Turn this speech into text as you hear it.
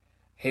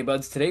Hey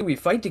buds, today we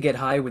fight to get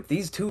high with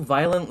these two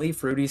violently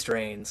fruity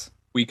strains.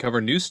 We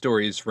cover news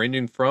stories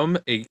ranging from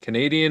a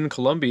Canadian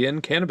Colombian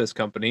cannabis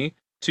company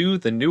to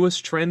the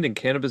newest trend in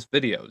cannabis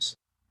videos.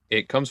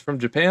 It comes from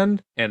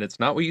Japan, and it's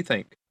not what you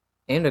think.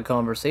 And a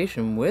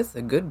conversation with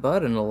a good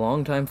bud and a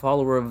longtime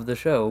follower of the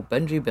show,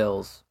 Benji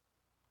Bills.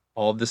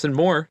 All of this and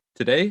more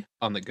today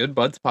on the Good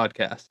Buds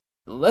podcast.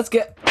 Let's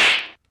get.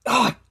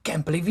 Oh, I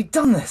can't believe we've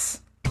done this!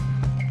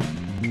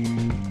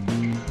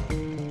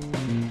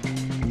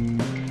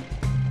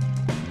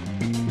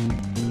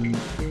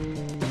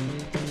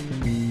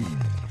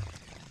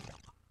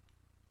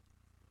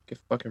 Get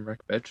fucking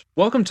wrecked, bitch.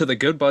 Welcome to the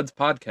Good Buds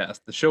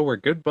podcast, the show where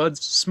good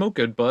buds smoke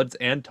good buds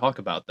and talk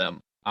about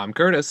them. I'm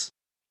Curtis,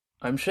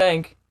 I'm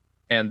Shank.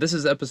 and this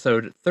is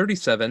episode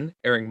 37,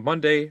 airing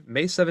Monday,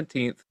 May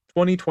 17th,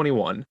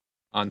 2021,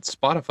 on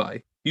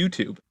Spotify,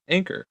 YouTube,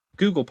 Anchor,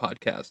 Google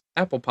Podcast,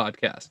 Apple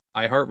Podcast,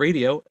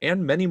 iHeartRadio,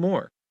 and many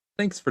more.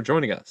 Thanks for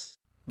joining us.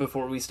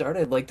 Before we start,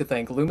 I'd like to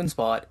thank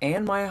Lumenspot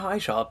and Maya High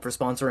Shop for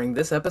sponsoring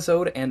this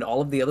episode and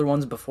all of the other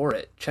ones before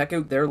it. Check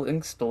out their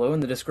links below in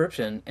the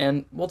description,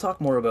 and we'll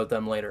talk more about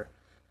them later.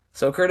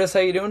 So, Curtis, how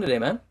you doing today,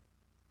 man?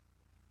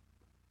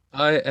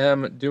 I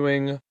am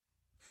doing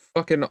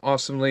fucking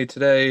awesomely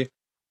today.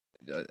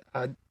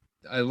 I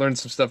learned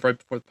some stuff right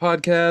before the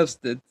podcast.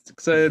 It's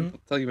excited. I'll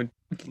tell you in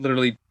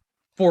literally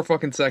 4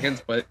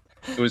 seconds, but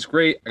it was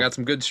great. I got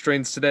some good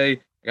strains today.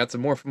 I got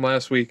some more from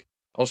last week.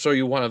 I'll show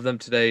you one of them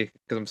today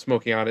because I'm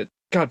smoking on it.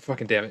 God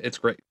fucking damn it, it's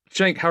great.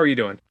 Shank, how are you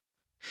doing?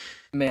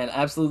 Man,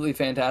 absolutely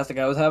fantastic.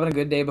 I was having a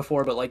good day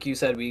before, but like you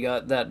said, we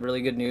got that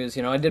really good news.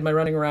 I did my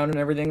running around and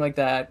everything like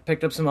that.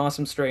 Picked up some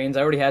awesome strains.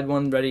 I already had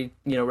one ready,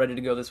 ready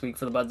to go this week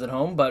for the buds at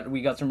home, but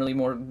we got some really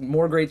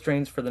more great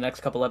strains for the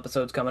next couple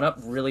episodes coming up.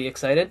 Really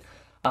excited.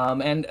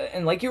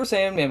 And like you were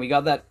saying, man, we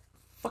got that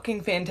fucking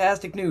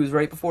fantastic news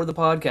right before the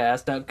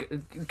podcast. Now,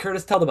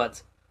 Curtis, tell the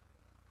buds.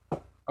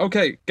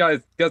 Okay,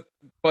 guys,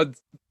 buds,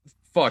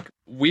 fuck.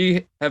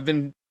 We have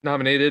been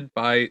nominated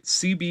by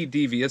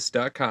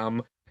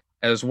CBDevious.com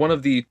as one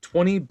of the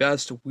 20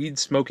 best weed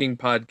smoking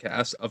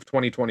podcasts of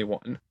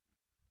 2021.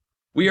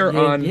 We are Yeah,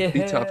 on the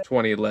yeah. top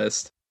 20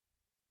 list.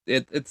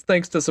 It's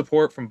thanks to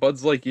support from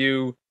buds like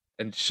you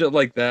and shit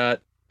like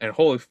that. And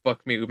holy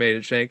fuck me, we made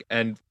it, Shank.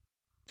 And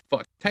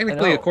fuck, I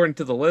technically, know. according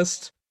to the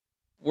list,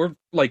 we're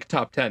like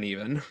top 10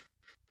 even.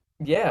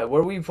 Yeah,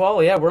 where we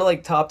fall, yeah, we're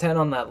like top 10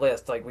 on that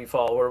list. Like we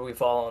fall where we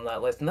fall on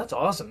that list, and that's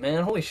awesome,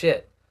 man. Holy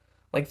shit.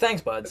 Like,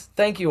 thanks, buds.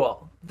 Thank you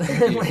all.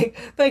 Thank you. Like,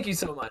 thank you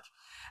so much.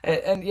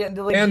 And yeah,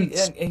 like And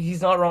and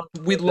he's not wrong.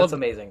 we'd That's love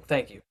amazing.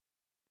 Thank you.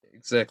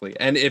 exactly.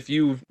 And if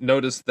you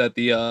notice that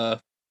the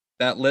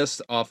that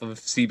list off of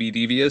CB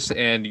Devious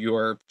and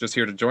you're just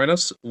here to join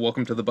us,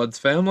 welcome to the Buds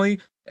family.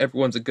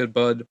 Everyone's a good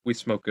bud. We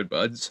smoke good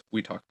buds.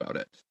 We talk about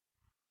it.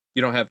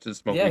 You don't have to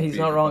smoke Yeah, weed to he's be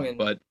a not good wrong. bud, And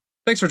but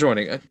thanks for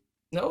joining.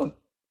 no,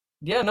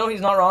 yeah, no, he's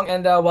not wrong.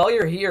 And while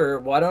you're here,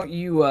 why don't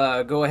you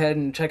go ahead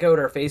and check out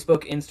our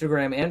Facebook,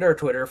 Instagram, and our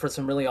Twitter for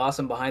some really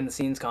awesome behind the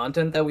scenes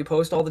content that we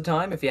post all the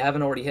time. If you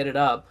haven't already hit it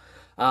up,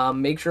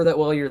 make sure that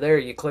while you're there,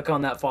 you click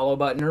on that follow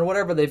button or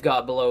whatever they've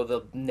got below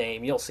the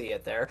name. You'll see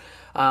it there.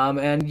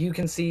 And you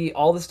can see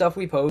all the stuff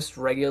we post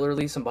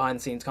regularly, some behind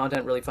the scenes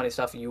content, really funny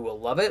stuff. You will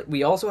love it.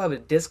 We also have a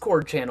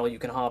Discord channel you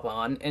can hop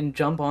on and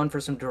jump on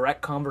for some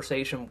direct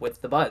conversation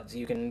with the buds.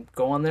 You can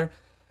go on there,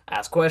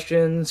 ask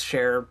questions,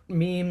 share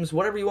memes,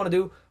 whatever you want to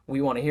do.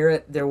 We want to hear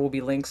it. There will be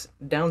links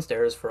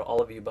downstairs for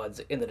all of you buds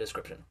in the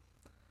description.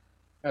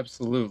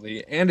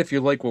 Absolutely. And if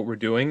you like what we're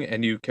doing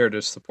and you care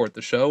to support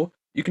the show,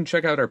 you can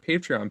check out our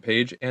Patreon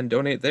page and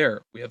donate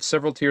there. We have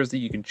several tiers that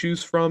you can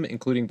choose from,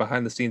 including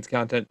behind the scenes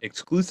content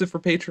exclusive for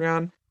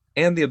Patreon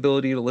and the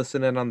ability to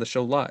listen in on the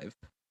show live.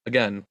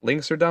 Again,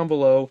 links are down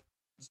below.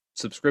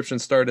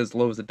 Subscriptions start as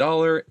low as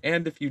 $1,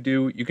 and if you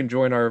do, you can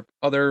join our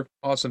other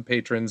awesome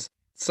patrons,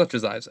 such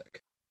as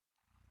Isaac.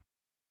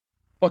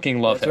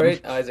 Fucking love That's him.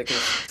 right. Isaac is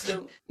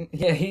still,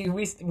 yeah.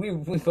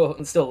 We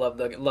both still love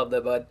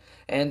that bud.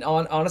 And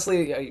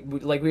honestly,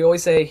 like we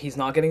always say, he's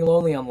not getting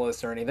lonely on the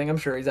list or anything. I'm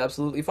sure he's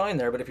absolutely fine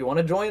there. But if you want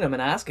to join him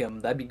and ask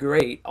him, that'd be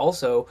great.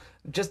 Also,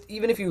 just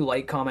even if you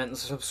like, comment, and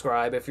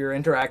subscribe, if you're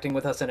interacting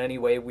with us in any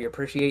way, we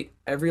appreciate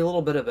every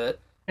little bit of it,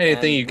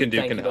 Anything and you we can do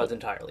thank can you buds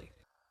help. entirely.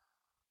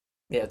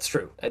 Yeah, it's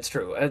true. It's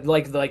true.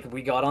 Like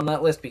we got on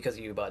that list because of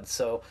you, bud.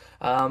 So,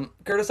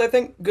 Curtis, I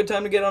think good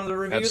time to get on to the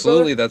reviews, brother.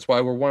 Absolutely, that's why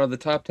we're one of the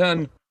top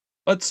 10.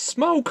 Let's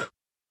smoke!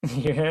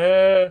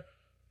 Yeah.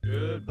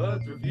 Good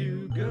Buds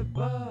Review, Good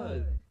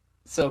Bud.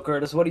 So,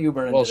 Curtis, what are you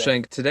burning Well, today?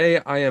 Shank, today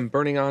I am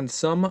burning on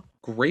some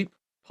grape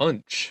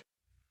punch.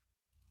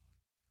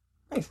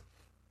 Nice,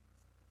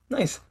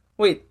 nice.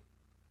 Wait,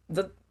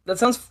 that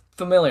sounds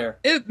familiar.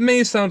 It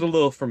may sound a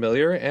little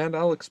familiar, and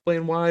I'll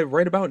explain why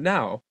right about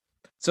now.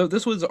 So,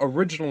 this was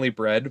originally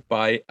bred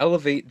by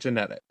Elevate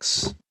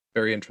Genetics.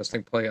 Very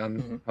interesting play on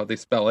Hmm. how they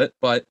spell it,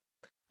 but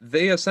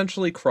they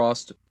essentially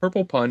crossed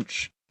Purple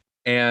Punch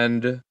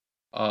and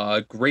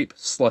Grape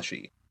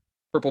Slushy.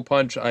 Purple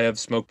Punch I have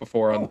smoked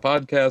before on the Oh,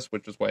 podcast,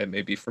 which is why it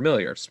may be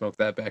familiar. Smoked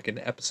that back in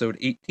episode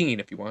 18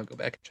 if you want to go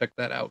back and check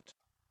that out.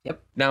 yep.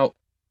 Now,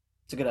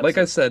 It's a good Like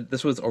I episode. said,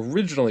 this was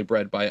originally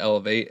bred by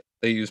Elevate.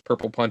 They used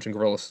Purple Punch and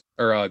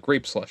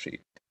grape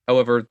slushy.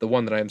 However, the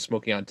one that I am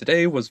smoking on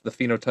today was the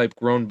phenotype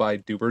grown by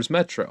Dubers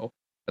Metro.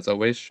 As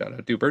always, shout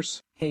out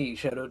Dubers. Hey,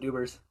 Shadow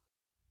Dubers.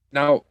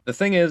 Now, the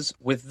thing is,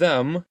 with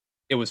them,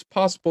 it was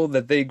possible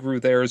that they grew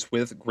theirs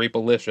with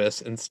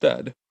Grapelicious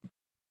instead.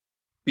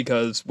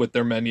 Because with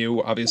their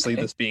menu, obviously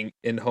Okay. this being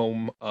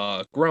in-home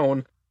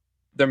grown,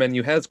 their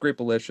menu has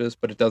Grapelicious,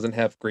 but it doesn't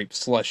have Grape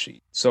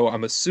Slushy. So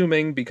I'm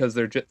assuming because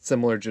they're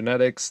similar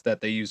genetics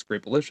that they use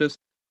Grapelicious.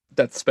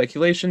 That's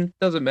speculation,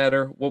 doesn't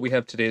matter. What we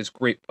have today is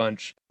Grape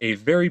Punch, a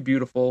very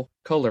beautiful,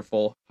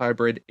 colorful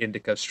hybrid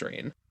indica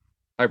strain.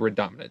 Hybrid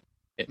dominant.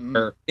 Mm.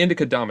 Or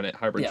indica dominant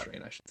hybrid Yeah.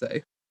 strain, I should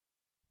say.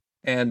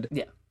 And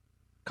Yeah.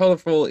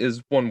 colorful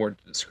is one word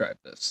to describe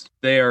this.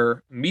 They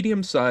are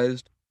medium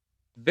sized,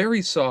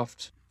 very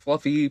soft,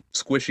 fluffy,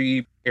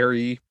 squishy,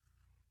 airy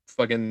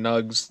fucking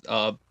nugs.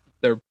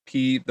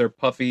 They're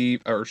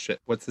puffy, or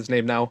shit, what's his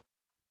name now?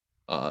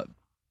 Uh,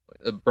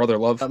 Brother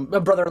Love.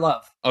 Brother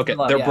Love. Okay, Brother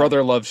Love, they're yeah.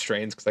 Brother Love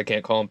strains because I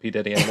can't call him P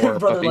Diddy anymore. Or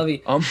Brother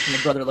Puffy.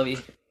 Lovey. Brother Lovey.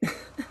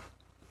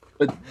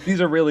 But these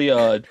are really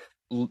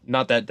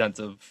not that dense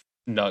of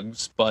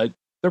nugs, but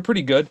they're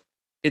pretty good.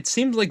 It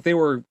seems like they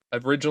were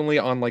originally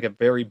on like a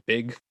very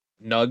big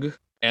nug,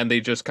 and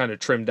they just kind of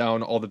trimmed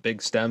down all the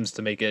big stems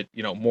to make it,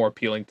 more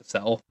appealing to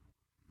sell,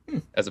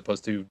 as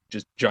opposed to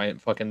just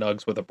giant fucking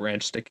nugs with a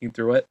branch sticking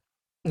through it.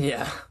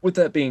 Yeah. With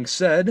that being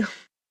said,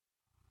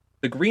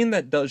 the green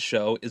that does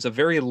show is a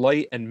very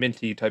light and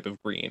minty type of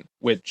green,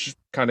 which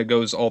kind of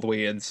goes all the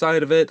way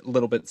inside of it, a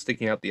little bit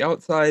sticking out the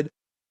outside.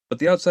 But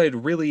the outside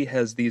really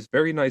has these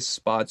very nice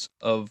spots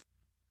of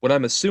what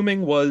I'm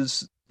assuming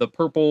was the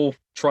purple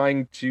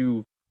trying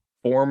to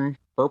form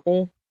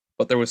purple,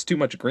 but there was too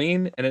much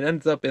green, and it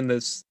ends up in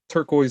this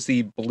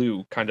turquoisey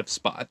blue kind of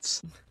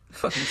spots.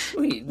 Fucking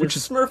sweet. Which Which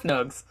is- is Smurf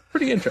nugs.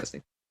 Pretty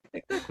interesting.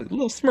 Exactly,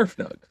 little Smurf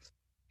nugs.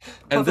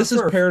 And Puff this of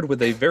is Smurf. paired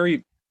with a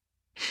very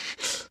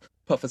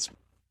Puff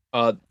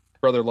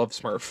Brother Love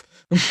Smurf.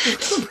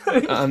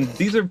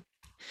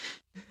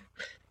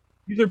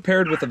 These are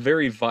paired with a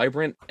very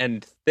vibrant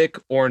and thick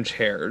orange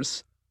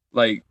hairs.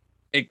 Like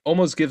it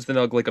almost gives the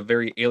nug like a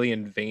very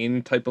alien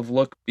vein type of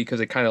look because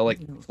it kind of like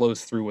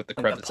flows through with the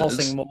Like the crevices.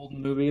 pulsing mold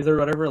movies or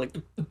whatever. Like,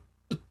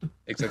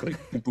 Exactly.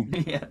 Boom.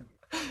 yeah.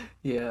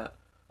 Yeah.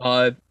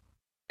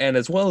 And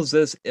as well as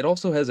this, it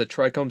also has a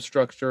trichome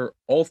structure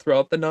all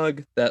throughout the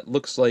nug that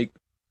looks like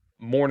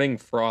morning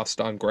frost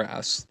on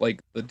grass.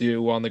 Like the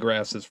dew on the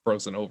grass is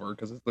frozen over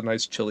because it's a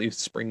nice chilly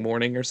spring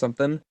morning or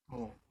something.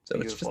 Oh, So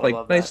it's beautiful. just I like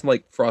love nice that. and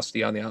like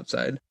frosty on the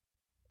outside.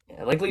 Yeah,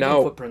 I like leaving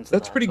Now, footprints. In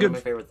that's that. pretty It's one good.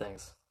 of my favorite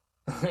things.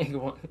 Like,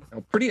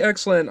 Now, pretty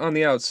excellent on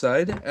the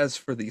outside. As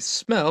for the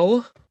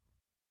smell,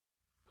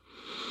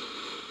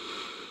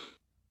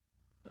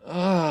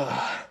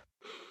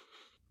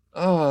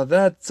 ah,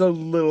 that's a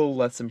little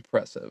less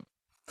impressive.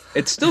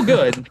 It's still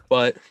good,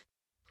 but a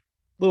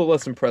little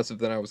less impressive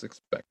than I was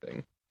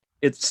expecting.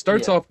 It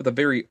starts Yeah. off with a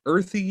very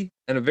earthy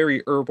and a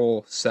very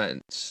herbal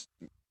scent,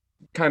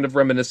 kind of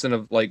reminiscent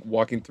of like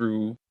walking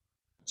through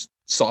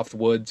soft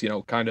woods,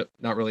 kind of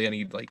not really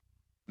any like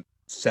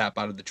sap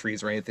out of the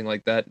trees or anything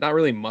like that. Not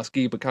really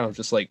musky, but kind of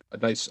just like a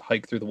nice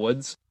hike through the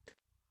woods.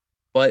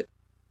 But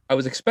I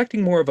was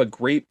expecting more of a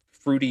grape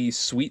fruity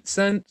sweet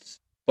scent,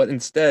 but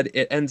instead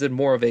it ends in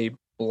more of a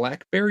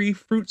blackberry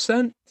fruit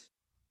scent,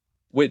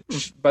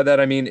 which by that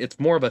I mean it's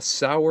more of a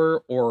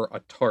sour or a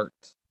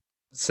tart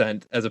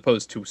scent as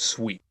opposed to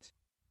sweet.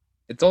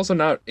 It's also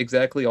not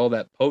exactly all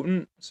that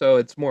potent, so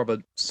it's more of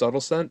a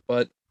subtle scent,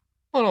 but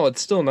all in all,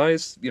 it's still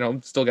nice.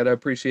 Still got to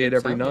appreciate Good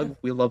every sound, nug. yeah.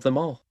 We love them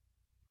all.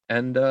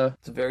 And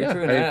It's very yeah,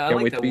 true. And I I can't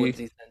like wait the to be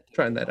woodsy scent.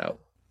 trying that out.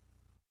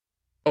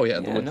 Oh yeah,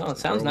 the Yeah, wood no, it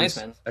just sounds nice,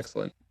 grows. man.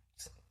 Excellent.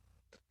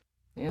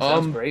 Yeah, it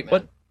sounds great,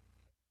 man.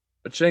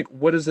 But Shank,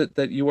 what is it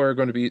that you are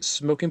going to be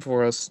smoking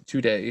for us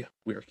today?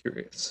 We are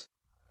curious.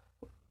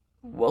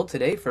 Well,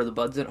 today for the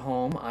buds at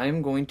home,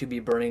 I'm going to be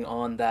burning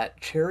on that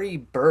Cherry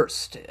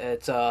Burst.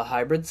 It's a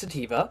hybrid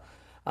sativa.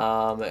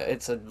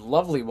 It's a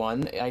lovely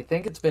one. I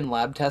think it's been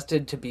lab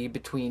tested to be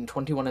between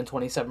 21 and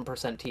 27%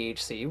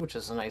 THC, which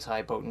is a nice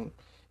high potent,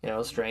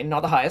 strain.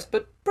 Not the highest,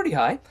 but pretty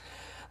high.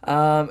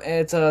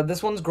 It's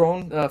this one's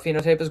grown.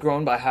 Phenotype is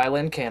grown by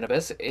Highland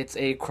Cannabis. It's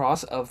a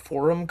cross of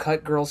Forum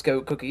Cut Girl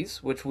Scout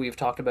cookies, which we've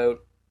talked about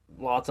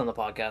lots on the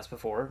podcast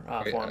before.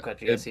 Forum Cut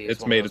GSE. is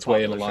It's one of made those its way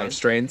in a popular lot of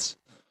strains. strains.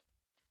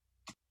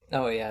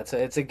 Oh yeah,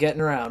 it's a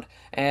getting around,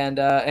 and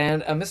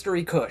a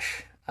mystery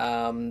Kush.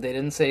 They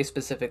didn't say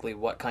specifically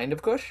what kind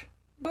of Kush,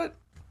 but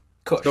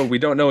Kush. So we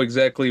don't know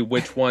exactly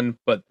which one,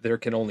 but there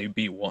can only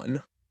be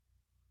one.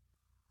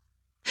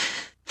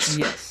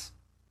 Yes.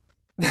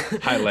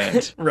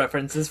 Highland.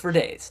 References for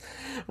days.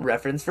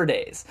 Reference for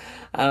days.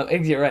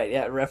 You're right,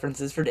 yeah,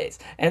 references for days.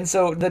 And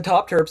so the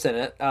top terps in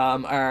it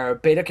are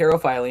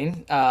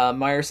beta-carophylline,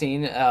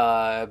 myrcene,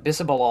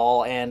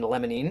 bisabolol, and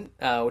limonene,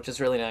 which is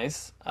really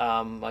nice.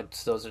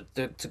 It's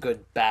a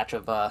good batch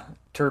of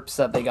terps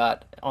that they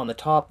got on the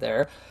top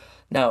there.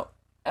 Now,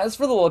 As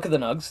for the look of the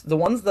nugs, the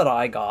ones that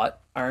I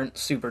got aren't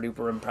super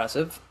duper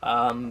impressive,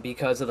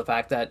 because of the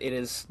fact that it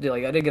is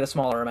like I did get a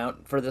smaller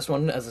amount for this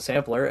one as a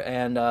sampler,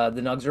 and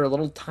the nugs are a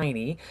little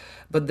tiny,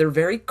 but they're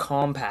very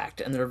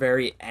compact and they're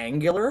very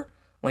angular,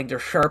 like they're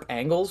sharp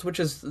angles, which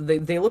is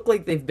they look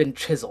like they've been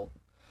chiseled.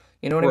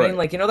 You know what I mean?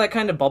 Right. Like that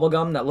kind of bubble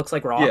gum that looks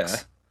like Yeah.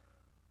 rocks.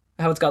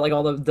 How it's got like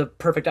all the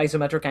perfect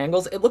isometric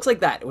angles. It looks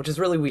like that, which is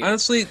really weird.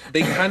 Honestly,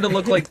 they kind of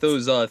look like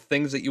those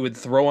things that you would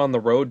throw on the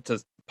road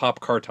to pop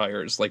car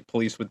tires, like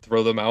police would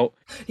throw them out.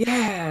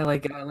 Yeah,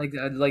 like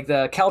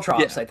the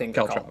caltrops, Yeah, I think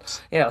they're called.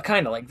 caltrops. Yeah,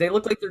 kind of like they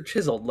look like they're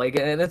chiseled. Like,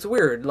 and it's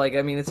weird. Like,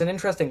 I mean, it's an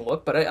interesting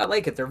look, but I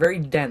like it. They're very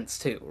dense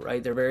too,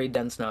 right? They're very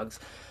dense nugs.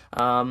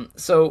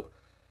 So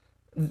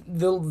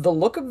the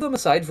look of them,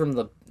 aside from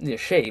the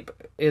shape,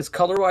 is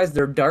color wise.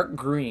 They're dark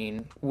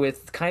green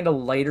with kind of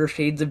lighter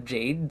shades of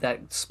jade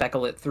that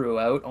speckle it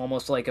throughout,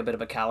 almost like a bit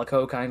of a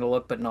calico kind of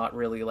look, but not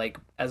really like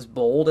as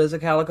bold as a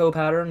calico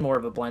pattern. More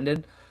of a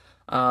blended.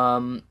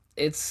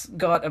 It's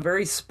got a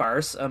very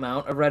sparse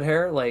amount of red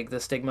hair. Like the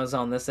stigmas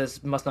on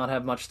this must not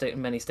have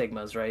many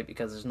stigmas, right?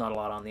 Because there's not a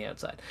lot on the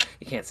outside.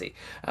 You can't see.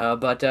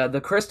 But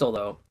the crystal,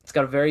 though, it's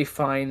got a very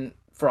fine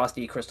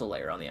frosty crystal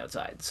layer on the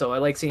outside. So I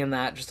like seeing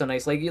that. Just a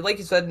nice, like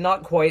you said,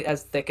 not quite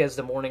as thick as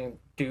the morning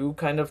dew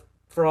kind of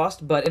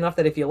frost, but enough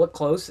that if you look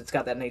close, it's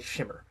got that nice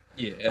shimmer,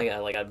 Yeah.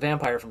 like a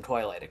vampire from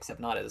Twilight, except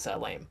not as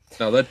lame.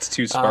 No, that's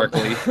too Um,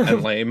 sparkly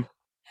and lame.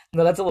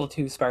 No, that's a little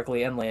too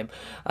sparkly and lame.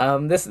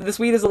 This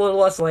weed is a little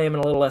less lame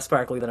and a little less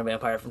sparkly than a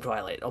vampire from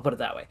Twilight. I'll put it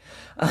that way.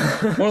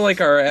 More like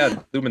our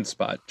ad, Lumen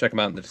Spot. Check them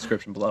out in the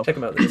description below. Check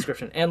them out in the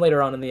description and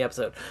later on in the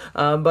episode.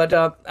 But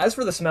as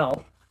for the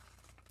smell,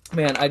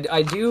 man,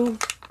 I do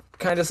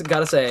kind of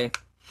gotta say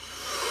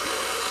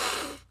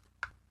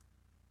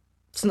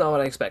it's not what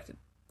I expected.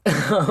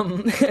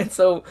 And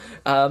so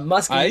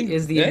musky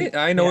is the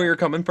I know yeah. where you're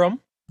coming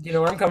from. You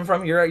know where I'm coming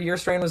from. Your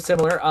strain was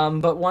similar,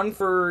 but one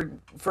for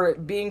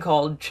it being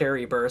called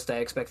Cherry Burst, I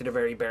expected a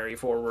very berry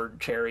forward,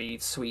 cherry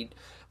sweet,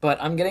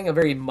 but I'm getting a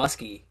very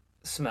musky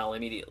smell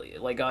immediately,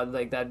 like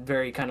that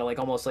very kind of like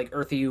almost like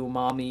earthy,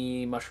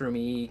 umami,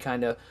 mushroomy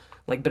kind of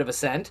like bit of a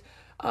scent.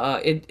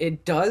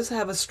 It does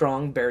have a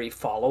strong berry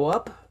follow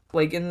up,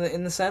 like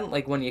in the scent,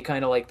 like when you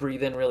kind of like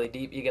breathe in really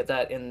deep, you get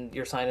that in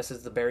your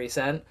sinuses, the berry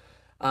scent,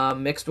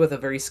 mixed with a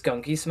very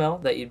skunky smell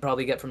that you'd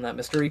probably get from that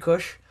mystery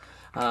Kush.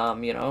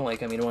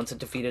 Like I mean, once it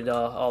defeated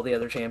all the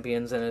other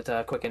champions and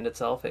it quickened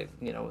itself, it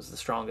was the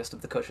strongest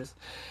of the Kushes,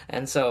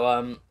 and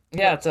so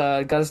yeah, it's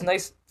got this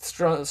nice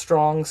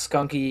strong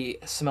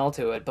skunky smell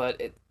to it, but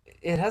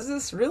it has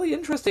this really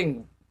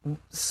interesting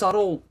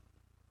subtle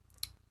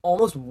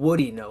almost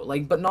woody note,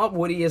 like, but not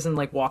woody isn't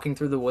like walking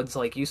through the woods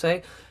like you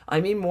say. I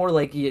mean more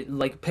like you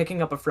like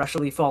picking up a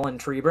freshly fallen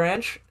tree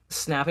branch,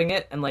 snapping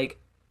it, and like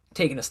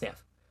taking a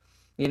sniff.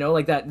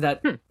 Like that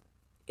Hmm.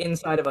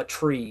 inside of a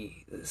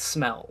tree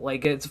smell.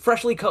 Like it's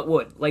freshly cut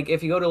wood. Like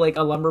if you go to like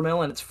a lumber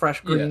mill and it's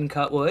fresh Yeah. green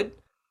cut wood,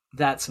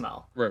 that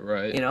smell. Right,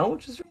 right.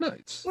 Which is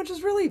Nice.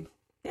 really,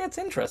 yeah, it's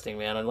interesting,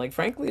 man. And like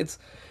frankly, it's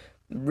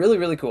really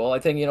really cool. I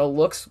think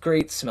looks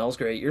great, smells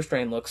great. Your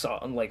strain looks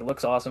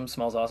awesome,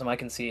 smells awesome. I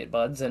can see it,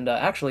 buds. And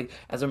actually,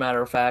 as a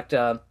matter of fact,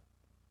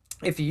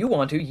 if you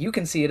want to, you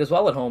can see it as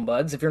well at home,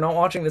 buds. If you're not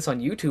watching this on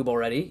YouTube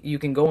already, you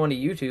can go onto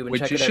YouTube and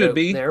Which check you it should out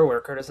be. there,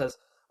 where Curtis has,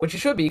 which you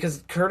should be,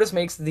 because Curtis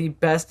makes the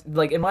best,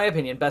 like in my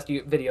opinion, best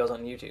videos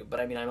on YouTube. But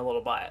I mean, I'm a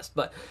little biased.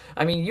 But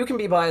I mean, you can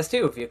be biased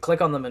too if you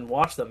click on them and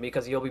watch them,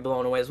 because you'll be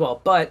blown away as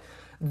well. But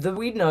the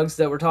weed nugs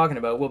that we're talking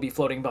about will be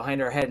floating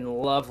behind our head in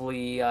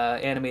lovely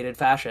animated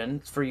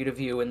fashion for you to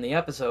view in the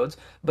episodes.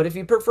 But if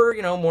you prefer,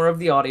 more of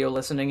the audio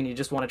listening and you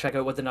just want to check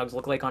out what the nugs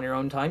look like on your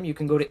own time, you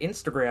can go to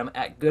Instagram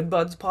at Good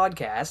Buds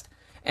Podcast,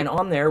 and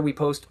on there we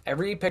post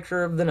every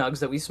picture of the nugs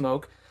that we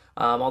smoke,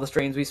 all the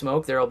strains we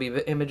smoke. There will be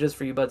images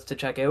for you buds to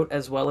check out,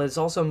 as well as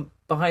also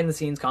behind the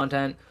scenes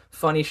content,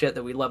 funny shit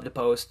that we love to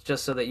post,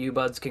 just so that you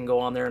buds can go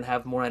on there and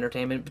have more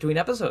entertainment between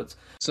episodes.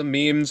 Some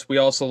memes. We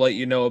also let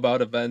you know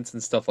about events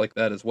and stuff like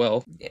that as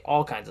well.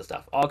 All kinds of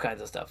stuff, all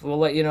kinds of stuff. We'll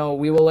let you know.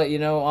 We will let you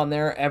know on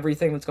there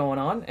everything that's going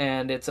on,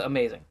 and it's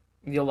amazing.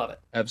 You'll love it.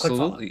 Click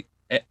follow. Absolutely.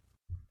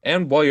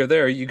 And while you're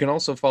there, you can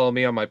also follow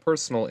me on my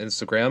personal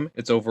Instagram.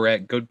 It's over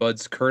at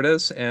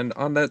GoodBudsCurtis, and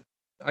on that,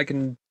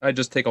 I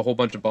just take a whole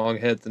bunch of bong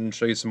hits and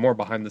show you some more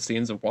behind the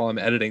scenes of while I'm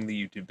editing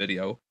the YouTube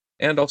video,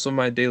 and also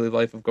my daily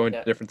life of going to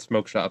Yeah. different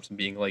smoke shops and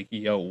being like,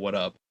 "Yo, what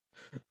up?"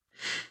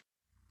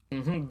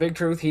 Big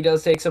truth. He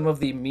does take some of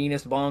the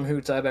meanest bong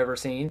hoots I've ever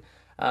seen.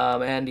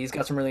 And he's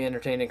got some really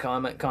entertaining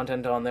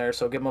content on there,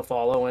 so give him a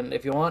follow. And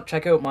if you want,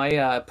 check out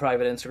my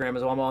private Instagram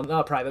as well. Well,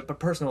 not private, but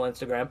personal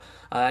Instagram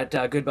at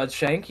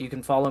GoodBudsShank. You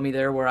can follow me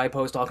there, where I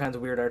post all kinds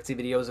of weird artsy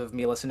videos of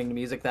me listening to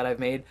music that I've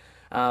made,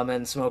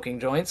 and smoking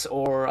joints,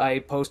 or I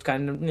post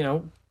kind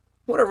of,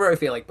 whatever I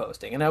feel like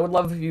posting. And I would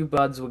love if you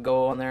buds would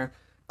go on there,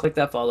 click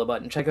that follow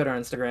button, check out our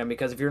Instagram,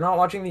 because if you're not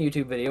watching the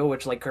YouTube video,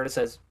 which like Curtis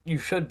says you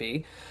should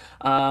be,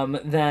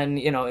 then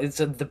it's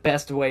the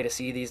best way to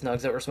see these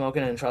nugs that we're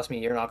smoking, and trust me,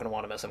 you're not going to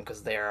want to miss them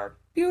because they are And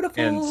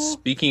beautiful.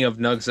 speaking of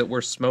nugs that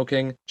we're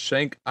smoking,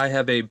 Shank, I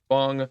have a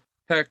bong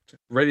packed,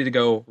 ready to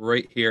go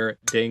right here.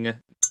 Ding,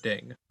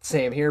 ding.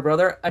 Same here,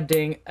 brother. A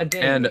ding, a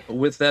ding. And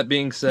with that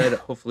being said,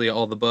 hopefully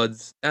all the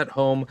buds at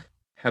home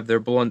have their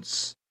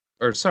blunts,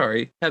 or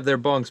sorry, have their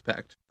bongs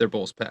packed, their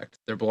bowls packed,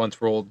 their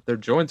blunts rolled, their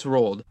joints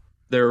rolled,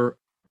 their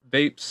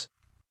vapes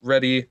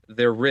ready,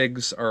 their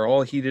rigs are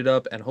all heated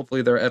up, and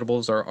hopefully their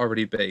edibles are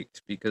already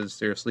baked. Because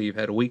seriously, you've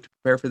had a week to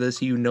prepare for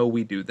this. You know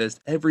we do this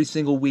every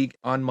single week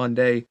on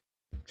Monday.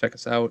 Check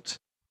us out.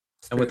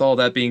 And with all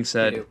that being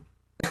said,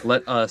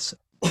 let us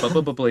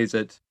blaze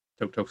it.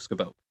 Tok tok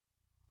skabok.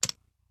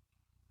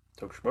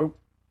 Toke smoke.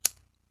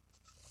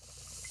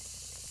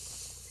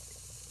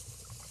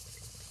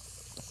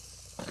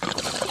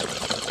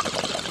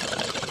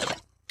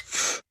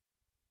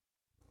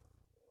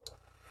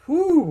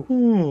 Woo!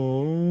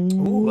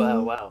 Ooh,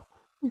 wow, wow.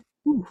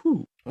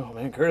 Oh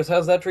man, Curtis,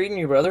 how's that treating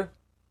you, brother?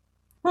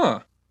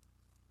 Huh.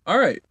 All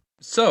right.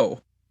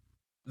 So,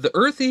 the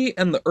earthy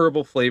and the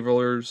herbal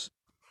flavorers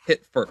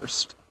hit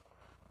first.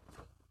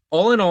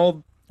 All in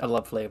all, I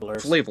love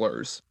flavorers.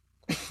 flavorers.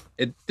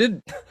 It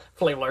did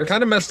Flavorers.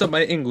 kind of messed up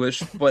my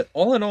English, but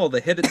all in all,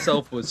 the hit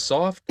itself was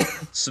soft,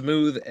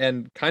 smooth,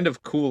 and kind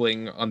of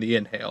cooling on the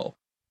inhale.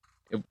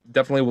 It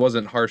definitely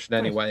wasn't harsh in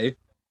any Nice. way.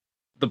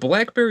 The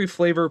blackberry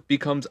flavor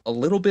becomes a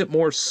little bit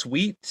more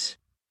sweet.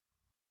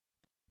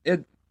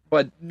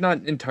 But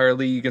not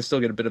entirely. You can still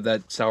get a bit of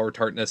that sour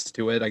tartness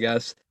to it, I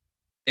guess.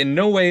 In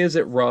no way is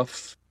it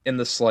rough in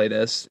the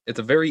slightest. It's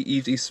a very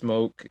easy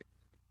smoke,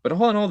 but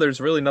all in all,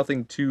 there's really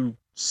nothing too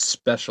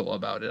special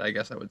about it, I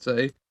guess I would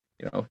say.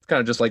 It's kind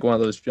of just like one of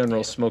those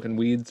general Yeah. smoking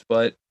weeds,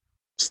 but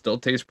still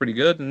tastes pretty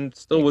good and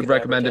still You would could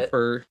recommend average it it.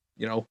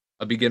 for,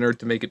 a beginner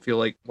to make it feel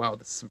like, wow,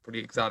 this is some pretty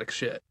exotic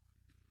shit.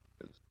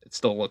 It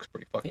still looks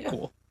pretty fucking Yeah.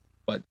 cool.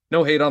 But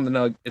no hate on the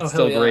nug. It's Oh, still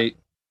hell yeah. great.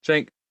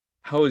 Shank,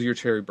 how is your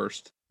cherry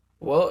burst?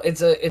 Well,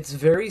 it's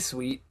very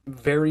sweet,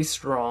 very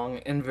strong,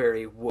 and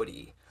very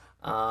woody.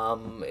 Are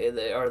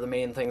the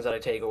main things that I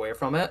take away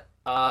from it.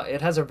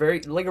 It has a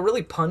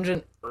really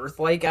pungent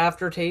earth-like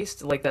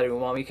aftertaste, like that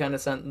umami kind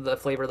of scent, the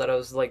flavor that I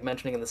was like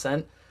mentioning in the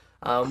scent,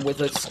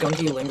 with a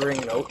skunky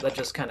lingering note that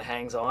just kind of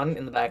hangs on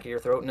in the back of your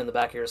throat and in the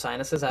back of your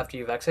sinuses after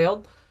you've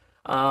exhaled.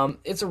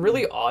 It's a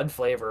really odd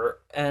flavor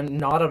and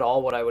not at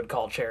all what I would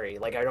call cherry.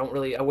 Like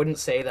I wouldn't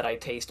say that I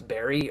taste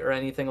berry or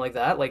anything like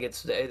that. Like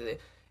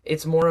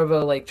it's more of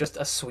a like just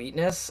a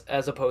sweetness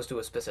as opposed to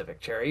a specific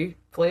cherry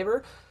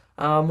flavor.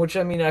 Which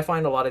I mean, I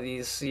find a lot of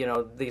these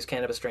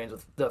cannabis strains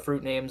with the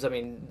fruit names. I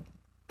mean,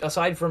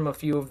 aside from a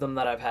few of them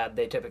that I've had,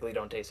 they typically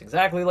don't taste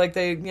exactly like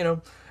they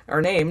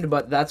are named,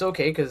 but that's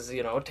okay because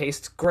it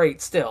tastes great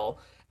still.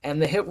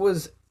 And the hit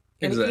was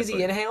an easy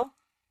Exactly. inhale.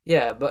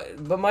 Yeah,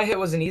 but my hit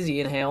was an easy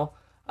inhale.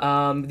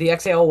 The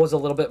exhale was a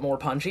little bit more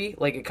punchy,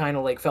 like it kind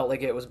of like felt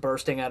like it was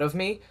bursting out of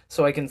me.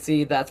 So I can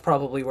see that's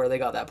probably where they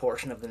got that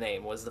portion of the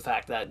name was the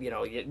fact that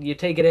you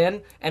take it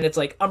in and it's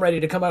like I'm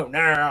ready to come out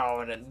now,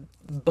 and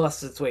it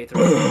busts its way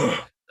through.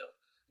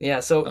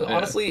 Yeah, so Oh, yeah.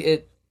 honestly,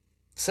 it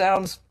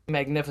sounds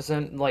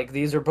magnificent. Like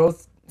these are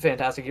both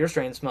fantastic. Your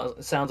strain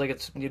sounds like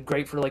it's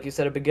great for, like you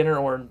said, a beginner,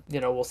 or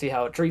we'll see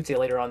how it treats you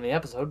later on in the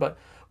episode. But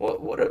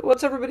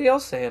what's everybody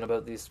else saying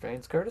about these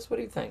strains, Curtis? What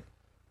do you think?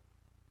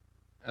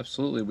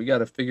 Absolutely. We got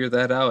to figure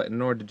that out. In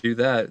order to do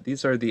that,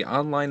 these are the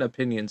online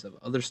opinions of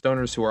other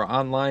stoners who are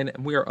online,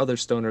 and we are other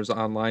stoners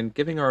online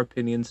giving our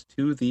opinions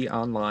to the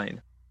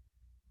online.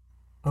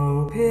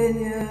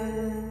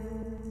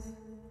 Opinions.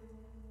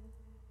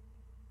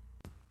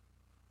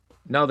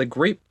 Now, the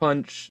Grape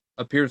Punch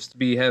appears to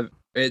be have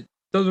it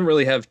doesn't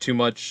really have too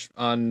much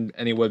on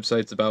any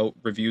websites about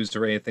reviews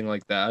or anything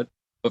like that.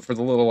 But for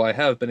the little I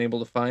have been able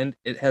to find,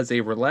 it has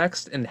a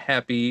relaxed and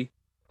happy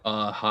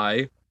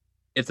high.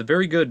 It's a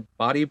very good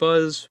body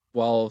buzz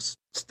while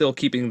still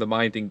keeping the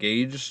mind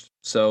engaged,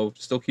 so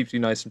still keeps you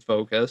nice and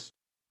focused.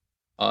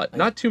 Nice.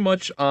 Not too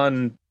much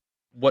on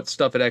what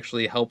stuff it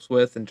actually helps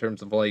with in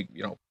terms of like,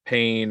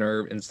 pain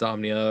or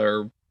insomnia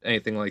or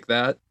anything like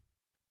that.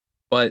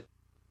 But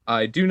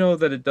I do know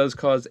that it does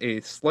cause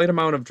a slight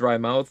amount of dry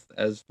mouth,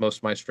 as most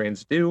of my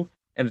strains do,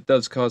 and it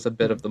does cause a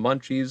bit of Mhm. the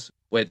munchies,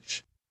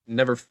 which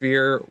never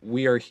fear,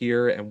 we are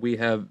here and we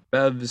have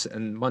bevs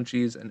and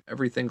munchies and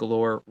everything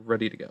galore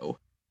ready to go.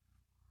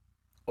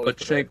 Always But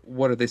prepared. Shank,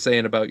 what are they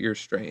saying about your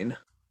strain?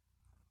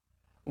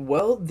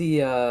 Well, the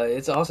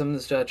it's awesome.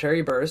 This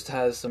Cherry Burst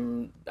has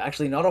some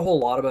actually not a whole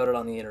lot about it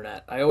on the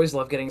internet. I always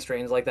love getting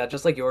strains like that,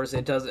 just like yours.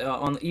 It does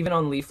on even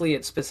on Leafly,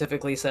 it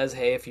specifically says,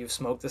 "Hey, if you've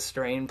smoked this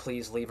strain,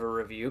 please leave a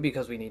review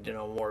because we need to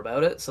know more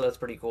about it." So that's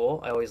pretty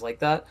cool. I always like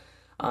that.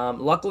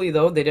 Luckily,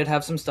 though, they did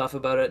have some stuff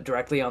about it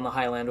directly on the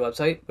Highland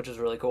website, which is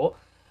really cool.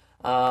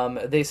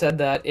 They said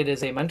that it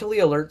is a mentally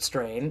alert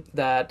strain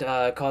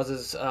that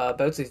causes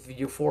bouts of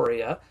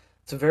euphoria.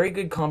 It's a very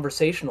good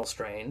conversational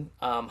strain,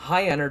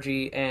 high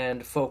energy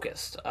and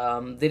focused.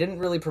 They didn't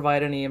really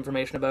provide any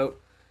information about,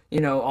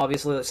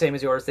 obviously the same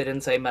as yours. They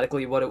didn't say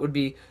medically what it would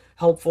be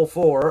helpful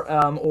for,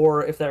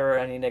 or if there are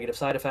any negative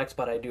side effects.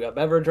 But I do have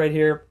beverage right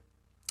here.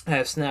 I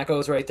have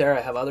snackos right there.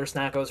 I have other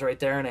snackos right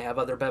there, and I have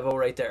other bevo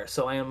right there.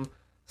 So I am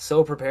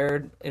so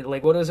prepared.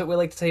 Like, what is it we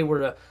like to say?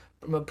 We're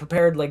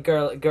prepared like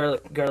garlic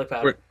We're,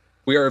 powder.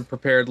 we are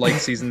prepared like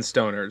seasoned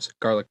stoners.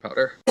 Garlic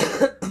powder.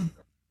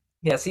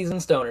 Yeah, seasoned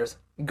stoners,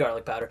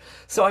 garlic powder.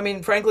 So I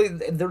mean, frankly,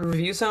 the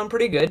reviews sound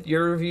pretty good.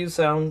 Your reviews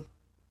sound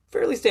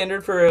fairly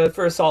standard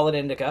for a solid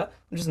indica,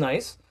 which is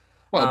nice.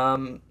 Well,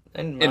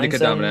 And mine indica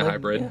sound dominant like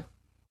hybrid.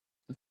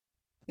 yeah,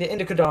 the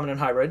indica dominant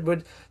hybrid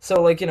would.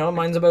 So like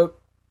mine's about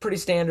pretty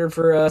standard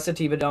for a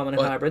sativa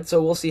dominant But hybrid.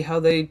 So we'll see how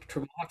we'll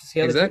have to see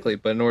how they treat exactly.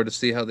 But in order to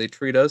see how they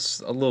treat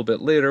us a little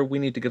bit later, we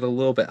need to get a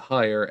little bit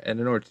higher. And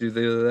in order to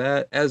do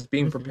that, as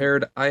being me.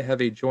 prepared, I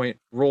have a joint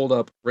rolled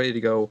up, ready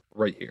to go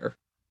right here.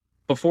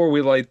 Before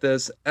we light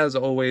this, as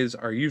always,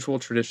 our usual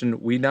tradition,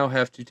 we now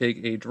have to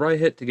take a dry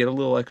hit to get a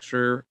little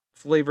extra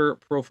flavor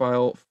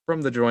profile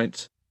from the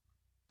joint.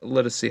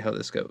 Let us see how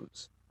this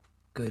goes.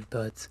 Good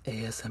buds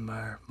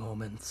ASMR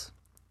moments.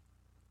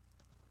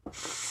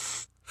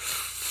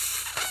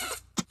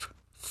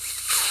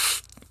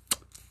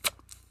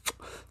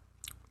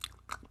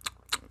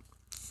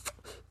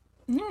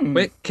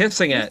 Quit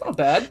kissing It's it. not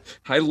bad.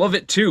 I love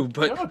it too, No,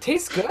 but it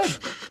tastes good.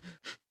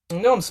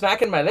 No, I'm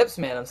smacking my lips,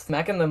 man. I'm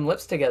smacking them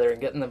lips together and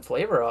getting them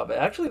flavor off it.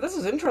 Actually, this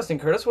is interesting,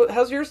 Curtis.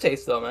 How's yours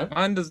taste though,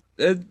 man?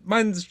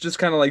 mine's just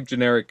kind of like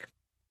generic,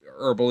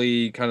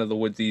 herbally, kind of the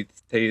woodsy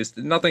taste.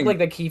 Like Nothing,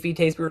 the keefy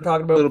taste we were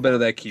talking a about little bit of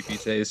before. that keepy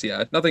taste.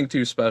 Yeah, nothing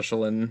too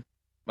special in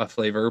my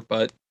flavor,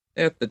 but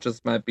that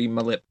just might be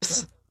my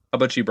lips. How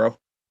about you, bro?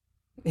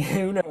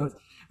 Who knows?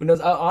 Who knows?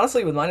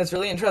 Honestly, with mine, it's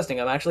really interesting.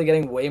 I'm actually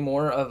getting way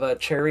more of a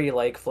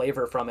cherry-like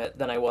flavor from it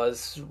than I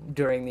was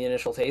during the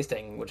initial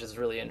tasting, which is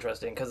really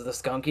interesting because the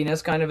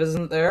skunkiness kind of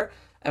isn't there,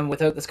 and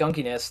without the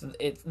skunkiness,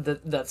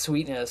 that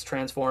sweetness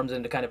transforms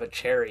into kind of a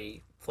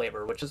cherry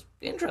flavor, which is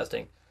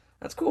interesting.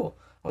 That's cool.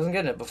 I wasn't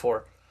getting it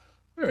before,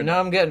 Fair and now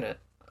enough. I'm getting it.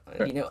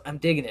 Fair. I'm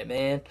digging it,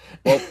 man.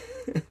 Well,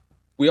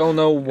 we all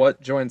know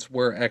what joints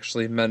were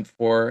actually meant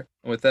for.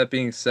 And with that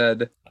being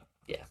said,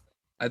 Yeah.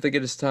 I think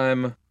it is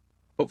time.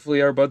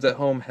 Hopefully, our buds at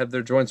home have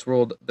their joints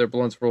rolled, their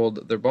blunts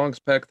rolled, their bongs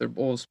packed, their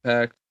bowls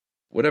packed,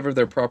 whatever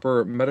their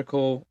proper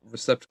medical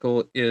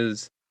receptacle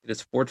is. It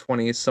is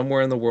 4:20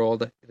 somewhere in the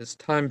world. It is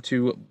time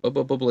to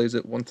blaze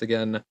it once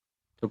again.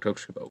 Tok tok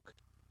shaboke.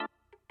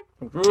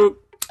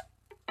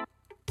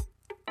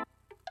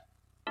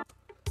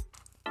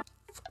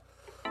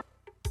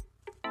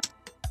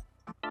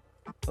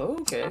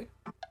 Okay.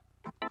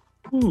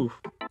 Ooh,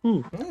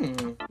 ooh,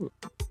 Hmm. ooh.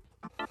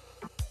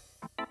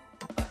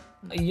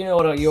 You know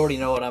what? You already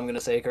know what I'm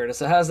gonna say, Curtis.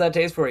 So how's that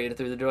taste for you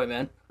through the joy,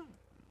 man?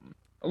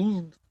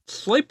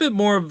 Slight bit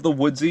more of the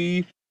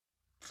woodsy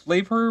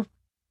flavor,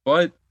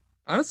 but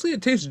honestly,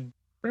 it tastes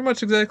pretty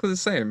much exactly the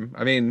same.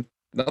 I mean,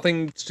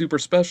 nothing super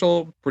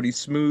special, pretty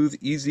smooth,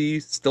 easy,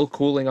 still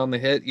cooling on the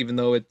hit, even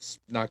though it's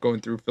not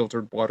going through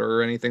filtered water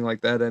or anything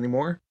like that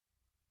anymore.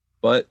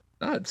 But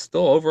it's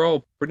still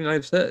overall pretty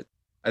nice hit.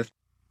 I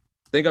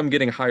think I'm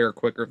getting higher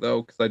quicker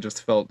though, because I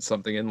just felt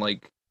something in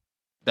like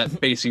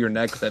that base of your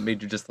neck that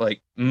made you just like,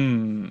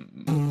 Ooh.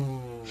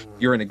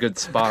 you're in a good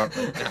spot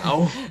right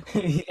now.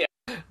 Yeah,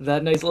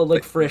 that nice little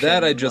like Like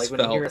that I frisson, like just when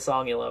you hear felt. a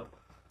song you love.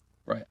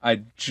 Right.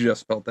 I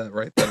just felt that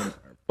right then and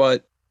there.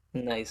 But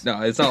Nice.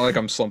 no, it's not like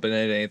I'm slumping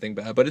into anything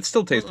bad, but it's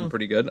still tasting Mm-mm.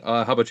 pretty good.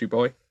 How about you,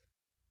 boy?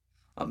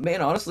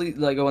 Man, honestly,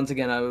 like once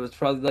again, I was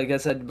probably like I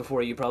said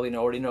before, you probably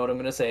already know what I'm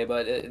gonna say,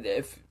 but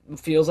it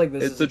feels like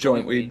this It's is the a joint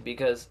joint weed. weed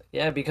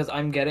because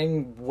I'm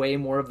getting way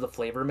more of the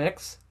flavor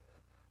mix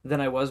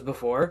than I was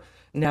before.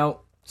 Now,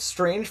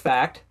 strange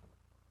fact,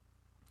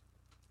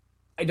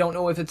 I don't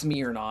know if it's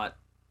me or not,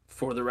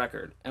 for the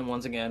record. And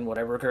once again,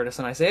 whatever Curtis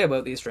and I say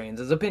about these strains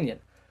is opinion.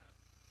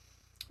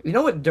 You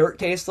know what dirt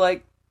tastes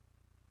like?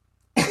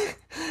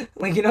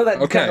 Like that kind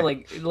of Okay.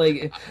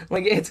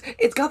 like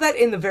it's got that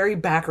in the very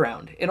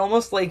background. It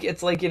almost like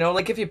it's like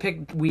like if you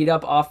pick weed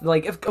up off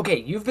like if okay,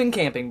 you've been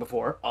camping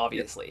before, Yeah,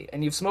 obviously,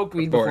 and you've smoked of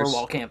weed before while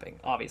course. camping,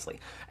 obviously,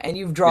 and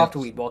you've dropped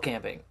Yes. weed while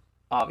camping,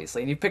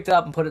 obviously, and you've picked it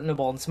up and put it in a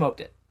bowl and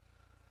smoked it,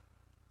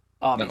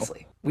 No.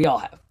 obviously. We all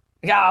have.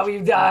 Yeah, we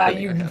I'm kidding. I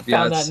you have.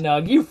 found that Yes.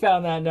 nug. You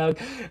found that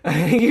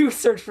nug. You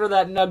searched for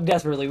that nug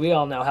desperately. We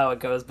all know how it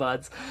goes,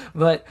 buds.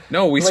 But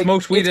No, we like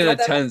smoked weed it's in a got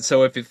that. tent,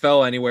 so if it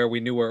fell anywhere, we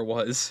knew where it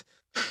was.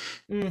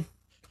 Mm,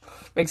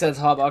 makes sense.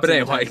 But Hotboxing anyway,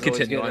 intent is always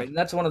continue good, right? on. And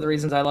that's one of the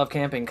reasons I love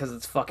camping because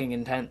it's fucking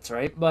intense,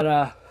 right?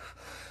 But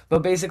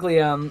basically,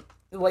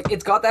 like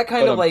it's got that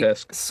kind But of I'm like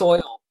pissed.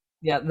 soil,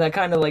 yeah, that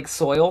kind of like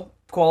soil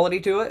quality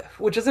to it,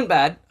 which isn't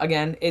bad.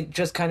 Again, it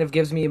just kind of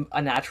gives me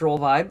a natural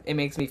vibe. It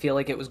makes me feel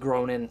like it was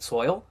grown in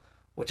soil,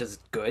 which is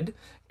good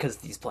because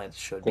these plants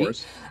Of should be,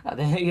 course.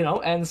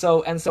 and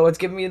so it's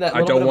giving me that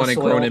I little don't bit of a want it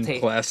grown soil in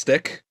taste.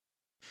 plastic.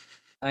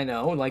 I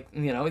know, like,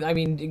 I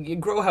mean, you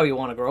grow how you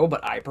want to grow,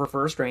 but I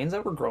prefer strains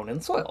that were grown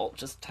in soil,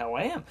 just how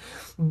I am.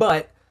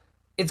 But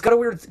it's got a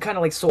weird kind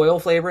of like soil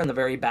flavor in the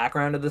very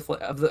background of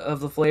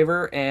the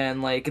flavor,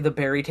 and like the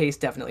berry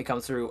taste definitely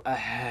comes through a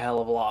hell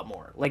of a lot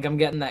more. Like I'm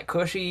getting that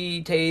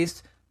cushy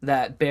taste,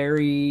 that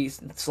berry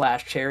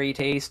slash cherry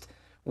taste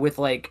with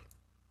like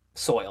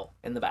soil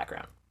in the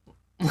background.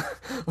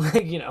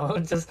 Like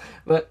it's just,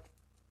 but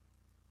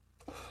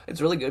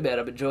it's really good, man.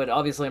 I've enjoyed it.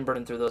 Obviously, I'm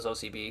burning through those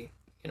OCB.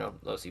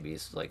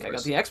 OCBs. Like, I got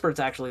course. the experts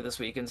actually this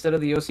week instead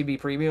of the OCB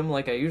premium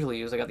like I usually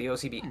use. I got the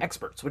OCB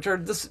experts, which are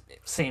the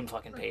same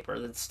fucking paper.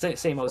 It's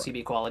same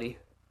OCB quality.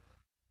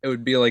 It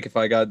would be like if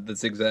I got the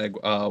zigzag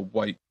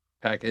white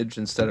package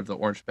instead of the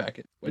orange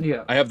package.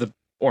 Yeah. I have the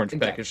orange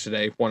Exactly. package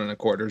today,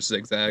 1.25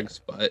 zigzags,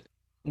 but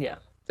Yeah.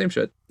 same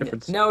shit, Yeah.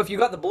 difference. Now, if you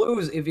got the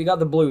blues,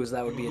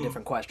 that would be a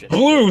different question.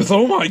 Blues,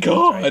 oh my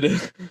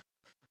god!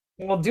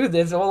 Well, dude,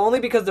 this only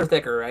because they're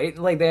thicker, right?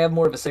 Like they have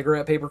more of a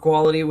cigarette paper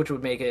quality, which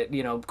would make it,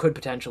 could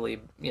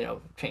potentially,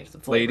 change the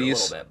flavor Ladies.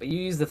 a little bit. But you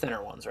use the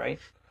thinner ones, right?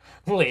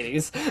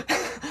 Ladies,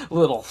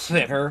 little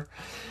thicker.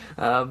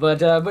 But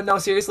no,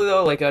 seriously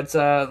though, like it's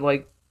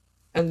like,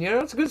 and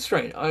it's a good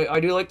strain. I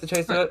do like the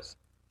taste of it.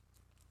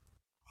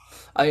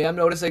 I am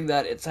noticing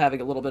that it's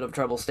having a little bit of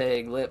trouble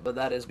staying lit, but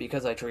that is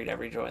because I treat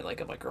every joint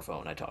like a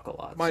microphone. I talk a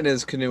lot. Mine so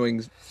is canoeing.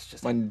 it's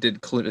just Mine did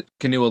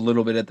canoe a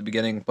little bit at the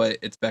beginning, but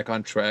it's back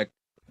on track.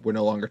 We're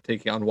no longer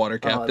taking on water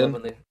oh,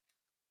 captain.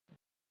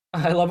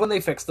 I love when they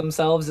fix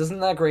themselves. Isn't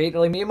that great?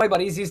 Like me and my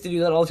buddies used to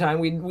do that all the time.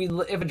 We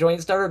if a joint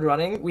started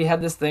running, we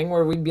had this thing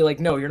where we'd be like,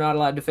 "No, you're not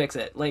allowed to fix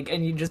it." Like,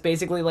 and you just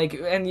basically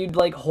and you'd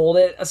like hold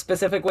it a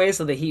specific way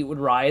so the heat would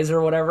rise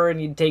or whatever, and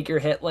you'd take your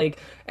hit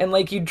and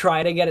like you'd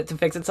try to get it to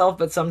fix itself,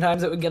 but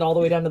sometimes it would get all the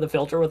way down to the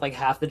filter with like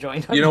half the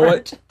joint. You know what?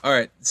 unburnt. All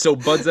right, so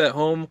buds at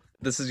home,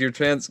 this is your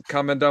chance.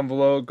 Comment down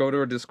below, go to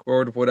our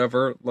Discord,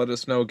 whatever. Let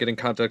us know. Get in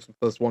contact with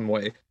us one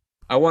way.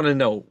 I want to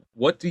know,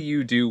 what do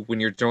you do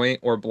when your joint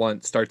or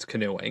blunt starts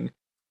canoeing?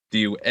 Do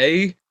you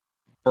A,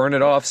 burn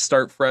it off,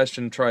 start fresh,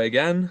 and try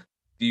again?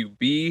 Do you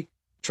B,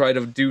 try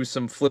to do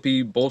some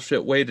flippy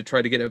bullshit way to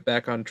try to get it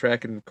back on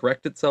track and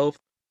correct itself?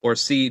 Or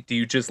C, do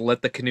you just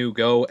let the canoe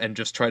go and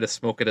just try to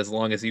smoke it as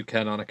long as you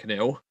can on a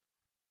canoe?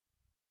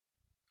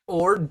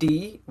 Or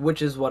D,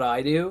 which is what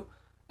I do,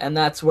 and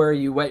that's where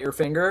you wet your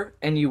finger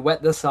and you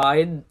wet the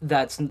side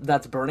that's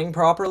burning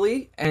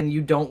properly, and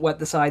you don't wet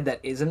the side that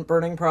isn't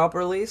burning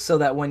properly, so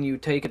that when you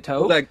take a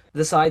toke, Like,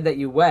 the side that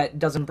you wet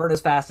doesn't burn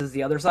as fast as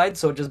the other side,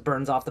 so it just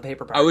burns off the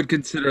paper part. I would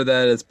consider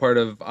that as part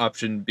of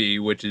option B,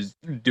 which is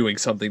doing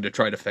something to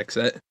try to fix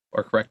it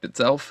or correct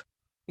itself.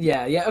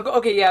 Yeah.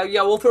 Okay, yeah.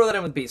 We'll throw that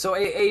in with B. So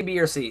A, B,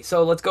 or C.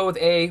 So let's go with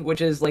A, which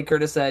is like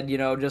Curtis said,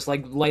 just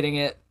like lighting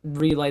it,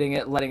 relighting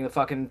it, letting the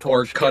fucking Or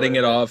torch cutting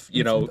it off,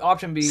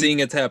 Option B, seeing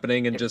it's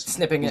happening and just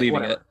snipping it, leaving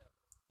whatever. it.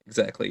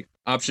 Exactly.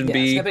 Option Yeah,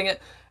 B, snipping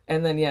it,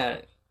 and then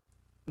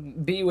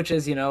B, which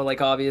is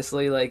like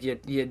obviously like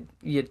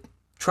you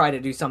try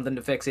to do something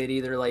to fix it,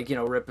 either like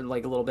rip it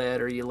like a little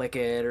bit, or you lick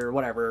it, or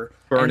whatever.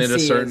 burn And it a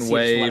C certain is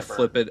way, whatever.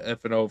 flip it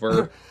effing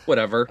over,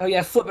 whatever. Oh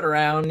yeah, flip it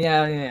around,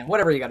 yeah,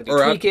 whatever you got to do,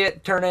 Or tweak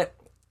it, turn it.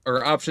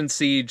 Or option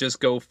C,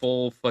 just go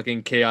full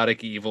fucking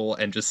chaotic evil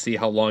and just see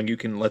how long you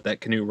can let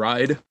that canoe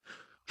ride.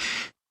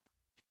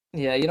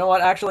 Yeah, you know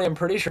what? Actually, I'm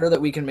pretty sure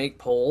that we can make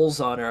polls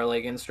on our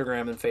like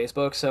Instagram and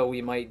Facebook, so we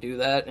might do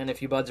that. And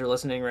if you buds are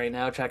listening right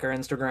now, check our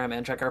Instagram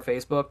and check our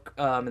Facebook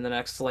in the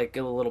next like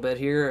a little bit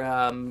here.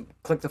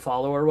 Click the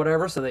follow or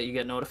whatever so that you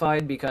get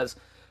notified, because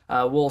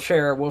we'll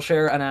share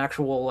an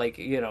actual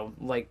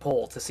like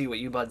poll to see what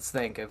you buds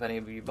think. If any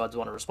of you buds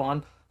want to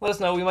respond, let us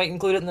know. We might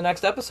include it in the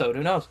next episode.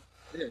 Who knows?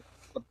 Yeah,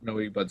 let me know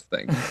what you buds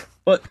think.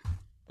 But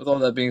with all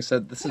that being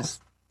said, this is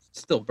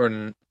still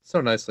burning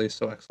so nicely,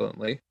 so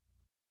excellently.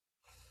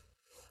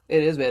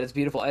 It is, man. It's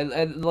beautiful.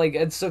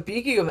 And so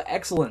speaking of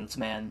excellence,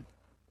 man,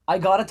 I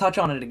gotta touch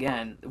on it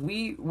again.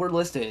 We were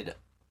listed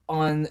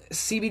on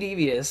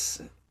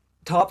CBDvious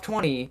top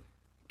 20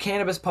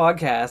 cannabis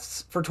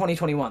podcasts for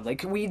 2021.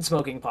 Like weed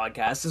smoking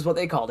podcasts is what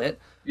they called it.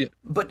 Yeah.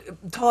 But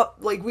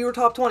we were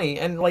top 20,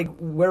 and like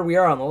where we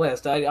are on the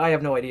list, I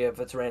have no idea if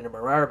it's random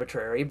or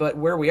arbitrary, but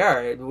where we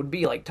are, it would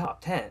be like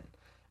top 10.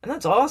 And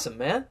that's awesome,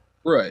 man.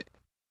 Right.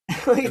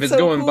 Like, If it's so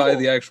going by cool.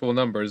 the actual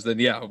numbers, then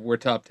yeah, we're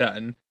top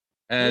 10.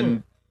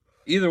 And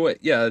either way,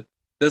 yeah,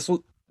 this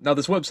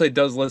website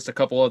does list a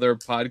couple other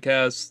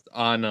podcasts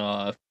on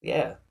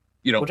Yeah.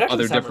 Which actually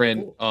other sound really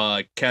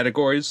different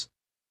categories.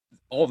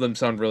 All of them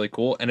sound really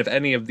cool. And if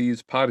any of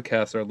these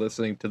podcasts are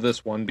listening to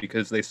this one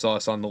because they saw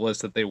us on the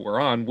list that they were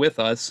on with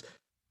us,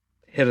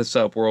 hit us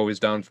up. We're always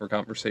down for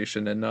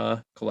conversation and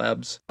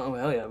collabs. Oh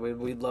hell yeah,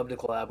 we'd love to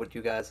collab with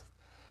you guys,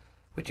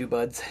 with you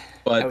buds.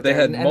 But out they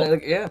there.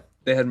 had Yeah.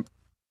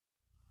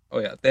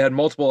 they had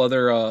multiple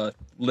other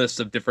lists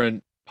of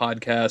different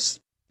podcast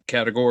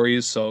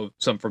categories. So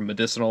some for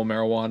medicinal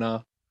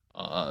marijuana,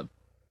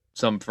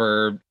 some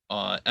for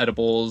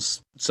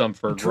edibles, some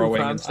for True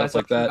growing crime. and stuff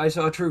like that. I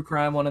saw a true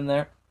crime one in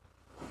there.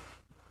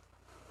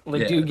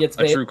 Like Yeah, dude gets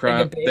a true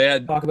crime. They They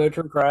had talk about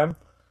true crime.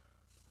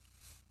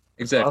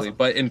 exactly. awesome.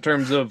 But in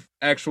terms of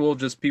actual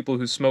just people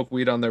who smoke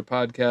weed on their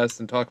podcast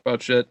and talk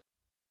about shit,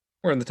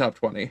 we're in the top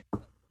 20.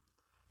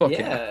 Fuck yeah.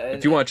 Yeah,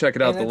 If you want to check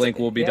it out, and the it's- link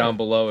will be yeah. down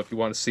below if you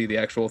want to see the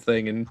actual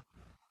thing. And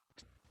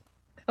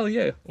hell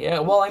yeah. Yeah,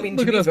 well, I mean,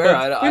 Look to at be us, fair,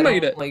 buds. We I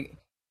made don't it. like.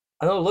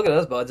 I know. Look at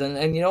us, buds,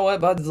 and you know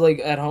what, buds? Like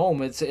at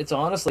home, it's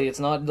honestly,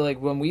 it's not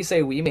like when we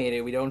say we made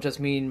it, we don't just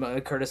mean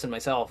Curtis and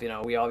myself.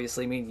 We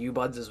obviously mean you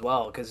buds as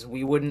well, because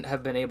we wouldn't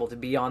have been able to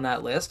be on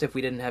that list if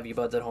we didn't have you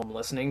buds at home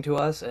listening to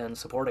us and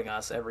supporting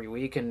us every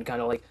week, and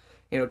kind of like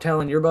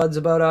telling your buds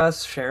about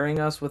us, sharing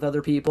us with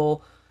other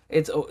people.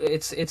 It's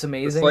The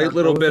amazing. Our slight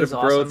little growth bit is of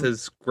growth awesome.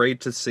 is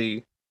great to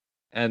see,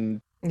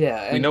 and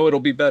Yeah, we and know it'll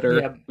be better.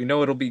 yeah, We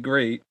know it'll be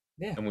great,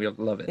 yeah, and we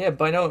love it. yeah.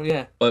 But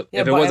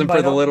Yeah, if it and wasn't by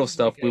for the no little means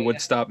stuff, like we would yeah,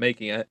 stop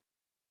making it.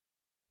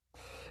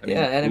 I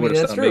yeah, mean, and we I would mean have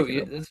that's stopped true. making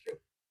them. That's true.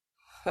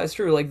 That's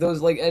true. Like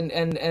those, like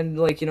and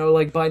like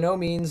like by no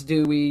means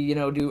do we,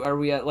 do are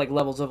we at like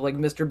levels of like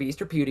Mr. Beast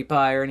or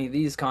PewDiePie or any of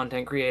these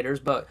content creators,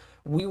 but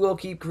we will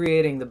keep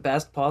creating the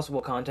best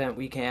possible content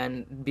we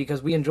can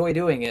because we enjoy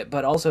doing it,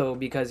 but also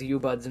because you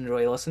buds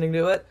enjoy listening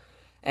to it.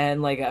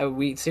 And like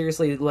we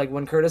seriously, like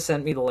when Curtis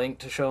sent me the link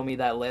to show me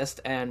that list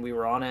and we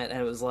were on it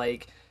and it was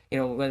like,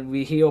 when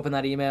he opened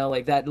that email,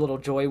 like that little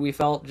joy we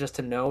felt just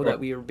to know Oh, that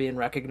we were being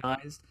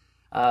recognized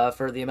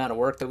for the amount of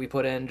work that we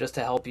put in just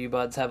to help you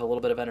buds have a little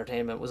bit of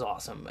entertainment was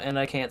awesome. And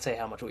I can't say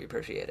how much we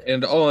appreciate it.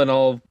 and all in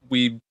all,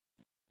 we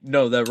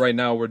know that right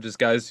now we're just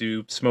guys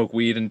who smoke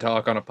weed and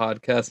talk on a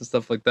podcast and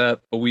stuff like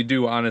that. But we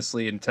do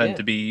honestly intend Yeah.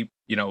 to be,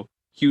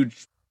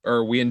 huge,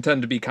 or we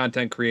intend to be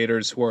content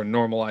creators who are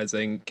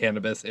normalizing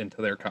cannabis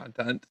into their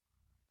content.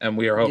 And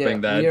we are Yeah, hoping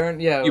we that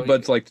aren't. Yeah, you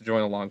buds like to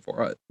join along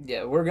for it.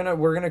 yeah. We're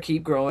gonna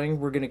keep growing.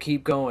 We're gonna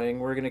keep going.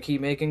 We're gonna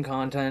keep making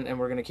content, and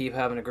we're gonna keep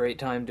having a great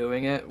time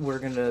doing it. We're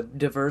gonna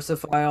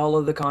diversify all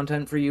of the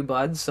content for you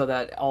buds, so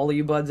that all of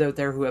you buds out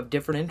there who have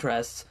different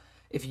interests,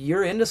 if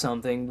you're into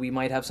something, we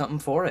might have something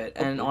for it.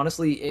 And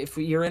honestly, if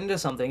you're into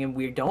something and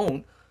we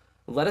don't,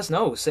 let us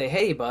know. Say,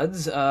 hey,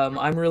 buds,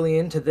 I'm really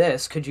into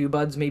this. Could you,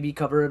 buds, maybe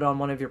cover it on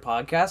one of your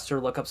podcasts or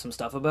look up some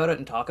stuff about it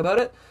and talk about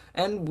it?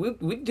 And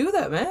we'd do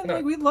that, man. Yeah,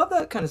 Like, we'd love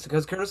that kind of stuff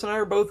because Curtis and I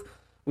are both,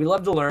 we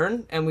love to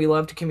learn and we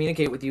love to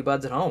communicate with you,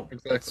 buds, at home.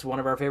 exactly. It's one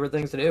of our favorite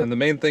things to do. And the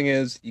main thing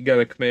is you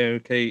gotta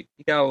communicate.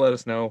 You gotta let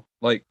us know.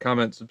 Like,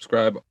 comment,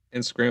 subscribe,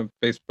 Instagram,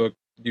 Facebook,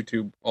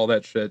 YouTube, all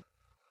that shit.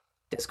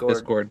 Discord.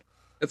 Discord.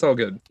 It's all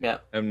good. Yeah.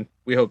 And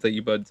we hope that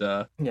you buds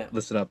Yeah.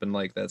 listen up and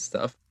like that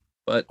stuff.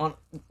 But On,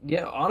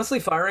 yeah, honestly,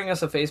 firing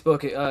us a message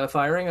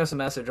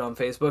on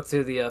Facebook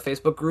to the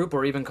Facebook group,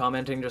 or even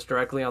commenting just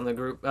directly on the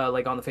group,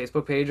 like on the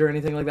Facebook page or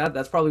anything like that.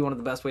 That's probably one of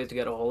the best ways to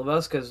get a hold of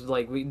us because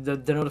like the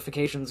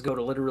notifications go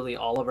to literally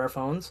all of our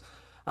phones.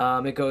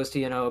 It goes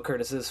to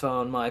Curtis's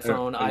phone, my yeah,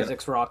 phone, yeah.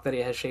 Isaac's rock that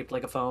he has shaped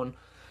like a phone.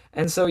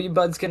 And so you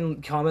buds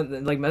can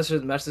comment, like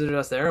message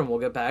us there, and we'll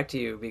get back to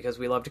you because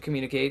we love to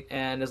communicate.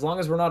 And as long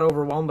as we're not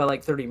overwhelmed by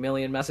like 30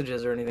 million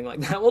messages or anything like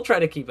that, we'll try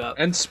to keep up.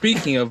 And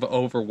speaking of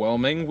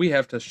overwhelming, we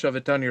have to shove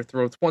it down your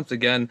throats once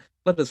again.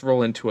 Let us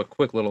roll into a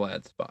quick little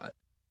ad spot.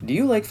 Do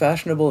you like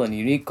fashionable and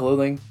unique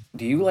clothing?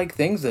 Do you like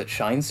things that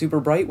shine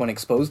super bright when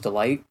exposed to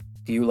light?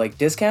 Do you like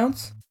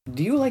discounts?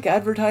 Do you like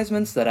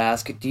advertisements that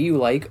ask, do you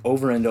like,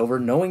 over and over,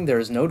 knowing there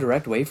is no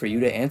direct way for you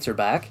to answer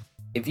back?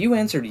 If you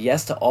answered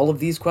yes to all of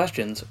these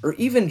questions, or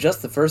even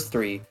just the first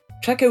three,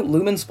 check out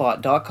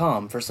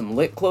lumenspot.com for some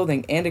lit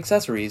clothing and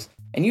accessories,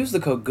 and use the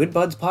code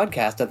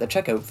GoodBudsPodcast at the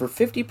checkout for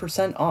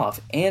 50% off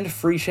and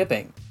free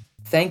shipping.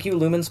 Thank you,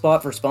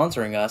 Lumenspot, for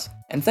sponsoring us,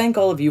 and thank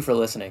all of you for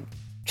listening.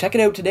 Check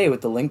it out today with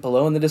the link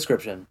below in the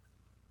description.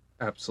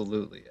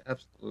 Absolutely,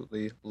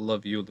 absolutely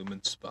love you,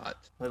 Lumen Spot.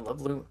 I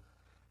love Lumen.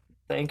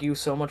 Thank you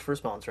so much for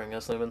sponsoring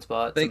us,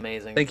 Lumenspot. It's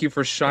amazing. Thank you for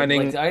Like,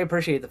 shining. I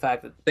appreciate the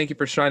fact that Thank you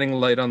for shining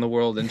light on the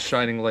world and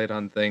shining light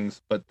on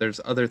things. But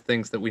there's other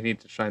things that we need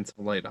to shine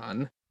some light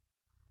on.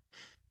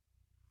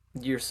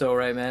 you're so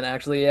right, man.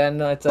 Actually, yeah,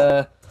 no, it's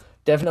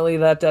definitely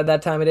that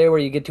time of day where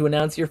you get to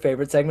announce your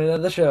favorite segment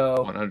of the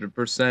show.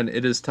 100%.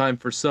 It is time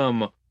for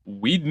some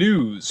weed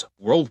news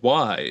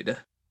worldwide.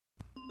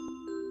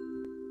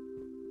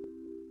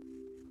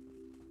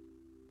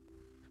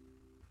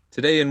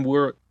 Today in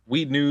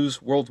Weed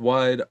News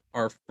Worldwide,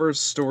 our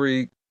first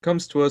story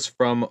comes to us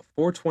from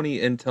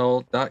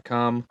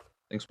 420intel.com.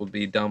 Links will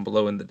be down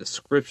below in the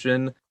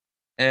description.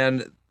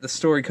 And the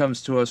story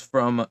comes to us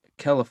from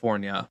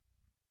California.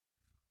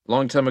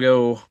 Long time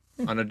ago,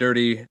 on a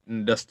dirty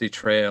and dusty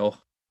trail,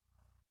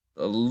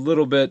 a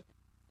little bit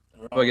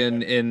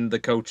fucking in the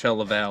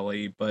Coachella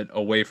Valley, but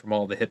away from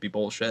all the hippie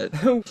bullshit.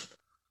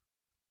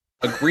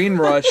 A green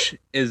rush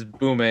is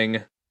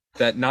booming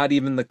that not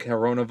even the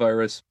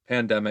coronavirus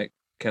pandemic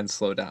can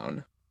slow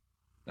down.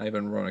 Not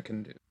even Rona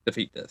can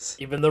defeat this.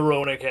 Even the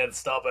Rona can't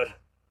stop it.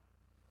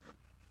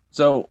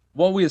 So,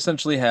 what we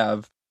essentially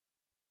have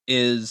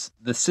is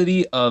the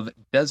city of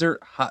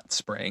Desert Hot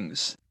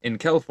Springs in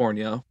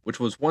California, which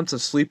was once a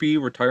sleepy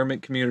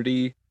retirement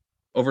community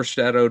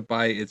overshadowed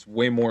by its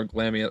way more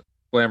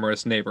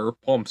glamorous neighbor,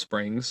 Palm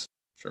Springs.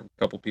 I'm sure a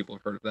couple people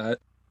have heard of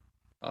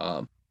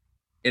that.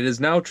 It is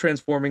now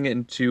transforming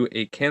into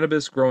a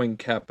cannabis growing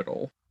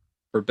capital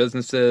for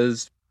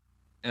businesses,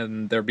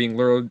 and they're being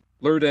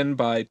lured in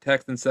by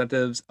tax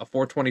incentives, a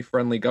 420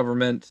 friendly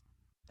government,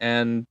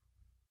 and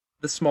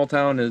this small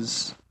town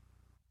is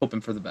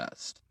hoping for the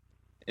best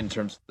in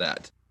terms of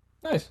that.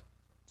 Nice.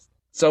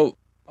 So,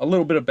 a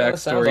little bit of That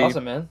sounds backstory.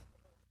 awesome, man.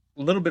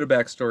 A little bit of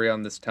backstory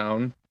on this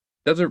town.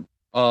 Desert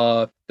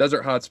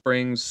Hot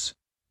Springs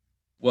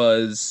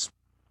was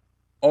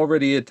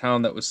already a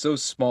town that was so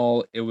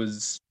small it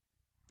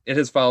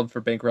has filed for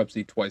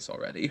bankruptcy twice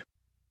already.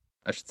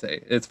 I should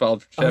say. It's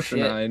filed for Oh Chapter shit.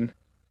 9.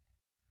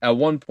 At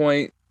one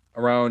point,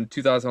 around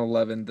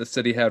 2011, the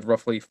city had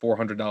roughly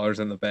 $400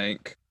 in the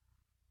bank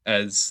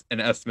as an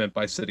estimate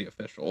by city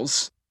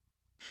officials.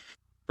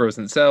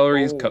 Frozen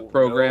salaries, cut Oh no.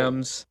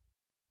 programs,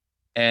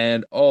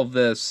 and all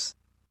this.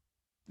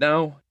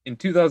 Now, in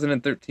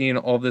 2013,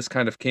 all this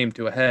kind of came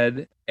to a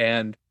head,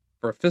 and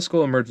for a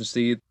fiscal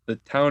emergency, the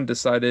town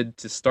decided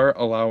to start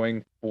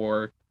allowing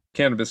for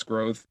cannabis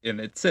growth in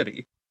its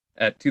city.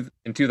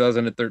 In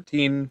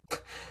 2013,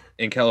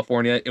 in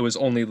California, it was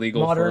only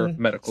legal for Modern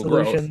medical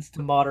growth. solutions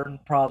to modern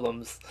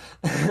problems.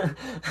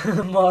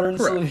 Modern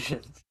Correct.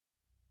 solutions.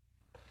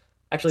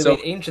 Actually, So,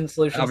 wait, ancient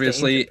solutions to ancient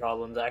obviously,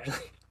 problems,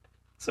 actually.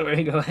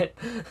 Sorry, go ahead.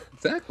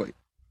 exactly. Yeah.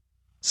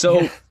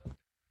 So,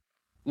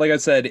 like I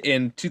said,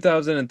 in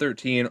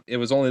 2013, it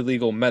was only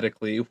legal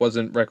medically,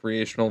 wasn't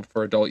recreational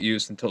for adult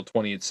use until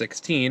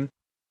 2016.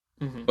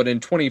 Hmm. But in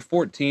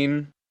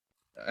 2014,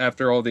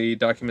 after all the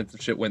documents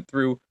and shit went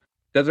through,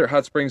 Desert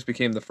Hot Springs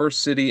became the first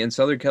city in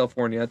Southern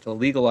California to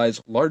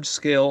legalize large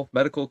scale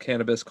medical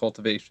cannabis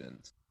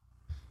cultivations.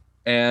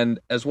 And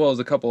as well as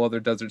a couple other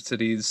desert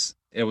cities,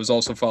 it was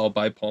also followed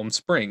by Palm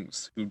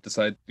Springs, who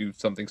decided to do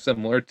something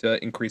similar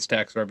to increase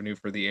tax revenue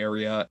for the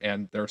area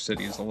and their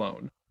cities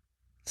alone.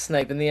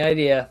 Sniping the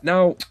idea.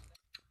 Now,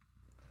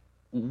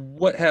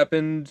 what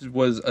happened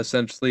was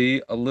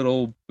essentially a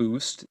little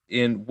boost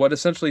in what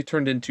essentially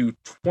turned into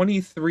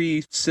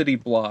 23 city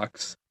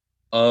blocks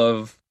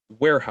of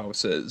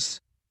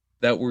warehouses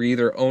that were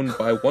either owned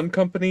by one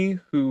company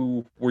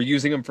who were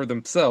using them for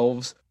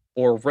themselves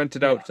or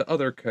rented Yeah. out to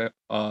other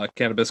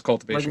cannabis Like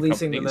cultivation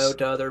leasing them companies. out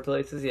to other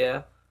places,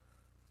 yeah.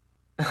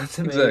 That's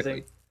amazing.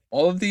 Exactly.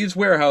 All of these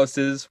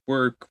warehouses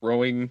were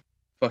growing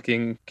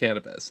fucking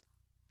cannabis.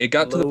 It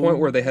got to the point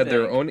where Load they had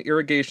their bank. own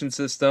irrigation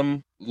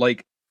system,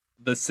 like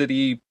the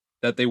city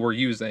that they were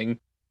using.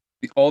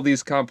 All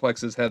these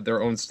complexes had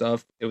their own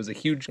stuff. It was a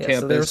huge Yeah,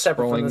 so they were campus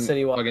separate from the sprawling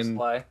city water fucking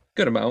supply.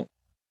 good amount.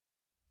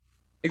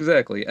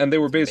 Exactly. And they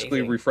were It's basically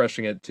amazing.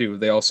 refreshing it too.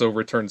 They also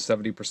returned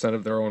 70%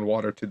 of their own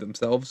water to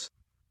themselves,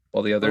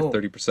 while the other Oh.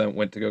 30%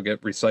 went to go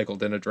get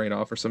recycled in a drain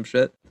off or some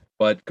shit.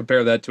 But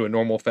compare that to a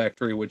normal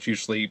factory, which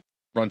usually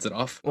runs it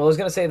off. Well, I was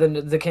gonna say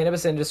the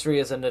cannabis industry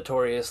is a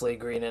notoriously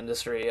green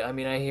industry. I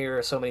mean, I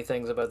hear so many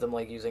things about them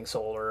like using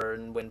solar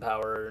and wind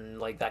power and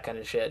like that kind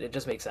of shit. It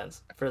just makes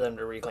sense for them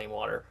to reclaim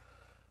water.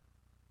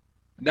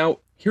 Now,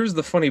 here's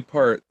the funny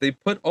part. They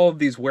put all of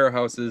these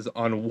warehouses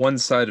on one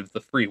side of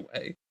the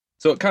freeway.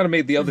 So it kind of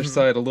made the other Hmm.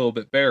 side a little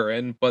bit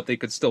barren, but they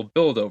could still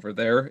build over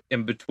there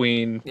in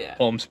between Yeah,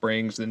 Palm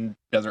Springs and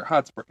Desert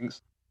Hot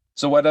Springs.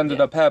 So what ended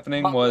yeah. up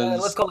happening Let's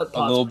was call it a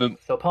Pot little bit Springs.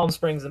 So Palm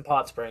Springs and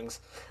Pot Springs.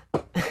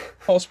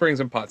 Palm Springs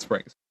and Pot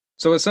Springs.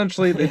 So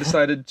essentially, they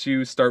decided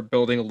to start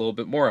building a little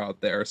bit more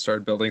out there,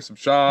 started building some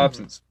shops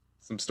Hmm. and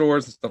some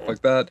stores and stuff Yeah.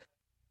 like that.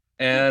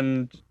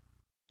 And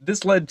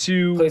this led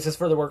to Places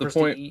for the the workers to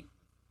point. eat.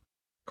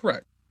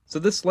 Correct. So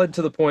this led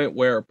to the point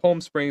where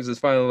Palm Springs is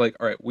finally like,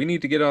 all right, we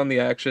need to get on the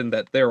action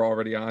that they're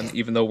already on,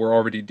 even though we're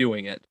already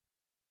doing it.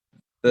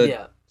 The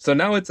Yeah. so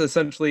now it's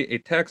essentially a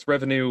tax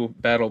revenue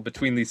battle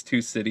between these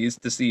two cities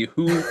to see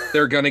who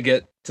they're gonna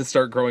get to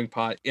start growing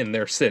pot in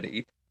their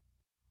city.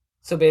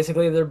 So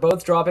basically, they're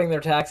both dropping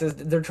their taxes.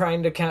 They're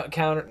trying to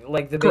counter,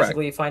 like, they Correct.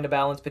 basically find a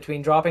balance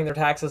between dropping their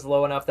taxes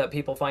low enough that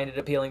people find it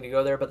appealing to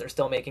go there, but they're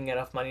still making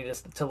enough money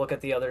to look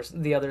at the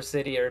other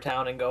city or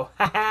town and go,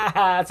 ha ha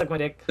ha, suck my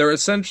dick. They're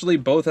essentially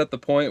both at the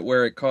point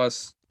where it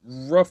costs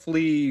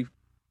roughly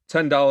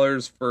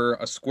 $10 for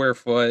a square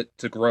foot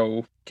to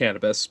grow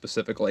cannabis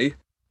specifically,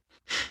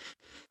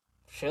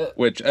 Shit,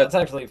 which at that's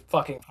actually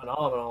fucking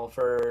phenomenal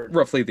for,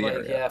 roughly the like,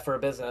 area. yeah, for a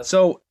business.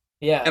 So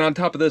Yeah. and on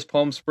top of this,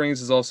 Palm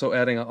Springs is also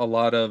adding a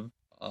lot of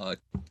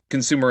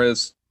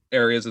consumerist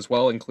areas as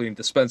well, including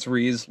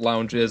dispensaries,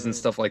 lounges, and Mhm.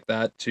 stuff like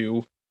that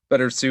to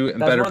better suit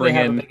and That's better where they bring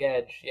have a in. big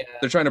edge. Yeah.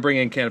 They're trying to bring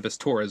in cannabis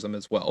tourism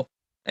as well.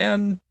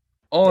 And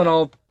all in Yeah.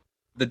 all,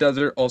 the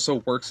desert also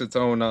works its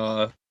own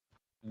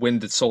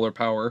wind and solar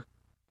power,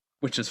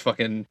 which is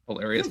fucking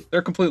hilarious.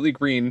 They're completely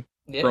green,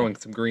 Yeah. growing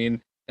some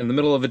green in the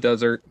middle of a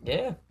desert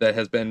Yeah. that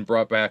has been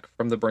brought back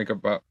from the brink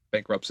of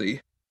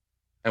bankruptcy.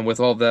 And with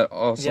all that Yeah,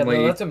 no,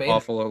 awesomely that's amazing.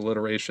 awful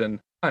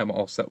alliteration, I am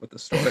all set with the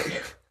story.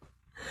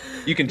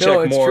 You can No,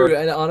 check it's true. more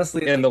And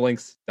honestly, in like, the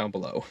links down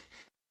below.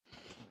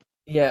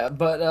 yeah,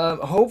 but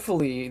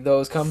hopefully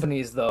those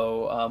companies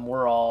though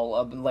were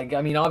all like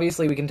I mean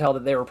obviously we can tell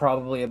that they were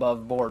probably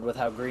above board with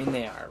how green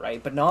they are,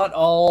 right? But not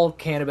all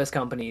cannabis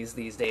companies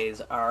these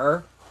days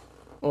are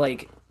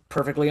like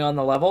perfectly on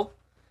the level.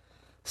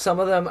 Some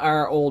of them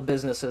are old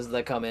businesses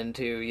that come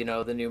into,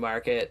 the new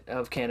market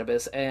of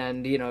cannabis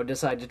and,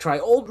 decide to try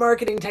old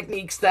marketing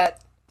techniques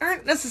that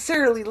aren't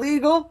necessarily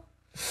legal,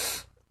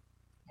 which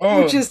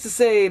Oh, is to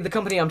say the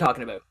company I'm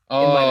talking about in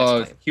my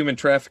next claim. human In my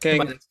trafficking.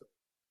 next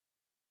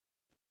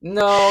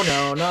No,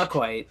 no, not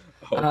quite.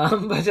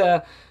 Oh,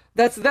 But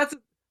that's a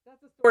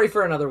story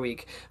for another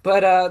week.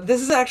 But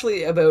this is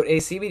actually about a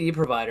CBD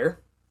provider,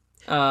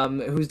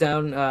 who's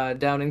down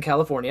in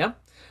California.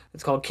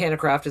 It's called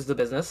Canacraft is the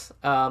business.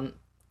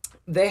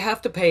 They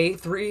have to pay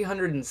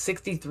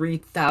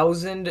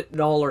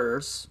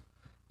 $363,000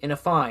 in a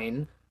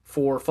fine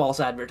for false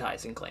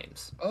advertising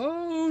claims.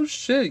 Oh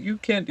shit, you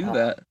can't do Uh,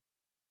 that.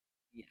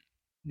 yeah,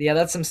 yeah,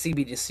 that's some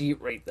CBDC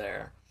right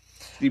there.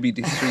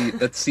 CBDC,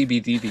 that's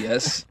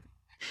CBDVS.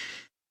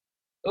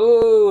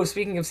 Oh,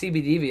 speaking of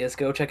CBDVS,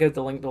 go check out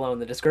the link below in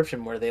the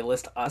description where they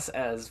list us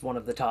as one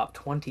of the top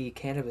 20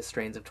 cannabis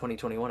strains of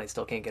 2021. I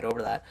still can't get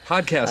over that.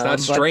 Podcast, not But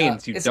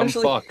strains, you dumb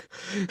essentially, fuck.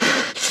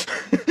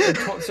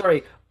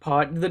 sorry,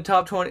 the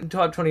top 20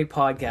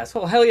 podcast.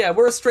 Well, hell yeah,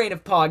 we're a strain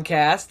of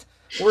podcast.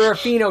 We're a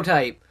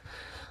phenotype.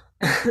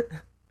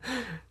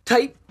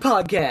 Type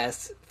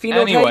podcast. Phenotype,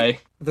 Anyway,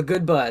 the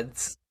good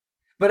buds.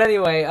 But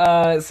anyway,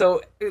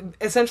 so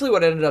essentially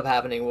what ended up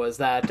happening was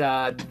that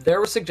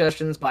there were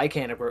suggestions by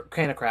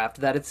Canacraft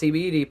that its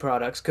CBD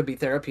products could be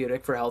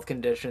therapeutic for health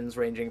conditions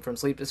ranging from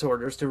sleep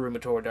disorders to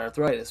rheumatoid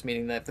arthritis,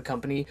 meaning that the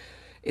company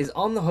is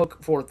on the hook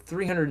for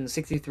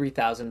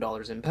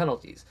 $363,000 in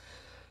penalties.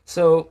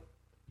 So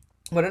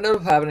what ended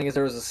up happening is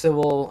there was a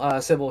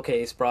civil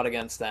case brought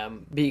against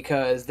them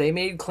because they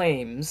made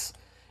claims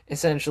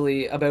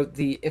essentially about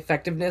the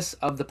effectiveness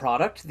of the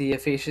product, the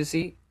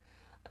efficiency,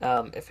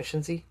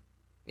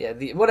 yeah,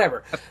 the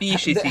whatever, how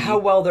efficiency.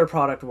 well their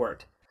product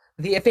worked,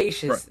 Right.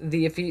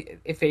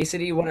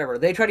 effacity, whatever.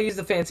 They try to use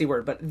the fancy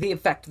word, but the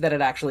effect that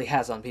it actually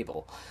has on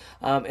people.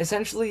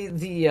 Essentially,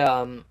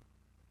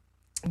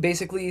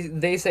 basically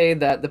they say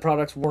that the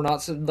products were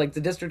not like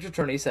the district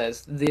attorney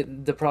says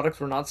the products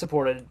were not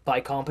supported by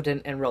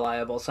competent and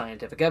reliable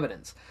scientific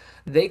evidence.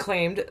 They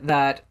claimed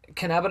that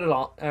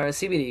cannabinol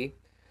CBD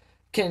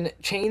can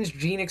change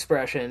gene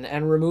expression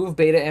and remove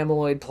beta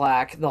amyloid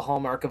plaque, the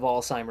hallmark of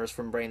Alzheimer's,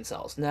 from brain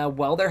cells. Now,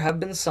 while there have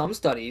been some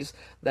studies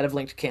that have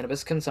linked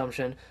cannabis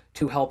consumption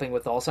to helping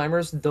with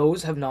Alzheimer's,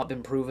 those have not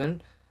been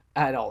proven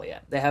at all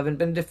yet. They haven't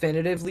been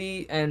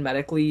definitively and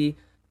medically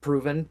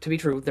proven to be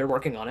true. They're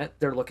working on it,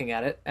 they're looking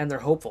at it, and they're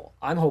hopeful.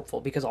 I'm hopeful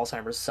because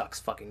Alzheimer's sucks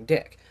fucking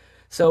dick.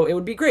 So it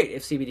would be great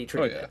if CBD Oh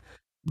treated yeah. it.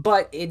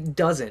 But it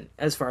doesn't,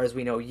 as far as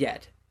we know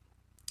yet.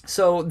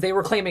 So they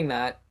were claiming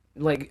that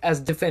like as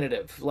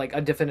definitive, like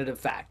a definitive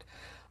fact.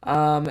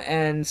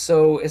 And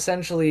so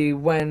essentially,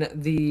 when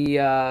they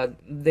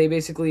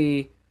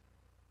basically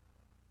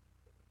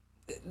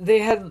they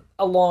had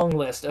a long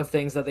list of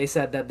things that they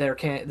said that their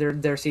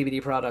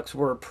CBD products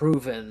were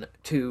proven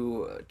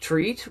to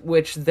treat,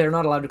 which they're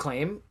not allowed to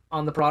claim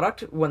on the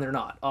product when they're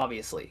not.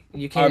 Obviously,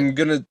 you can't. I'm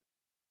gonna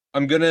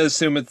I'm gonna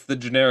assume it's the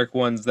generic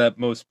ones that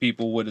most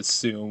people would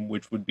assume,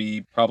 which would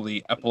be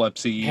probably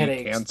epilepsy,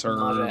 Headaches, cancer,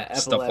 nausea,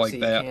 stuff like epilepsy,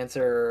 that.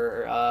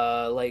 cancer,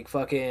 like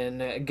fucking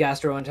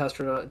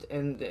gastrointestinal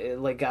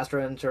and like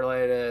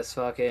gastroenteritis,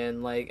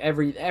 fucking like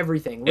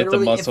everything. It's a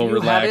Literally, if muscle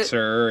you have it,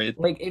 relaxer. It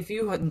like if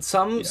you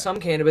some yeah. some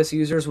cannabis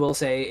users will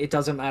say it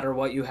doesn't matter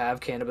what you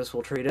have, cannabis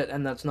will treat it,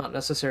 and that's not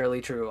necessarily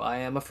true. I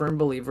am a firm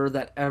believer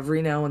that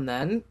every now and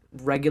then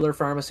regular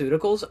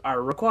pharmaceuticals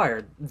are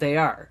required. They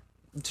are.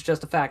 It's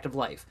just a fact of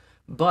life.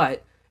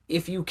 But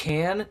if you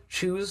can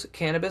choose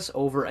cannabis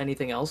over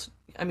anything else,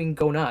 I mean,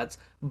 go nuts,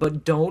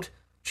 but don't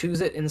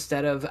choose it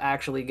instead of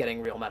actually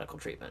getting real medical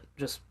treatment.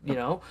 Just, you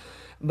know?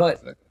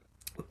 But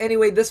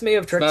anyway, this may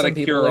have It's tricked not a some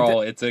people. Like,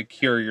 cure-all. It's a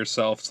cure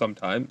yourself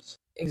sometimes.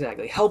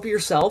 exactly. Help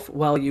yourself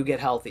while you get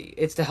healthy.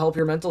 It's to help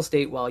your mental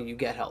state while you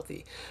get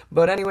healthy.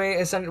 But anyway,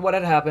 essentially what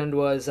had happened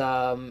was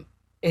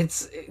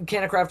it's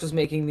Canacraft was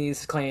making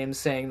these claims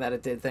saying that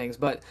it did things,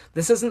 but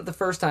this isn't the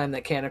first time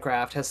that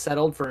Canacraft has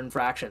settled for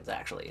infractions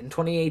actually. In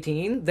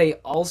 2018, they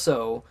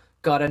also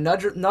got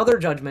another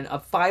judgment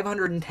of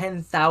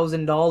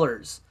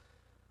 $510,000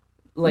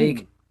 Ooh.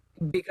 like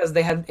because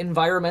they had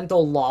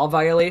environmental law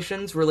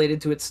violations related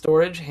to its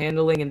storage,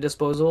 handling, and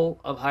disposal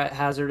of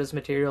hazardous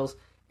materials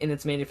in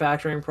its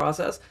manufacturing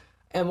process.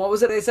 And what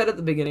was it I said at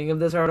the beginning of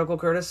this article,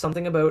 Curtis?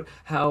 Something about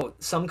how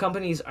some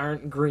companies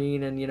aren't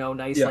green and,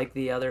 nice Yeah. like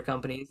the other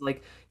companies.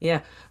 Like,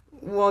 yeah,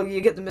 well, you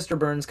get the Mr.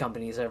 Burns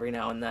companies every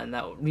now and then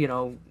that,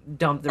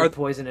 dump their Are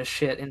poisonous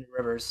shit in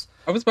rivers.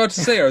 I was about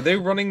to say, are they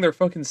running their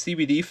fucking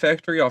CBD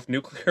factory off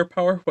nuclear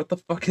power? What the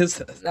fuck is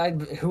this?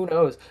 Who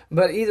knows?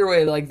 But either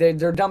way, like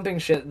they're dumping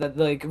shit that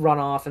like run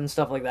off and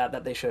stuff like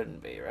that they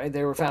shouldn't be, right?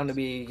 They were found to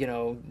be,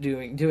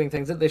 doing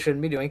things that they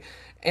shouldn't be doing,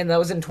 and that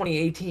was in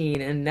 2018,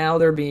 and now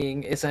they're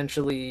being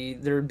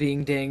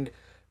dinged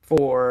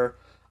for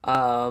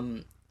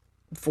um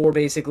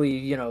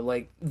basically,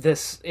 like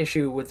this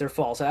issue with their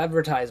false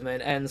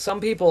advertisement. And some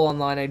people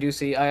online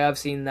I have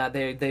seen that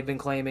they've been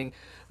claiming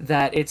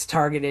that it's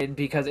targeted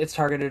because it's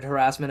targeted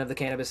harassment of the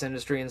cannabis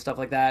industry and stuff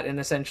like that. And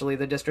essentially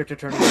the district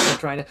attorney is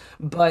trying to,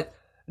 but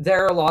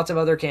there are lots of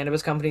other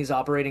cannabis companies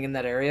operating in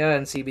that area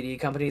and CBD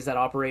companies that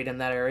operate in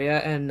that area,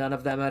 and none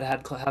of them have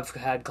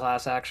had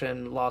class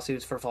action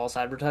lawsuits for false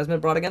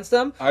advertisement brought against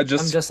them. I I'm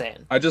just just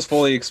saying. I just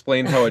fully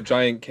explained how a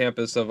giant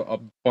campus of a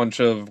bunch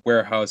of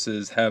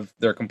warehouses have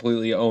their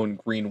completely own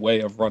green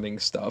way of running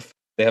stuff.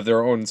 They have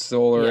their own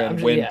solar Yeah,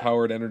 and wind yeah,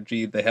 powered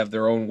energy. They have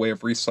their own way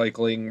of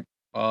recycling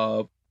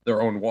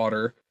their own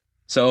water.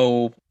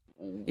 So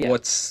yeah.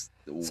 what's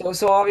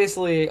So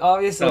obviously not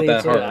obviously that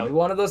it's hard.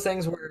 one of those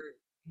things where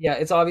Yeah,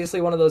 it's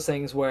obviously one of those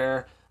things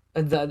where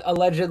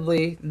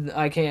allegedly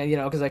I can't,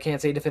 because I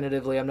can't say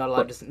definitively. I'm not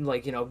allowed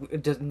Right. to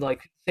just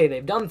like say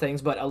they've done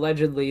things, but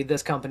allegedly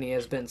this company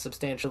has been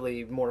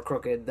substantially more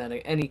crooked than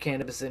any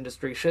cannabis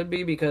industry should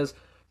be because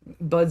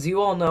Buds,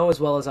 you all know as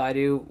well as I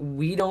do,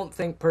 we don't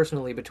think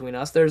personally between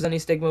us there's any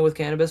stigma with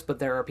cannabis, but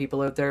there are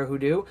people out there who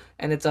do,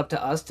 and it's up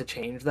to us to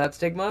change that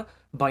stigma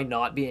by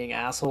not being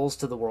assholes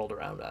to the world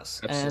around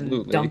us. And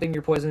Absolutely. dumping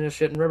your poisonous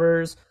shit in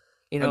rivers,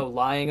 And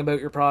lying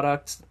about your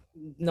products,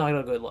 not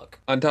a good look.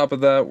 on top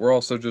of that, we're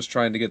also just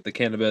trying to get the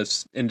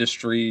cannabis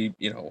industry,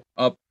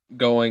 up,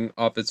 going,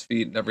 off its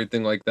feet, and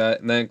everything like that.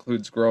 And that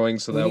includes growing,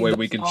 so We that need way those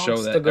we can show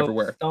stonks to that go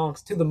everywhere.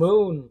 stonks to the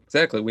moon.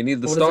 Exactly. We need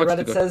the What is it stocks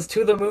to Reddit go says?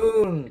 To the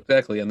moon.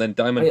 exactly, and then Oh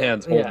Diamond yeah,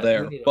 Hands hold yeah, we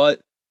there. need them.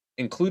 But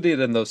included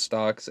in those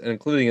stocks and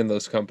including in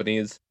those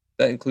companies,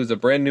 that includes a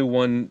brand new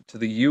one to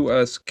the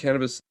U.S.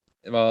 cannabis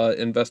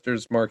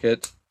investors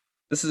market.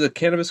 This is a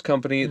cannabis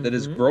company that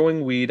is Mm-hmm.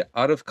 growing weed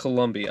out of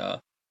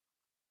Colombia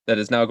that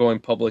is now going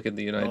public in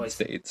the United Nice.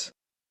 States.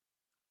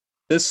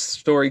 This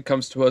story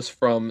comes to us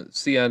from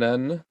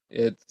CNN.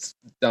 It's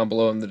down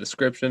below in the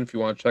description if you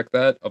want to check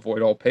that.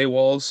 Avoid all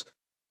paywalls.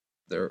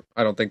 There,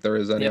 I don't think there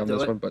is any Yep, on do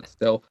this it. one, but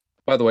still.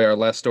 By the way, our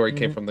last story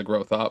came Mm-hmm. from the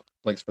Growth Op.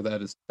 Links for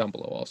that is down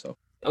below also.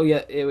 Oh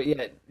yeah,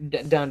 yeah,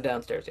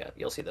 downstairs. Yeah,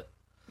 you'll see that.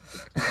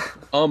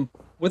 Exactly.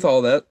 With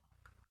all that,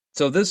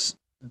 so this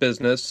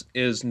business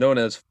is known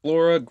as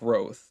Flora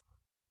Growth.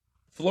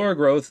 Flora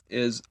Growth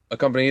is a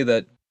company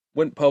that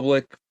went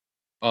public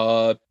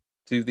uh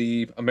to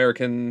the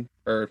American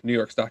or New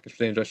York Stock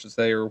Exchange, I should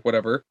say, or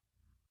whatever,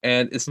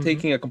 and is Mm-hmm.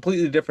 taking a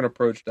completely different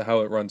approach to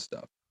how it runs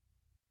stuff.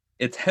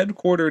 It's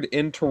headquartered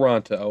in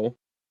Toronto,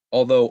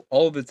 although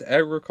all of its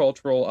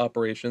agricultural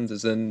operations,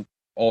 as in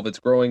all of its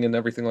growing and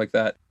everything like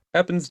that,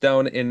 happens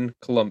down in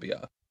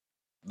Colombia,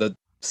 the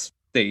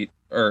state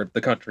or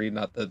the country,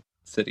 not the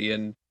city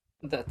and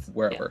That's yeah,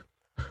 wherever.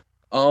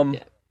 Um,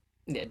 yeah,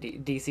 yeah.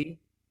 DC,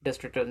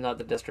 District of not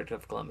the District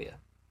of Columbia.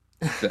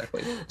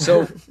 exactly.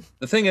 So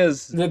the thing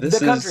is, The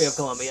country of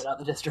Columbia, not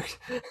the district.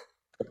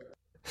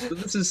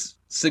 this is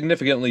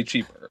significantly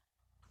cheaper.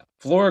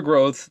 Flora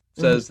Growth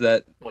Mhm. says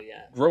that Well,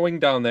 yeah. growing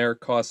down there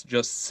costs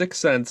just 6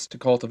 cents to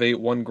cultivate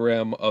 1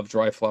 gram of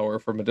dry flower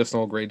for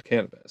medicinal grade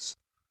cannabis.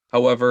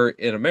 However, in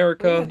Well, yeah,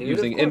 America, dude. Of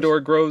using course. indoor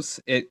grows,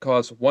 it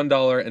costs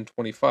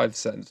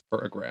 $1.25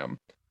 per gram.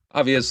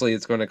 Obviously,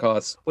 it's going to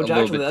cost a Which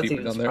little actually, bit that's cheaper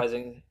even down there.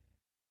 surprising.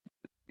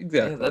 Yeah,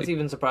 that's Exactly.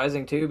 even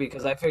surprising too,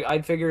 because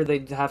I'd figure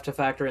they'd have to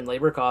factor in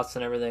labor costs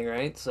and everything,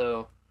 right?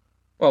 So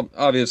Well,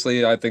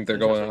 obviously, I think it's they're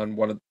going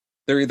interesting. on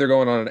they're either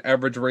going on an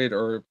average rate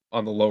or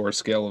on the lower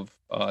scale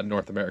of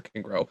North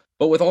American grow.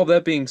 But with all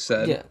that being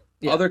said, Yeah,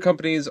 yeah. other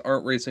companies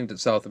aren't racing to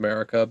South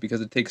America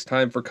because it takes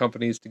time for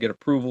companies to get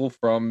approval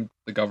from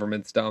the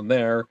governments down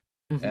there.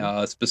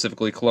 Hmm.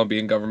 Specifically,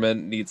 Colombian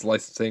government needs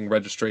licensing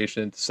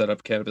registration to set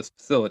up cannabis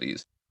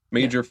facilities. Yeah.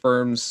 Major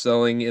firms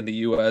selling in the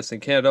US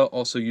and Canada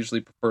also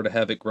usually prefer to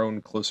have it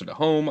grown closer to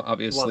home. Lots of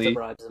Obviously,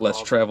 bribes less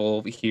involved.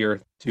 travel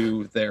here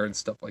to there and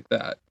stuff like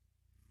that.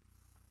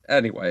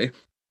 Anyway,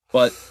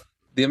 but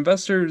the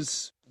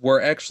investors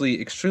were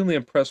actually extremely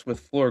impressed with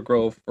Flora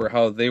Grove for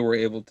how they were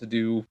able to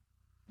do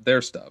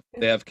their stuff. Yeah,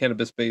 They have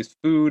cannabis-based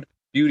food,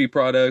 beauty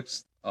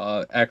products,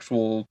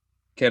 actual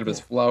cannabis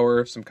yeah,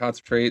 flower, some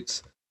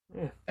concentrates,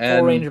 yeah.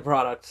 Full range and of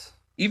products.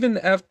 even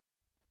after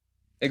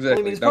Well, I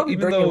mean, exactly it's now, probably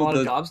even bringing a though lot of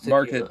the jobs to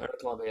market Cuba or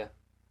Colombia.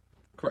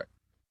 correct,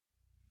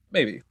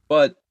 maybe,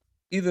 but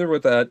either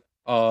with that,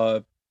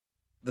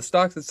 the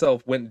stocks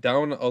itself went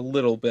down a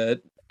little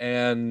bit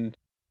and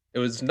it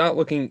was not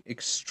looking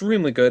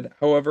extremely good.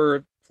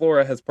 However,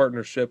 Flora has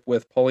partnership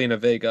with Paulina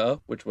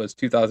Vega, which was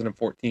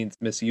 2014's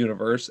Miss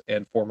Universe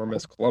and former Oh,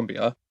 Miss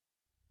Columbia,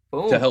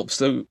 boom, to help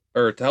sell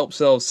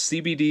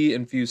CBD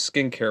infused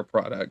skincare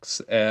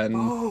products. And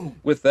boom.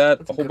 with that,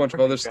 That's a a whole good bunch of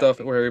marketing other stuff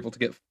that strategy. were able to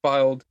get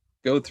filed,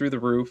 go through the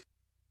roof.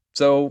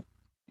 So,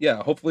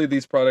 yeah, hopefully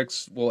these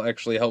products will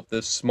actually help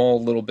this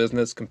small little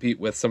business compete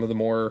with some of the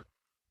more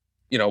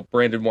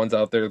branded ones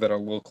out there that are a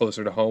little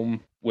closer to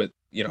home with,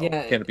 Yeah,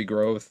 canopy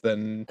growth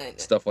and and-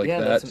 stuff like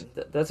yeah,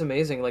 that. that's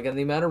amazing. Like, and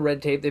the amount of red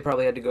tape they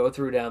probably had to go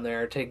through down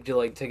there to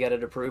get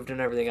it approved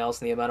and everything else,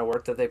 and the amount of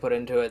work that they put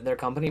into it. Their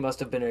company must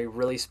have been a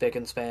really spick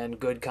and span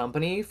good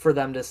company for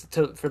them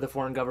for the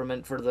foreign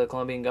government, for the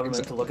Colombian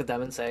government to look Exactly. at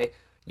them and say,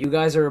 "You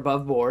guys are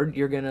above board.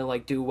 You're gonna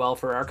like do well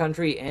for our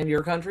country and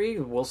your country.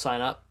 We'll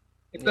sign up."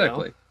 You know,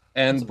 Exactly.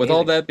 that's And with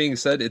all amazing. that being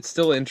said, it's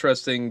still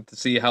interesting to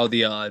see how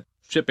the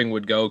shipping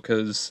would go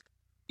because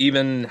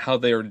even how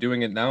they are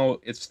doing it now,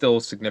 it's still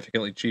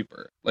significantly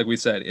cheaper. Like we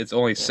said, it's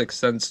only Yeah, 6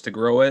 cents to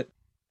grow it,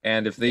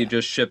 and if they yeah,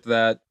 just ship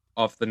that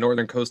off the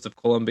northern coast of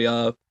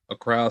Colombia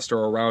across or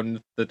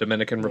around the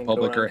Dominican and then go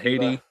Republic around or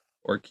Cuba, Haiti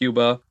or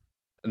Cuba,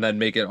 and then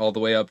make it all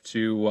the way up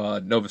to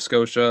Nova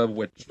Scotia,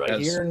 which right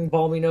has here in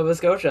balmy Nova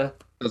Scotia.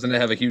 doesn't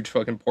it have a huge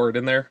fucking port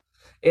in there?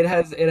 It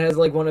has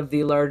like one of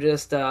the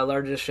largest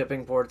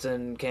shipping ports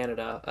in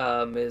Canada.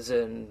 Is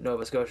in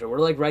Nova Scotia. We're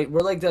like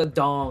the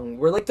Dong.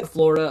 We're like the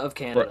Florida of Right.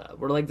 Canada.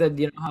 We're like the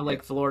how Yeah,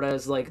 like Florida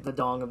is like the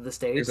Dong of the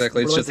states.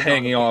 exactly. We're It's like just the Dong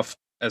hanging of Canada. off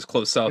as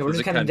close Yeah, south we're as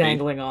just it kind of can be.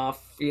 dangling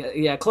off. Yeah,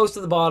 yeah, close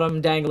to the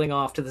bottom, dangling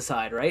off to the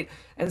side, right?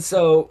 And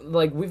so,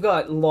 like, we've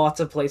got lots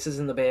of places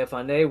in the Bay of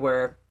Fundy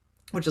where,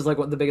 which is like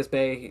what the biggest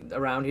bay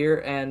around here,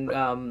 and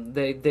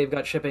they've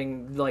got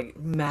shipping like So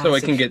it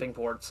massive can get shipping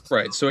ports.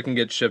 right, so it can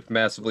get shipped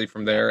massively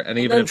from Yeah, there, and and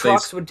even then if they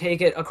trucks would take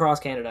it across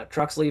Canada.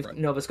 Trucks leave right,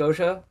 Nova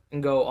Scotia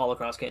and go all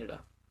across Canada.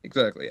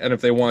 exactly, and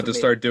if they want It's to amazing.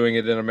 start doing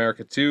it in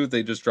America too,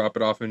 they just drop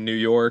it off in New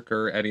York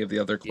or any of the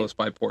other Yeah, close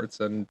by ports,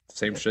 and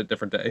same yeah. shit,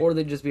 different day. Or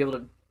they'd just be able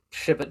to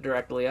ship it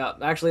directly up.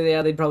 Actually,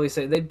 yeah, they'd probably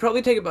take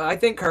it. But I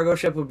think cargo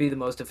ship would be the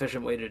most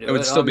efficient way to It do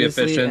would it, still be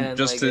obviously. efficient, And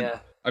just like, to. yeah,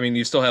 I mean,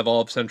 you still have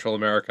all of Central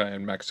America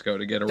and Mexico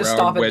to get just around,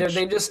 stop it. which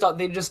They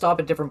just stop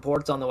at different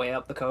ports on the way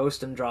up the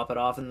coast and drop it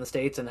off in the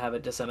states and have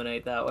it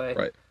disseminate that way.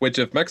 right, which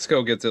if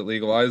Mexico gets it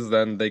legalized,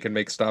 then they can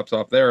make stops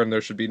off there, and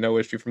there should be no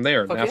issue from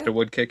there. Fuck yeah. NAFTA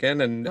would kick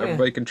in, and Oh yeah.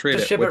 everybody can trade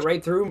Just it, ship it which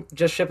right through.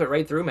 Just ship it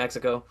right through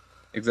Mexico.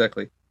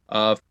 exactly.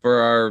 For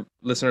our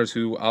listeners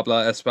who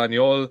habla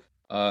español,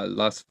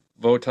 las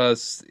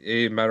votas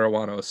y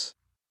marihuanos.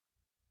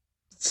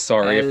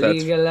 Sorry if that's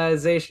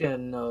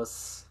Legalization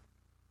nos.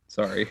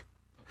 sorry.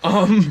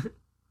 Um,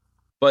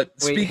 but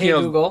Wait, speaking hey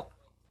of, Google,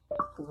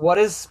 what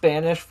is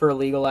Spanish for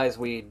legalized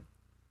weed?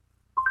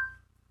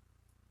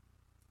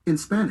 In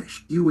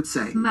Spanish, you would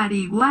say,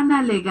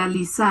 Marihuana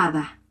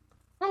legalizada.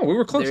 oh, we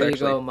were close There you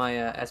actually. go, my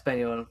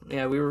Espanol.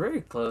 Yeah, we were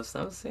very close.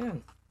 That was yeah.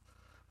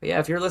 But yeah,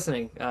 if you're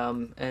listening,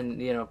 and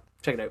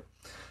check it out.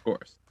 Of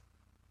course.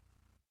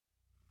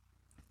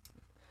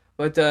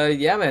 But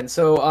yeah, man.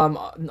 So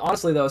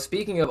honestly though,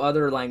 speaking of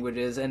other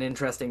languages and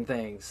interesting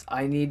things,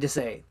 I need to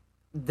say,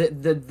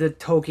 the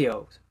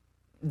Tokyo.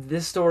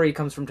 This story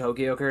comes from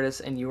Tokyo, Curtis,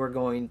 and you are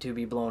going to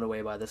be blown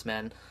away by this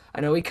man.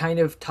 I know we kind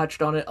of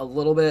touched on it a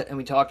little bit, and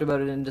we talked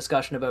about it in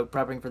discussion about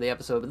prepping for the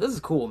episode, but this is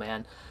cool,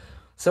 man.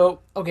 So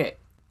okay,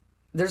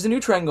 there's a new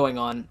trend going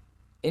on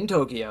in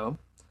Tokyo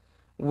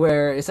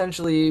where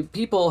essentially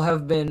people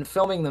have been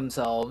filming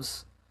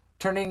themselves,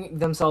 turning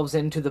themselves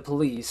into the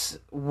police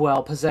while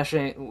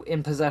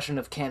in possession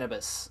of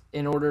cannabis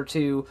in order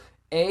to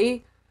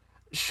a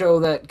show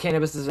that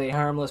cannabis is a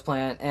harmless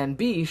plant, and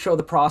B, show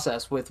the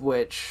process with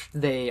which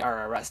they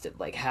are arrested,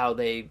 like how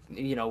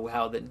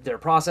they're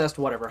processed,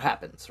 whatever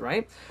happens,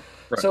 right?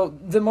 Right. So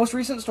the most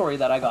recent story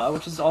that I got,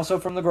 which is also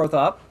from the Growth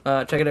Op,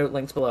 check it out,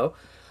 links below,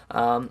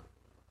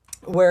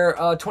 where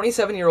a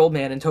 27-year-old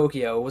man in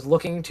Tokyo was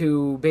looking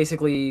to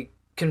basically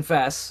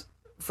confess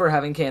for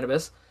having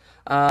cannabis.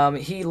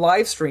 He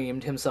live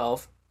streamed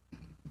himself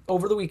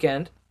over the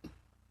weekend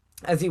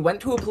as he went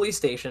to a police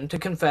station to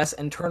confess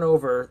and turn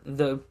over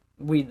the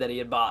weed that he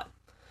had bought,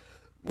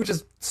 which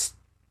is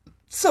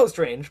so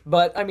strange,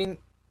 but I mean,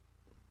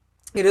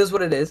 it is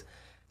what it is.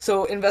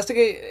 So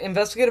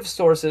investigative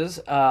sources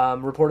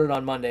reported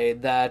on Monday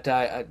that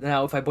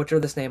now if I butcher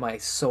this name, I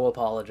so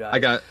apologize. I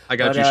got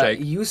But you, Shake.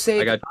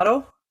 Yusei I got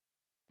Kanado?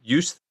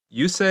 you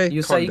say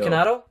Yusei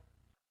Kondo.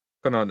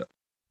 Kanado?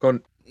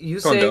 Kon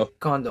Yusei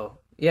Kondo.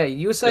 Yeah,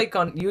 Yusei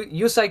Kondo.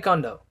 you say Yeah,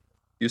 Kondo.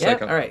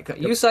 all right. Yep.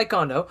 Yusei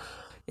Kondo.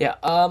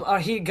 Yeah.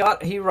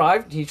 He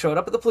arrived. He showed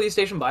up at the police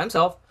station by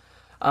himself.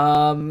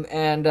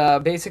 And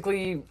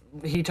basically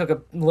he took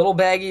a little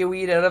baggie of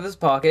weed out of his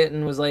pocket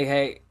and was like,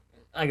 "Hey,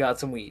 I got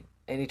some weed,"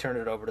 and he turned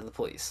it over to the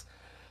police.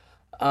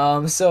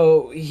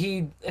 So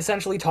he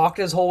essentially talked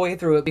his whole way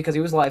through it because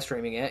he was live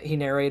streaming it. He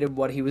narrated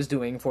what he was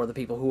doing for the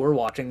people who were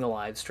watching the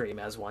live stream,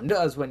 as one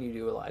does when you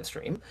do a live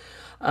stream.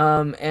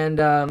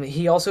 And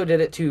he also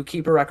did it to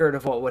keep a record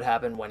of what would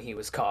happen when he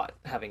was caught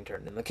having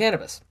turned in the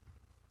cannabis.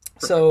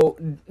 So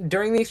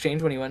during the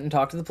exchange, when he went and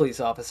talked to the police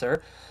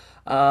officer,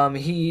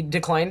 he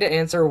declined to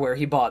answer where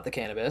he bought the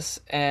cannabis,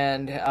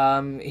 and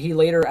he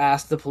later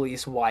asked the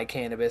police why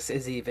cannabis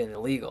is even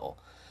illegal.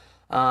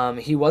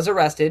 He was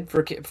arrested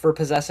for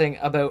possessing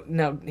about.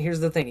 Now,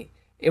 here's the thing: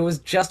 it was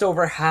just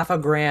over half a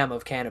gram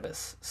of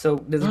cannabis.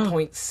 So there's a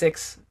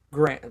 0.60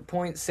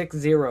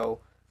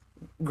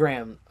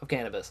 gram of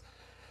cannabis.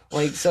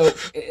 Like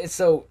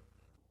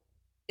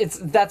it's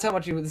that's how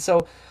much he was.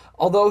 So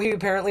although he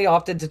apparently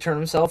opted to turn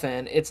himself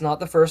in, it's not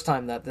the first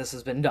time that this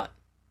has been done.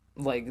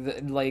 Like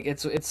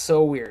it's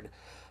so weird.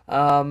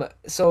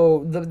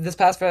 This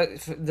past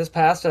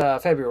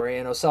February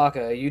in Osaka,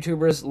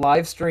 YouTubers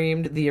live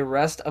streamed the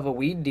arrest of a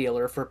weed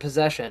dealer for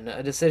possession,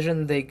 a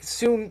decision they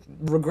soon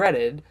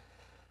regretted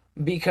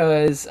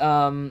because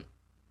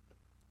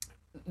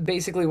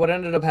basically what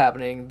ended up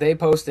happening, they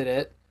posted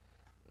it,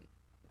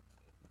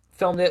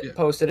 filmed it, Yeah.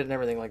 posted it, and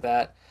everything like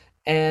that,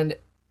 and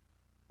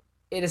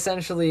it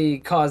essentially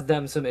caused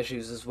them some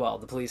issues as well.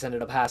 The police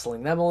ended up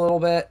hassling them a little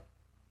bit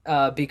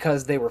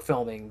because they were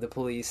filming the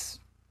police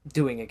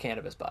doing a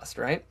cannabis bust,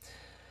 right?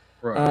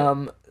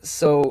 Right.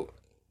 So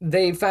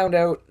they found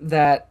out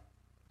that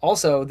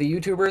also the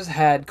YouTubers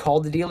had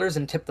called the dealers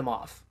and tipped them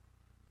off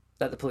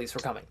that the police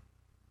were coming.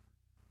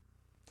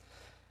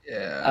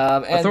 Yeah.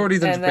 And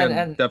Authorities in and then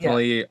Japan and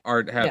definitely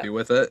aren't happy yeah.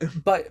 with it.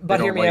 But They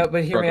hear don't me like out.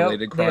 But hear me out.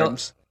 drug-related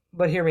crimes.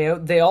 But hear me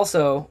out. They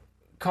also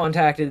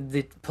contacted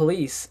the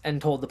police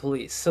and told the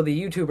police. So the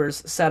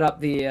YouTubers set up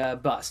the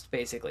bust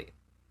basically.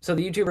 So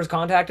the YouTubers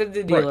contacted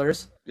the Right.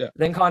 dealers, Yeah.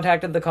 then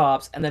contacted the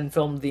cops, and then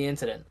filmed the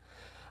incident.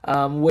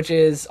 Which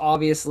is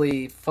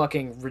obviously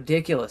fucking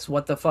ridiculous.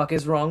 What the fuck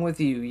is wrong with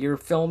you? You're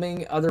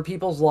filming other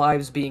people's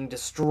lives being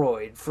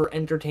destroyed for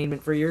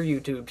entertainment for your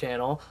YouTube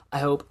channel. I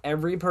hope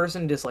every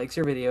person dislikes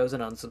your videos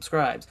and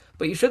unsubscribes.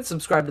 But you should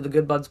subscribe to the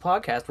Good Buds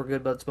podcast, where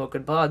Good Buds smoke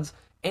good buds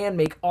and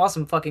make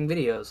awesome fucking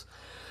videos.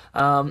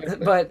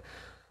 Exactly. But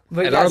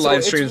And yeah, our so live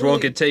it's streams really-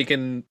 won't get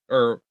taken,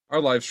 or our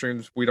live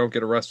streams, we don't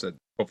get arrested,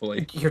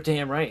 hopefully. You're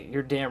damn right.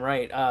 You're damn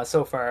right.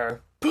 So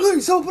far,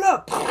 please open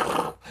up.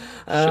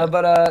 Shit.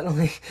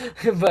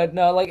 But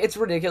no, like it's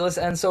ridiculous.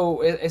 And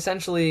so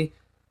essentially,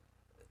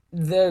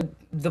 the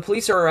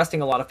police are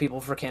arresting a lot of people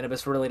for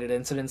cannabis related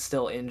incidents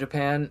still in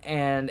Japan,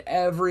 and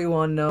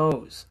everyone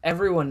knows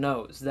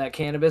that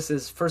cannabis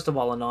is first of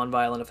all a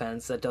non-violent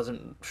offense that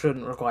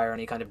shouldn't require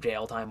any kind of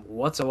jail time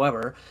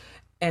whatsoever,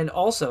 and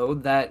also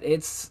that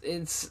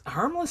it's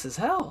harmless as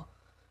hell.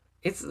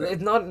 It's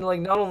not like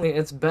not only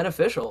it's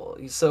beneficial,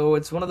 so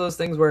it's one of those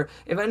things where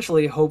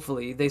eventually,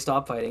 hopefully, they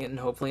stop fighting it, and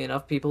hopefully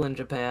enough people in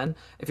Japan.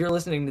 If you're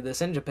listening to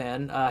this in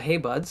Japan, hey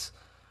buds,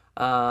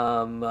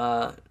 At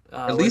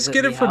what least is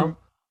get it Ni hao? from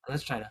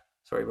That's China.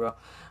 Sorry, bro.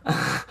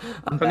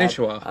 I'm bad.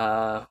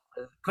 Konnichiwa.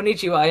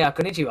 Konnichiwa. Yeah,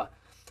 konnichiwa.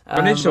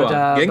 Konnichiwa.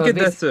 But Genki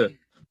basically-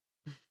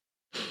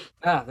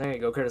 desu. there you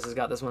go. Curtis has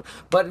got this one.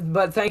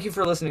 But thank you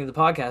for listening to the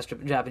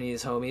podcast,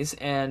 Japanese homies,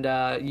 and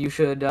you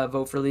should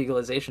vote for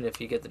legalization if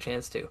you get the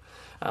chance to,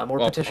 or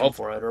Well, petition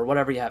for it, or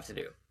whatever you have to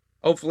do.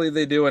 Hopefully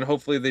they do, and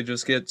hopefully they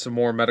just get some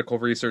more medical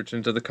research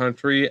into the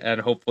country,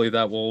 and hopefully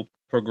that will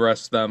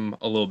progress them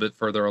a little bit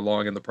further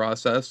along in the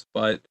process.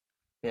 But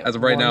Yeah, as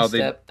of right one now,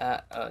 step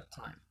at a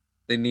time.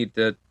 they need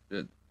to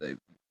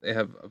they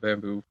have a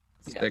bamboo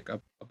Yeah. stick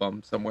up a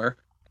bum somewhere,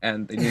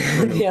 and they need to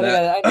remove Yeah,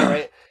 that. I know,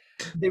 right?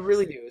 They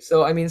really do.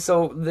 So I mean,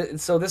 so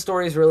this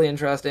story is really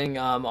interesting.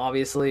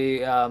 Obviously,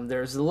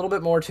 there's a little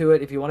bit more to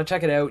it. If you want to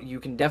check it out, you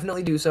can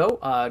definitely do so.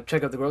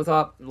 Check out the Growth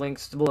Op,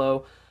 links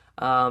below.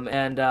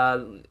 And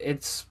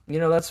it's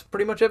that's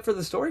pretty much it for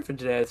the story for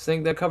today. I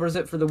think that covers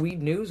it for the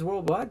weed news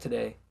worldwide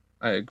today.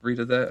 I agree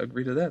to that.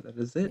 Agree to that. That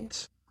is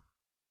it.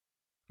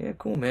 Yeah,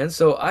 cool, man.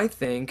 So I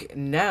think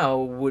now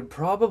would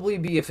probably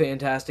be a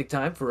fantastic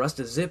time for us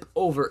to zip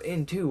over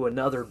into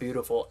another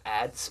beautiful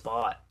ad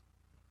spot.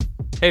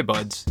 Hey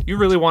buds, you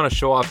really want to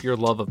show off your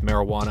love of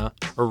marijuana,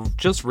 or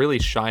just really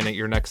shine at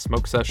your next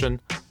smoke session?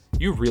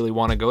 You really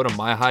want to go to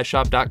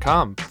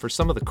myhighshop.com for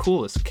some of the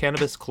coolest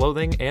cannabis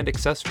clothing and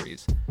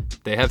accessories.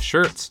 They have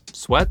shirts,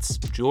 sweats,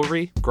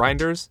 jewelry,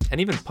 grinders,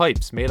 and even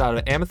pipes made out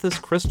of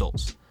amethyst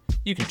crystals.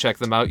 You can check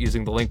them out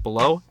using the link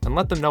below and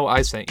let them know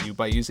I sent you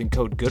by using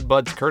code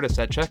GoodBudsCurtis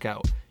at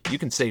checkout. You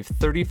can save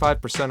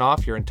 35%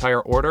 off your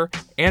entire order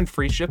and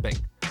free shipping.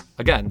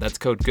 Again, that's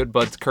code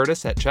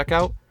GoodBudsCurtis at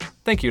checkout.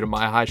 Thank you to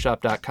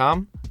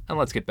myhighshop.com, and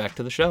let's get back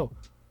to the show.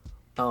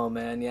 Oh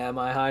man, yeah,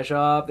 my high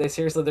shop. They're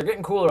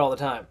getting cooler all the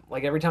time.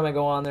 Like every time I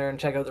go on there and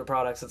check out their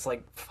products, it's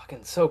like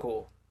fucking so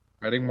cool.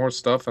 Writing more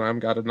stuff, and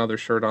I've got another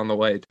shirt on the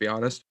way, to be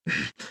honest.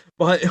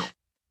 But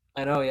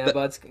I know, yeah, That-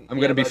 buds. I'm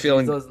gonna be buds,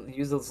 feeling-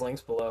 use those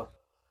links below.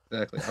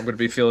 exactly, I'm gonna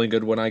be feeling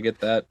good when I get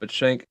that. But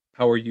Shank,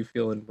 how are you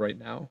feeling right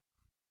now?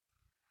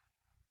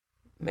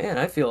 Man,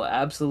 I feel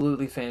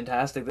absolutely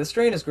fantastic. This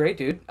strain is great,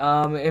 dude.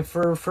 If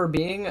for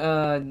being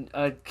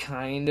a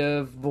kind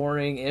of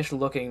boring-ish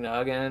looking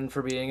nug, and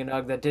for being a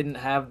nug that didn't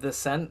have the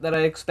scent that I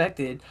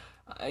expected,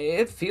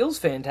 it feels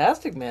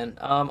fantastic, man.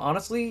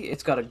 Honestly,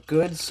 it's got a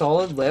good,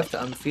 solid lift.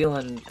 I'm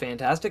feeling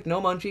fantastic. No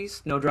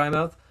munchies, no dry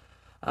mouth,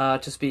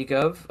 to speak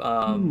of.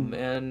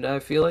 And I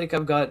feel like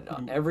I've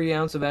got every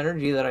ounce of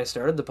energy that I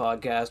started the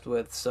podcast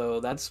with. So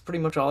that's pretty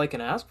much all I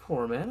can ask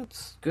for, man.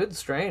 It's good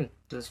strain.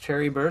 This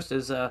Cherry Burst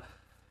is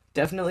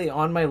definitely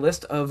on my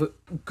list of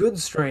good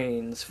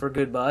strains for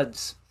good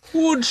buds.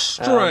 Good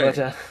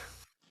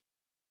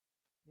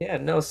Yeah,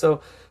 no,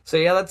 so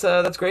yeah,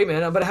 that's great,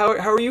 man. But how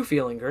are you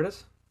feeling,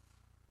 Curtis?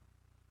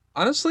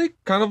 Honestly,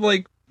 kind of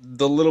like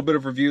the little bit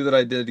of review that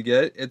I did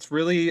get, it's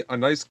really a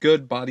nice,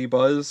 good body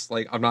buzz.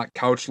 Like, I'm not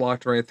couch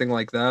locked or anything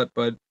like that,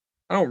 but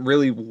I don't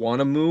really want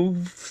to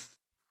move.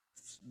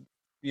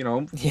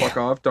 Yeah. Fuck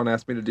off. Don't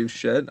ask me to do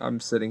shit. I'm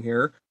sitting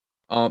here.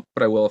 But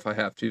I will if I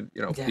have to, pee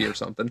Yeah. or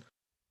something.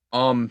 I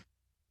am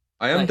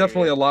hear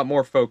definitely ya. a lot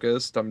more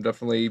focused. I'm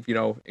definitely,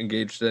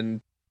 engaged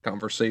in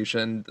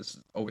conversation. This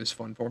is always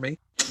fun for me.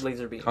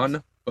 Laser beams.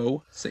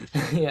 Conversation.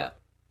 Yeah.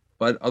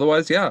 But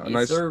otherwise, yeah, a Yes,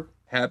 nice, sir.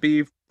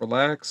 happy,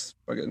 relax,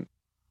 fucking.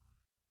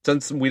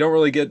 Since we don't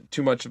really get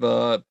too much of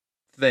a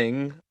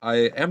thing, I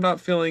am not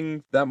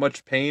feeling that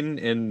much pain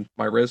in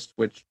my wrist,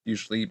 which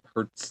usually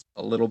hurts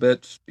a little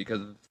bit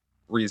because of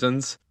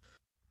reasons.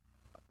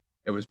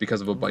 It was because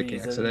of a biking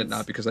accident, Reasons.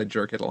 not because I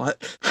jerk it a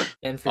lot.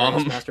 And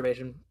furious Um,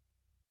 masturbation.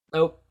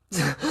 Nope.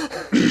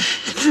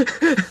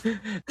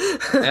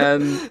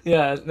 And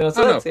yeah, no,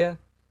 so I don't that's yeah.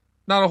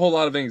 not a whole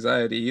lot of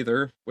anxiety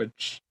either,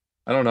 which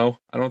I don't know.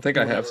 I don't think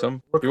I have Whatever.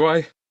 some. We're- Do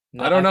I?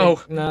 No, I don't know.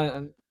 think-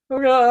 no,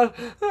 Oh god.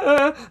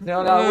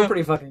 No, we're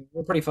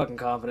pretty fucking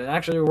confident.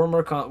 Actually, we're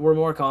more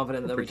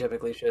confident than we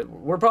typically should.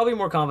 We're probably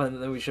more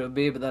confident than we should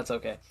be, but that's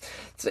okay.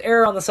 It's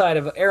err on the side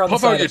of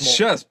Puff out your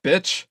chest,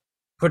 bitch.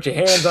 Put your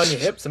hands on your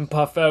hips and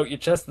puff out your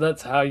chest.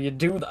 That's how you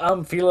do.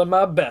 I'm feeling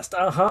my best.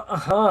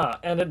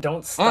 And it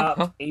don't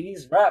stop.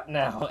 80s rap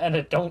now, and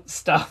it don't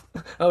stop.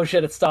 Oh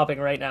shit, it's stopping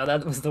right now.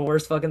 That was the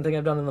worst fucking thing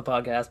I've done in the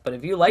podcast. But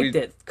if you liked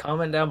it,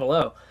 comment down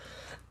below.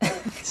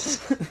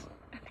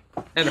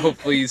 And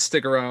hopefully you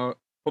stick around.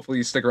 Hopefully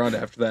you stick around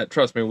after that.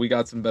 Trust me, we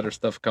got some better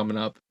stuff coming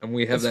up, and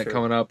we have That's that true.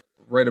 coming up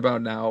right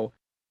about now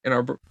in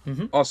our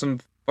awesome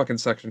fucking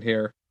section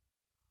here.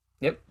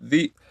 Yep.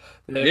 The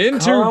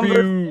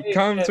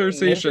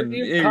conversation.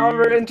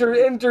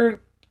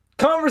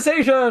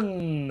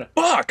 Conversation.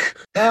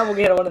 Fuck! Yeah, we'll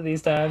get it one of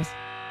these times.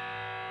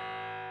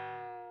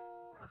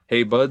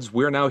 Hey buds,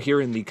 we're now here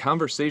in the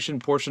conversation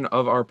portion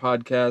of our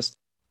podcast,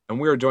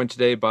 and we are joined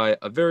today by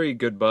a very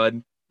good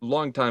bud,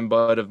 longtime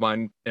bud of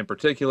mine in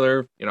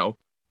particular.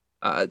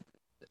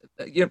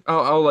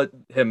 I'll let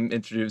him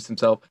introduce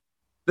himself.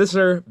 This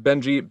sir,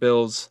 Benji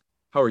Bills.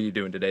 How are you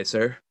doing today,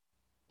 sir?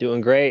 Doing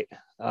great.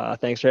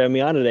 Thanks for having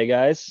me on today,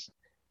 guys.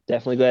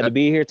 Definitely glad to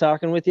be here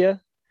talking with you.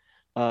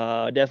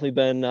 Definitely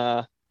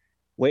been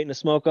waiting to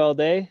smoke all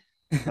day.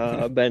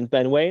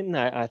 Been waiting.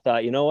 I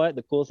thought, you know what?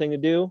 The cool thing to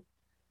do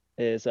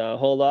is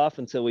hold off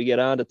until we get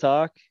on to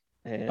talk.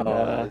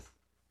 And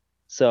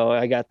so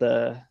I got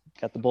the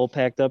bowl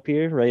packed up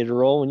here, ready to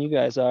roll when you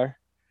guys are.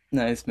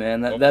 Nice,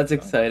 man. That's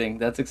exciting.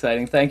 That's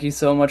exciting. Thank you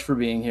so much for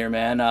being here,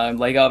 man.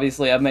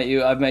 Obviously, I've met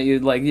you,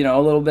 like, a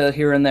little bit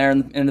here and there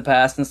in the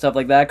past and stuff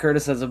like that.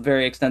 Curtis has a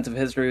very extensive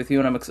history with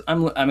you, and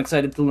I'm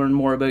excited to learn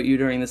more about you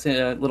during this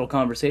little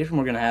conversation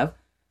we're gonna have.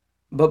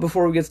 But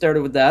before we get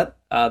started with that,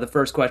 the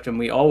first question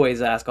we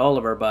always ask all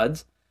of our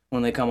buds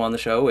when they come on the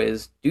show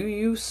is, do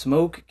you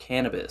smoke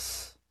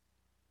cannabis?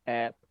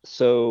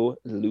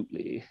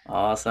 Absolutely.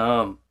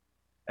 Awesome.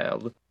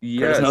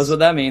 Yes. Curtis knows what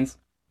that means.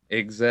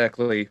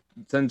 Exactly.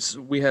 Since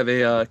we have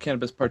a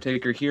cannabis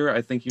partaker here,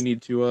 I think you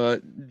need to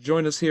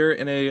join us here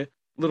in a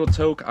little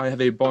toke. I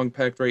have a bong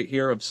packed right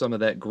here of some of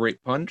that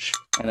great punch.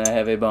 And I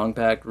have a bong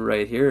packed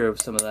right here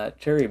of some of that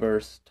cherry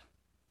burst.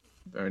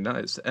 Very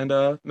nice. And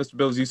Mr.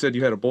 Bills, you said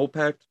you had a bowl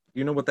packed.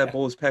 You know what that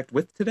bowl is packed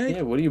with today?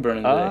 Yeah, what are you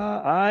burning today?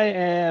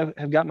 I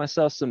have got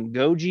myself some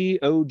Goji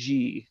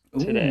OG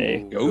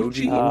today. Ooh,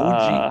 Goji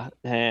OG.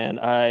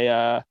 And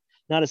I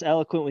not as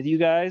eloquent with you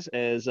guys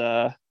as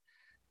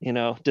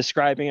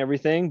describing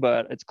everything,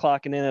 but it's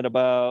clocking in at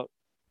about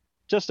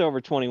just over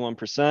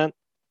 21%.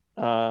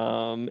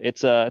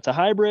 It's a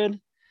hybrid.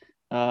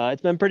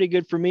 It's been pretty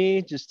good for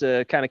me, just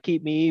to kind of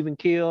keep me even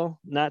keel,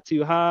 not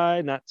too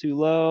high, not too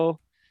low.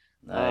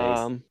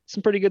 Nice.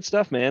 Some pretty good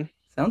stuff, man.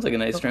 Sounds like a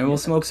nice strain. We'll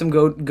smoke some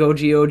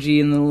Goji OG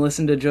and then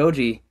listen to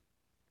Joji.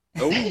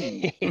 Oh.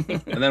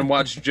 And then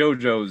watch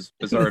JoJo's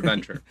Bizarre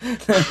Adventure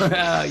Yes.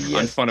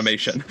 on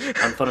Funimation.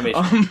 On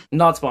Funimation.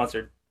 Not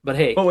sponsored, but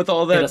hey. But with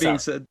all hit that us being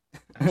up. said,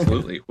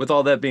 absolutely. With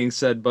all that being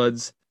said,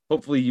 buds,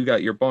 hopefully you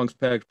got your bongs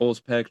packed, bowls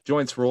packed,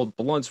 joints rolled,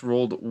 blunts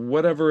rolled,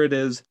 whatever it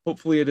is.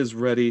 Hopefully it is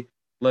ready.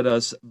 Let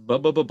us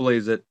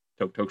blaze it.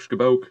 Tok tok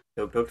shkaboke.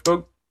 Tok, tok,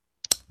 tok.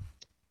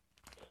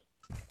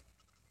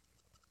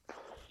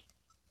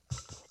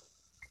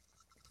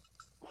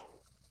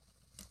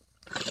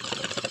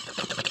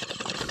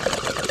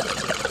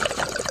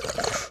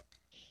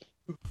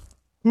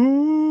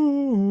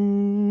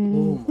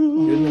 Oh,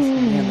 goodness,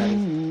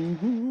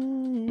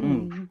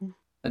 man,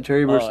 that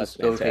cherry burst is that's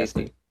so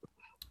fantastic. tasty.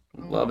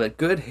 Love it.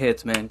 Good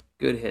hits, man.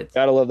 Good hits.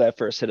 Gotta love that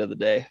first hit of the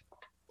day.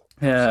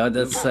 Yeah,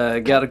 that's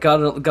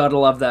gotta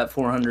love that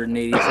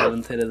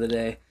 487th hit of the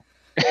day.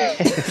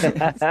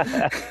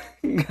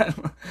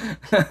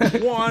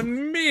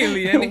 1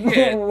 million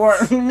hits.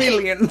 1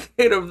 millionth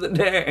hit of the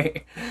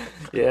day.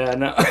 Yeah,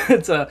 no,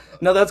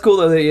 no. That's cool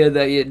though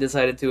that you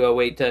decided to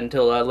wait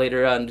until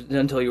later on,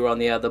 until you were on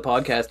the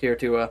podcast here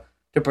to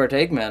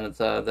partake, man.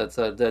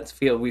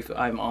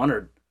 I'm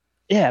honored.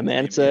 Yeah,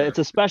 man, it's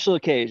a special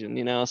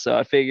occasion, so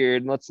I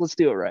figured let's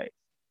do it right.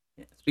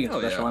 Yeah, speaking of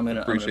Hell special, yeah, I'm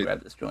gonna appreciate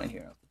grab this joint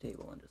here off the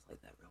table and just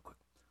light that real quick.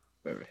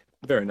 Very,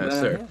 very nice,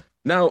 Yeah. sir.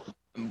 Now,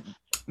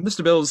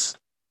 Mr. Bills,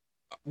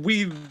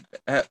 we've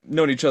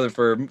known each other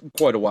for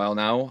quite a while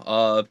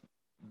now.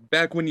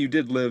 Back when you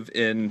did live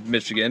in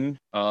Michigan,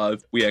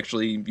 we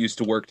actually used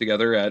to work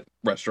together at a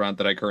restaurant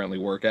that I currently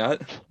work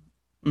at.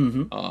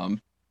 Mm-hmm.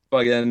 But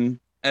again,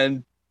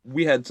 and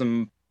we had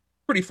some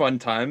pretty fun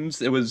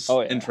times. It was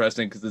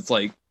interesting because it's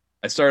like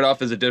I started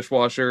off as a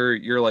dishwasher.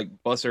 You're like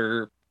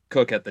busser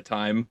cook at the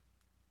time,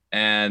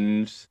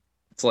 and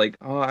it's like,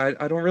 oh,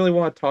 I don't really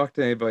want to talk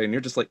to anybody, and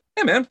you're just like,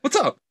 hey man, what's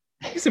up?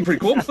 You seem pretty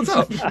cool. What's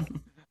up?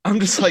 I'm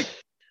just like,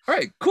 all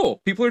right,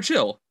 cool. People are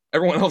chill.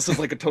 Everyone else is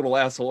like a total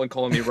asshole and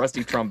calling me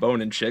rusty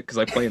trombone and shit because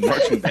I play in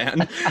marching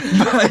band.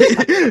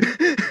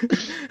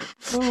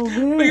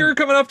 But you're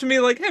coming up to me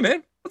like, hey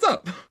man, what's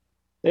up?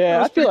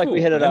 Yeah, I feel like we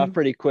cool, hit it man. off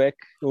pretty quick.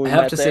 When we I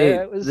have met to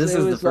there. say, this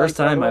is the first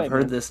like, time right I've away,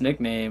 heard man. this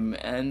nickname,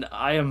 and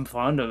I am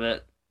fond of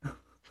it.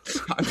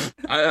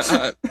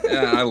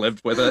 I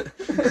lived with it.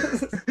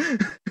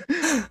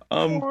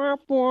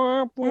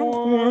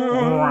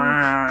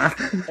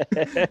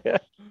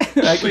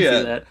 I can yeah.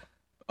 see that.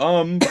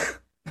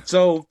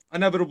 So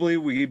inevitably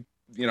we,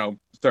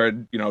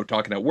 started,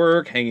 talking at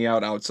work, hanging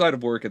out outside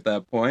of work at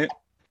that point.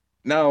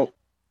 Now,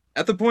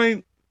 at the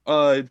point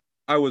I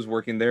was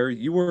working there,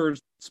 you were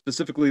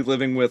specifically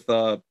living with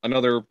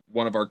another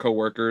one of our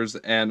coworkers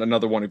and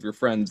another one of your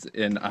friends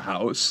in a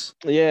house.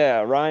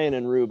 Yeah, Ryan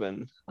and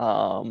Ruben.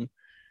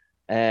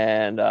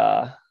 And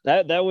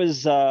that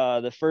was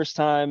the first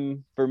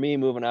time for me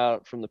moving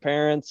out from the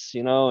parents,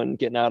 and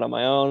getting out on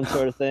my own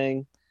sort of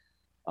thing.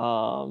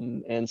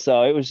 And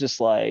so it was just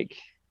like,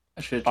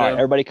 Shit, all right, Joe.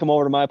 everybody come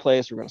over to my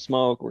place. We're gonna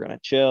smoke. We're gonna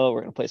chill.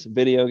 We're gonna play some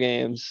video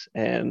games,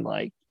 and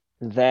like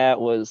that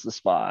was the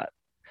spot.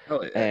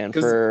 Hell yeah. And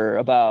for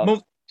about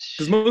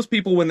Because most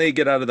people, when they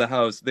get out of the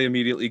house, they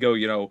immediately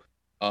go,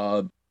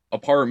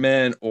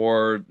 apartment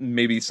or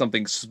maybe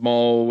something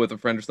small with a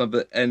friend or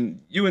something.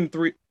 And you and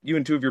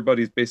two of your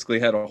buddies basically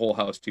had a whole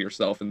house to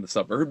yourself in the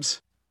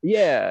suburbs.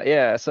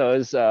 yeah. So it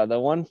was the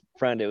one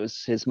friend. It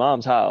was his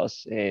mom's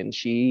house, and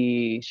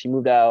she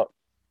moved out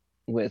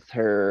with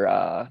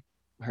her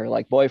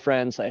like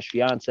boyfriend /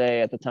 fiance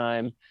at the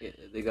time, Yeah,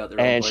 they got their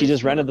own and she place,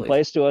 just rented the another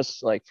place to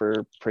us like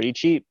for pretty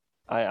cheap.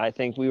 I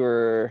think we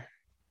were,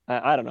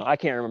 I don't know, I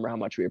can't remember how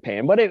much we were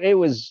paying, but it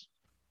was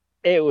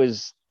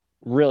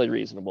really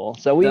reasonable.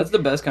 So That's the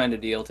best kind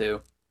of deal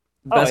too.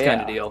 Best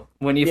kind of yeah. deal.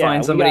 When you Yeah,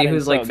 find we somebody got in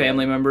who's like so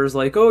family good. members,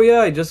 like, oh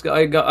yeah,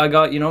 I got,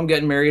 I'm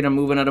getting married, I'm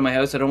moving out of my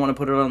house, I don't want to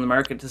put it on the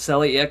market to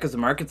sell it yet because the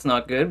market's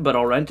not good, but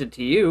I'll rent it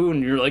to you,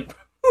 and you're like,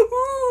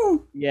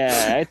 woo-hoo!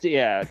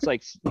 It's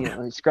like,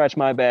 scratch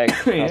my back,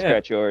 I'll Yeah.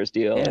 scratch yours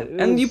deal. Yeah. It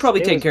And you was-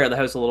 probably it take was- care of the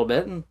house a little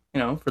bit, and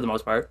for the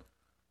most part.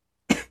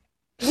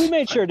 We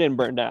made sure it didn't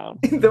burn down.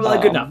 They're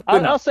like, good enough. Good I'll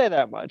enough. say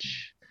that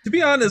much. To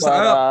be honest,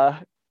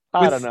 But,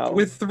 I don't know.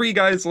 With 3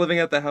 guys living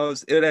at the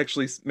house, it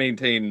actually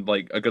maintained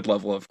like a good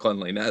level of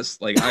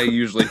cleanliness. Like I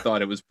usually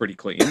thought it was pretty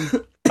clean,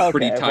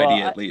 pretty Okay, tidy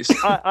well, at least.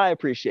 I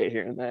appreciate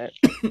hearing that.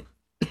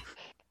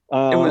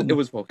 It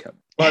was well kept.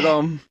 But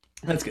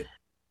That's good.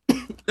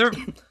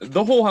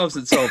 the whole house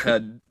itself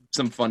had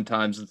some fun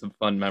times and some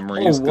fun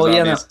memories. Oh, well, Because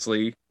yeah, no.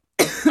 obviously,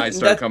 I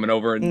started coming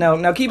over and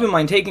Now keep in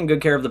mind, taking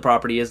good care of the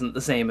property isn't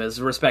the same as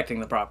respecting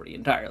the property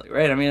entirely,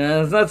 right? I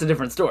mean, that's a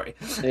different story.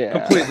 Yeah,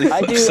 Completely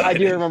I do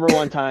flip-sided. remember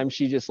one time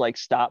she just like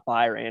stopped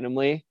by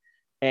randomly,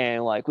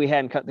 and like we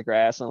hadn't cut the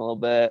grass in a little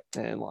bit,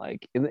 and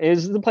like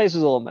the place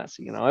was a little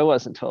messy, it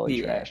wasn't totally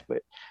Yeah. trash,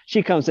 but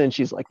she comes in,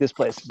 she's like, this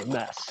place is a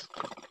mess,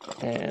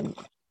 and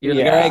You're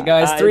like, all right,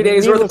 guys, 3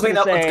 days worth of needless to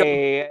cleanup. Let's go.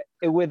 say,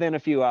 within a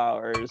few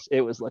hours,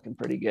 it was looking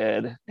pretty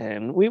good,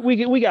 and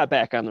we got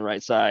back on the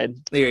right side.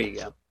 There you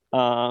go.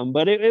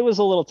 But it was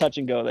a little touch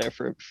and go there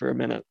for a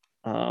minute.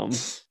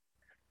 That's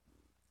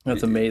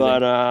amazing.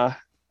 But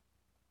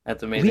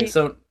That's amazing. we-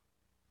 So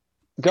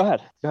go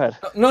ahead.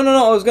 no.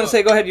 I was gonna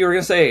say, go ahead. You were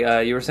gonna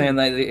say, you were saying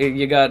that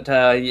you got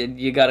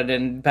you got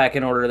it back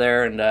in order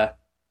there, and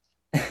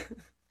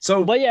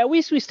so But yeah,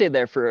 we stayed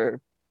there for,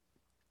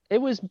 it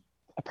was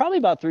probably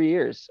about 3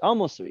 years,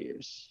 almost 3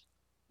 years.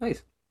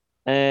 nice.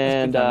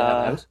 And Good time to have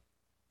a house.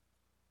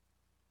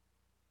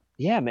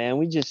 yeah, man,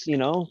 we just,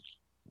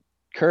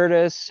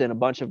 Curtis and a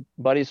bunch of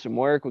buddies from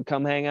work would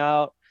come hang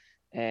out,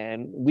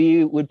 and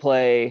we would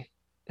play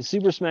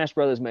Super Smash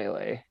Brothers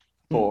Melee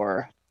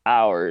for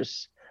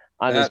hours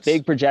on this That's-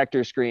 big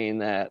projector screen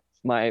that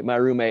my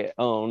roommate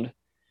owned,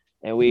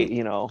 and we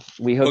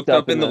we hooked, Hooked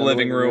up in the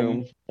living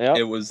room. Yep.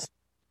 it was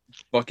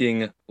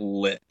fucking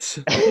lit.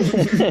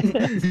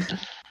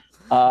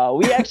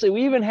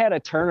 We even had a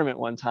tournament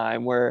one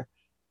time where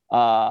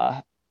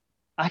I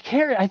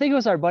think it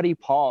was our buddy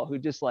Paul who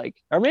just like,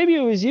 or maybe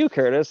it was you,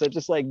 Curtis, that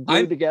just like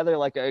glued together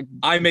like a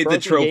I made the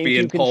broken trophy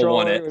and GameCube Paul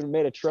won controller it. and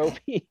made a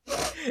trophy.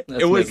 That's It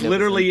was magnificent.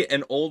 literally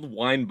an old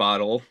wine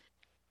bottle,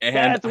 and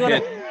That's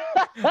what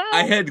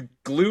I had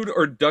glued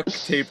or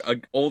duct taped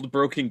an old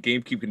broken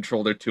GameCube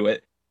controller to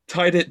it,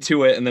 tied it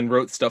to it, and then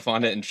wrote stuff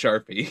on it in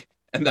Sharpie,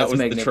 and that That's was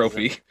the magnificent.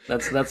 trophy.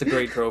 That's a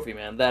great trophy,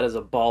 man. That is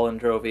a ballin'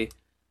 trophy.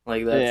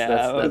 Like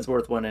Yeah, that's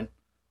worth winning.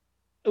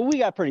 we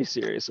got pretty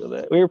serious with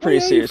it. We were pretty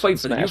Oh, yeah, serious. You with fight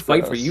for Smash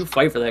you Bros.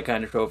 fight for that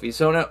kind of trophy.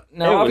 So now It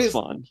was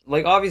obviously, fun.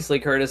 like obviously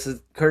Curtis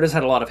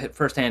had a lot of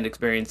firsthand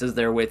experiences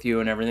there with you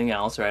and everything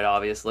else, right?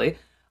 Obviously,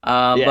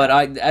 Yeah. but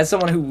as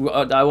someone who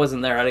I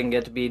wasn't there, I didn't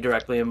get to be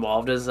directly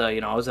involved. As I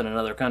was in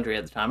another country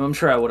at the time. I'm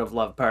sure I would have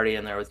loved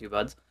partying there with you,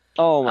 buds.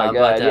 Oh my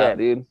god, but, yeah,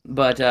 dude.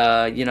 But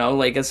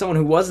like as someone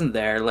who wasn't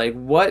there, like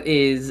what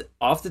is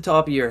off the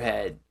top of your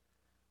head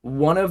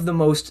one of the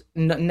most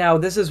now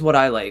this is what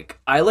I like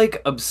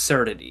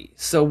absurdity.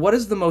 So what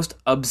is the most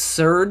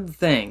absurd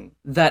thing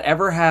that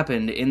ever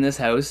happened in this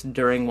house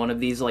during one of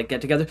these like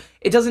get-togethers?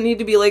 It doesn't need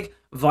to be like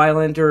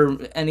violent or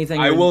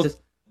anything. I or will- just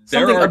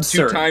There something are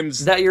absurd 2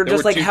 times that you're there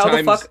just were like, 2 how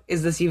the times- fuck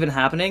is this even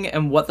happening,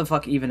 and what the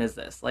fuck even is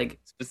this? Like,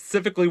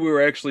 Specifically, we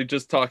were actually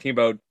just talking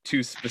about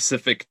 2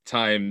 specific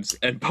times,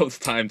 and both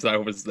times I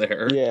was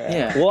there.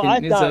 Yeah. Well, I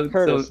Can- thought, so-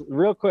 Curtis,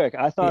 real quick,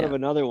 I thought Yeah. of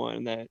another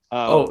one that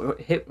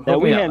hit that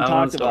hook we me up. hadn't I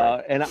want talked a story.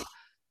 about, and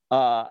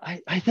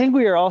I think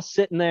we were all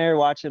sitting there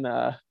watching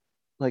a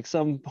like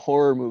some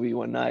horror movie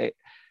one night,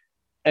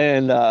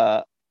 and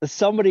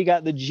somebody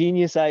got the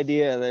genius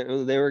idea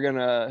that they were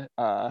gonna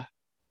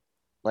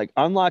like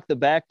unlock the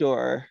back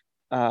door,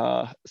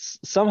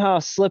 somehow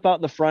slip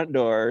out the front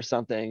door or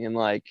something, and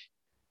like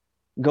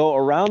go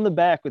around the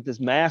back with this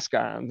mask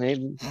on.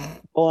 They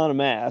pull on a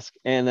mask,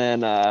 and then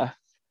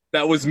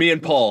That was me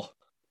and Paul.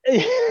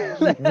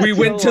 We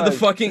went to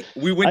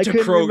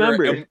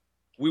Kroger and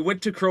we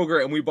went to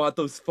Kroger and we bought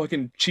those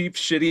fucking cheap,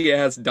 shitty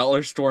ass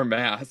dollar store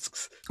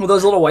masks. Well,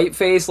 those little white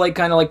face, like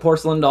kind of like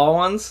porcelain doll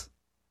ones.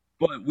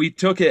 But we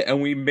took it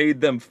and we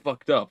made them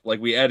fucked up. Like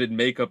we added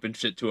makeup and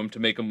shit to them to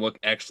make them look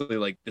actually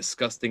like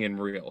disgusting and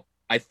real.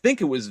 I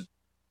think it was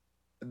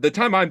the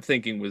time I'm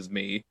thinking was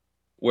me,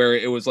 where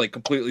it was like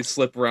completely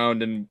slip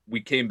around and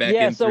we came back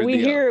in. So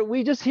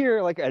we just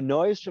hear like a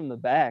noise from the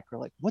back. We're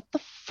like, what the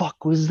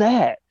fuck was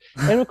that?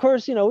 And of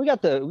course, we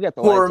got the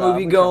horror lights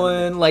movie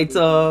going, lights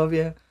off,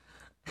 yeah.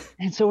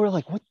 And so we're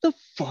like, what the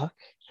fuck?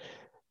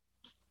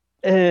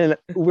 And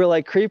we're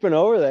like creeping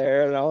over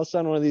there, and all of a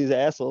sudden one of these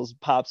assholes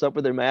pops up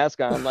with their mask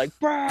on, like,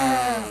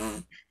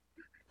 bruh!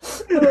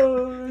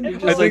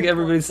 Just like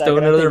everybody's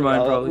stoned out of their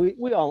mind, probably.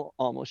 We all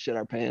almost shit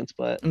our pants,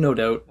 but no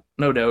doubt.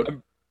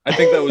 I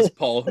think that was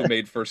Paul who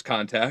made first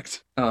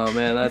contact. Oh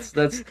man, that's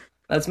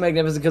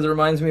magnificent, because it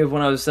reminds me of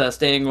when I was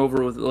staying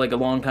over with like a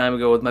long time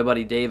ago with my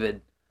buddy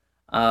David.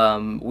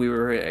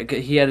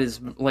 He had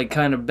his like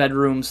kind of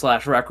bedroom /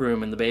 rec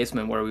room in the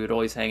basement where we would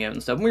always hang out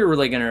and stuff. And we were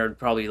like in our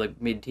probably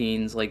like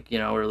mid-teens, like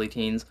early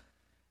teens,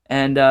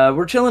 and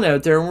we're chilling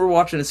out there and we're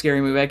watching a scary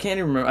movie. I can't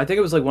even remember. I think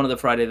it was like one of the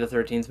Friday the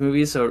 13th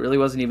movies, so it really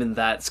wasn't even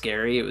that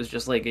scary. It was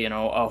just like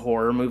a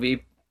horror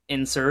movie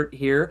insert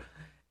here,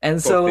 and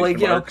so like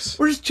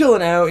we're just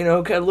chilling out, kind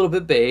of a little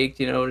bit baked,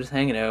 just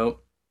hanging out,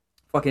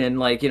 fucking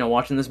like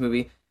watching this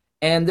movie,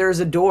 and there's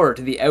a door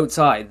to the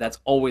outside that's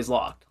always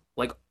locked,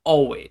 like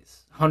always.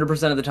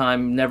 100% of the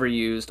time, never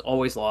used,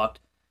 always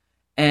locked.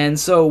 And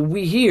so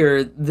we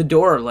hear the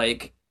door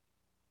like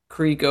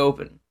creak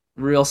open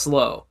real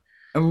slow.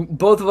 And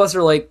both of us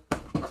are like,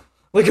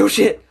 oh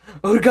shit,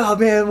 oh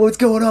god, man, what's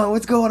going on? We're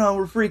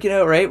freaking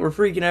out, right? We're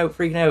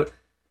freaking out.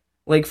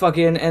 Like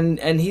fucking,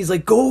 and he's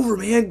like, go over,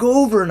 man,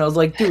 go over. And I was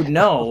like, dude,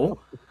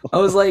 no. I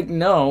was like,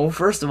 no,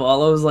 first of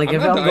all, I was like,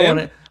 if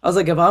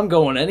I'm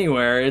going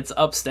anywhere, it's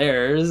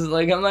upstairs.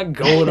 Like, I'm not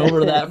going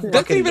over to that fucking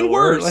That's even door.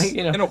 worse. Like,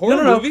 in a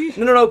horror movie?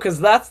 No, because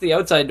that's the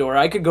outside door.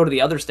 I could go to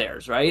the other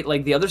stairs, right?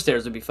 Like, the other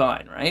stairs would be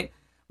fine, right?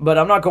 But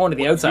I'm not going to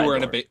the outside door.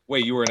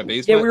 Wait, you were in a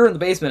basement? Yeah, we were in the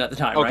basement at the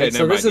time, okay, right?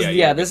 So this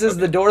mind. This is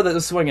the door that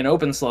was swinging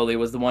open slowly,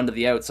 was the one to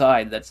the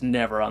outside that's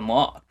never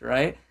unlocked,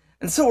 right?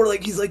 And so we're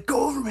like, he's like,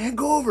 go over, man,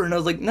 go over. And I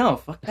was like, no,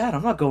 fuck that,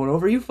 I'm not going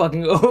over, you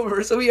fucking go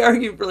over. So we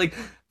argued for like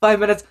 5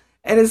 minutes,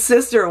 and his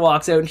sister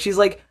walks out, and she's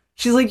like,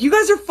 you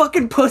guys are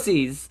fucking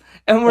pussies.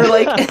 And we're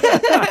like,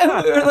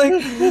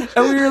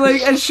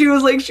 and she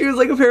was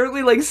like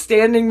apparently like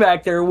standing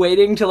back there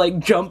waiting to like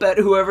jump at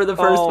whoever the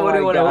first one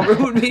who went over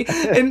would be.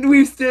 And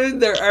we stood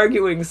there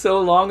arguing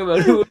so long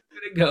about who was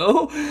gonna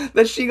go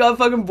that she got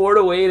fucking bored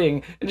of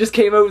waiting and just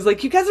came out and was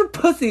like, you guys are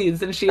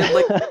pussies. And she had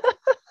like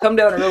come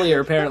down earlier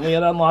apparently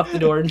and unlocked the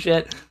door and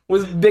shit.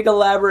 Was big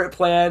elaborate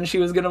plan. She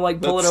was gonna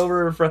like pull it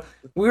over in front.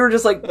 We were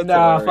just like,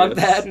 nah, hilarious.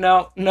 fuck that.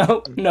 No.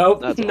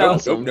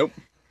 awesome. Nope.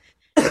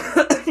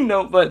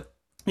 No, but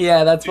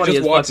yeah, that's funny. He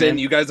just walks in. Man.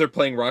 You guys are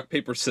playing rock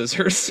paper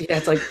scissors. Yeah,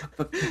 it's like,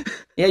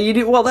 yeah, you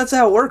do. Well, that's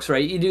how it works,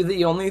 right? You do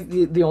the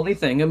only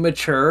thing a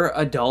mature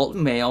adult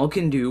male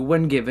can do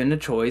when given a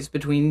choice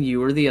between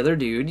you or the other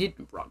dude. You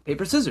rock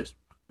paper scissors.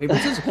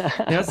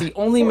 It's the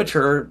only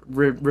mature,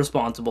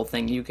 responsible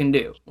thing you can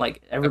do.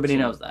 Like everybody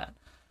knows that.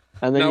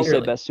 And then No, you say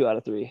really. best 2 out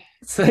of 3.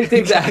 So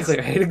exactly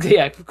right.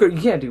 Yeah, you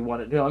can't do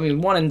one. I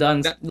mean, one and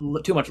done's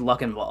too much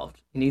luck involved.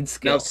 You need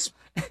skill. Now,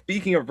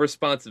 speaking of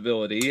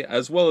responsibility,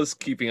 as well as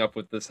keeping up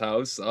with this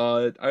house,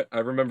 I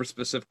remember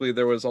specifically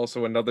there was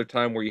also another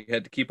time where you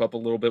had to keep up a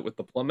little bit with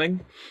the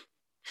plumbing.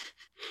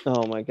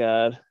 Oh my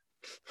god.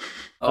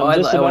 Oh, I'm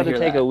just I about wanna to hear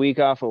take that. a week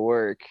off of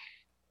work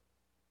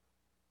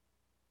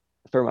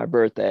for my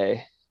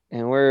birthday,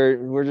 and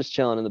we're just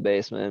chilling in the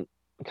basement.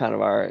 Kind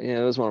of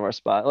it was one of our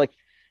spots. Like,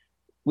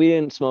 we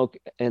didn't smoke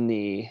in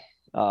the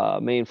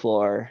main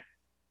floor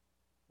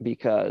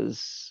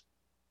because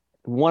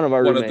one of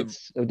our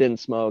roommates didn't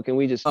smoke, and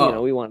we just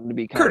we wanted to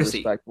be kind Courtesy.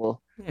 of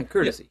respectful. Yeah,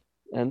 courtesy.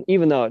 And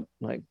even though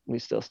we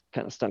still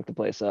kind of stunk the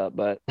place up,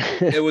 but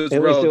It was at least it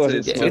relative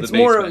wasn't to smoking. It's the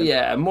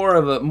basement.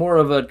 more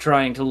of a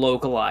trying to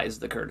localize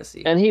the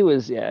courtesy. And he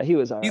was all He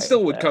right still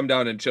with would that. come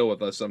down and chill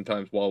with us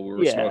sometimes while we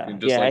were Yeah, smoking.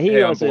 Just yeah, like, he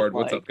hey, I'm wasn't, bored.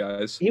 What's like- up,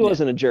 guys? He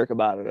wasn't a jerk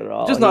about it at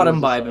all. Just He not was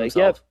imbibe like,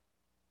 himself.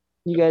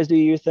 Yep, you guys do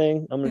your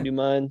thing. I'm gonna do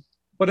mine.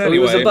 But So anyway, he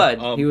was a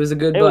bud. He was a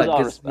good it was bud. all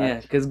 'Cause-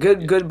 respect. Because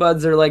good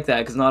buds are like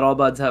that. Because not all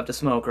buds have to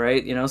smoke,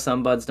 right?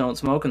 Some buds don't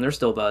smoke, and they're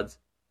still buds.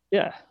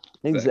 Yeah,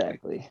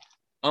 exactly.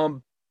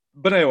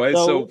 But anyway,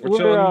 so we're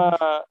chilling.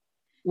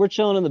 We're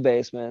chilling in the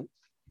basement,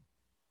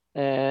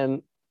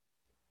 and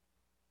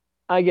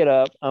I get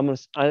up.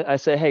 I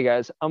say, "Hey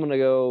guys, I'm gonna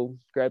go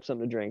grab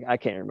something to drink." I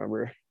can't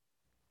remember,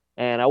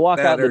 And I walk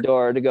out the Battered.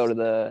 door to go to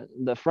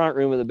the front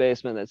room of the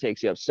basement that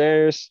takes you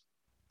upstairs,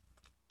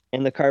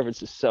 and the carpet's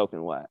just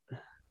soaking wet.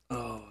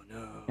 Oh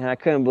no. And I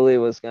couldn't believe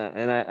what's going.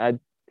 And I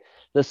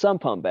the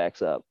sump pump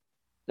backs up.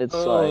 It's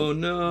like,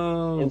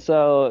 no. and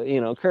so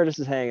Curtis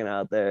is hanging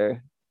out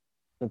there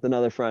with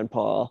another friend,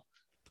 Paul.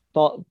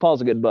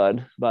 Paul's a good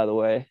bud, by the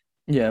way.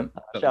 Yeah.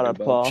 Shout out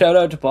to Paul. Shout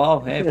out to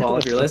Paul. Hey, Paul,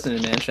 if you're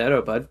listening, man, shout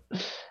out, bud.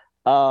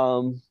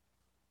 We'll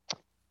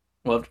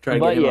have to try to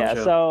get him on the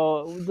show.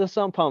 So the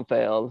sump pump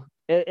failed.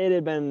 It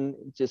had been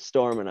just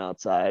storming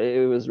outside.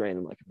 It was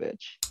raining like a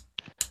bitch.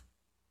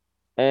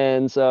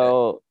 And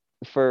so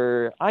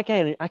I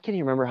can't even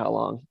remember how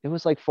long. It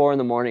was like 4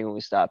 a.m. when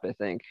we stopped, I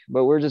think.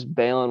 But we're just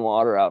bailing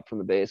water out from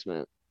the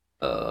basement.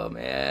 Oh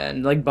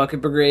man, like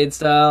bucket brigade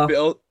style.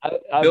 Bill's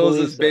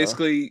believe is so.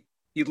 basically,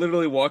 he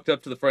literally walked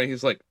up to the front.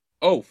 He's like,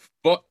 "Oh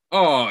fuck,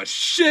 oh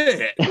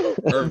shit,"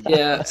 or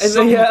Yeah, and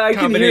some I can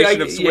hear,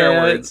 combination of swear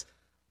yeah. words.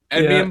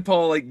 And me Yeah. and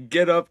Paul like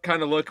get up,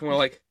 kind of look, and we're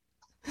like,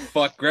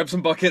 "Fuck, grab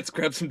some buckets,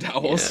 grab some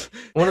towels."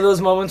 One of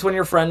those moments when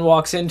your friend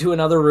walks into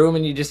another room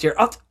and you just hear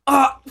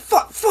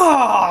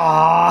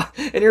fuck,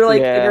 and you're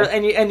like, Yeah.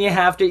 and you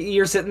have to.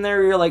 You're sitting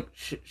there. You're like,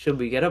 should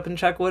we get up and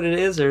check what it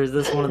is, or is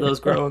this one of those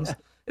groans?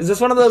 Is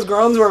this one of those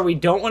groans where we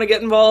don't want to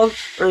get involved,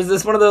 or is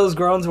this one of those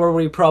groans where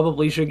we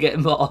probably should get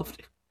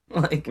involved?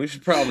 Like, We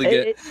should probably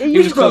get. You It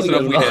was should close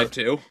probably enough. We get had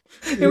to.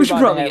 yeah, we should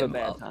probably have get a bad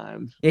involved.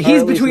 time. Yeah, Or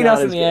he's at least between not us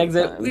as and the good a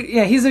exit. time.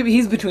 Yeah,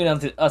 he's between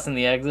us and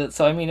the exit.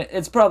 So I mean,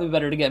 it's probably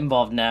better to get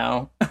involved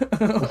now. I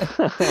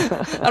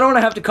don't want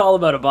to have to call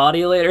about a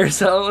body later,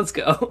 so let's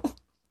go.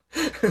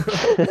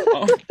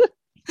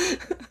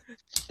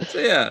 So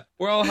yeah,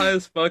 we're all high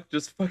as fuck,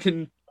 just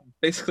fucking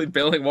basically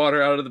bailing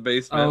water out of the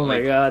basement. Oh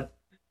my god,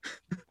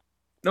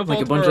 No like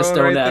a fault bunch our of own or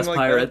stoned anything ass like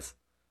that. pirates.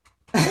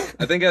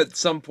 I think at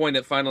some point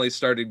it finally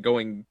started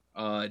going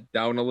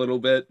down a little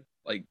bit,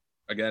 like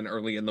again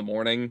early in the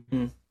morning,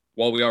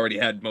 while we already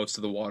had most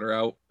of the water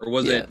out. Or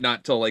was Yeah. it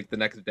not till like the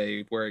next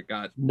day where it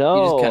got? No,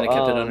 You just kind of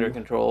kept it under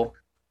control.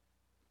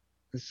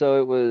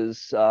 So it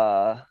was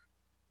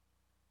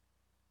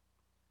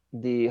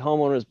the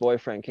homeowner's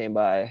boyfriend came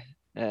by,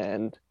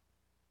 and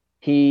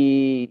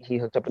he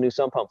hooked up a new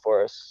sump pump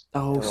for us.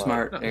 Oh, Like,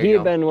 smart. There He you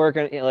had go. been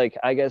working, like,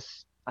 I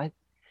guess, if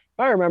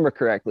I remember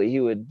correctly,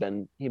 he'd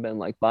been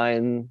like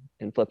buying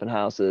and flipping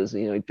houses.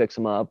 He'd fix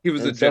them up. He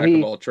was a And so jack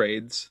of all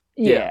trades.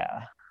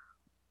 Yeah.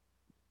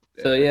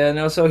 So yeah,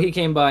 no. So he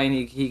came by and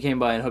he came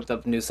by and hooked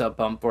up a new sub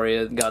pump for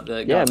you. Got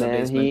the Yeah, the man.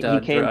 basement He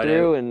dried came out.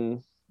 through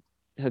and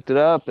hooked it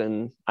up,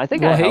 and I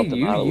think Well, I hey, helped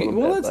him out a little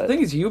well, bit. that's the but-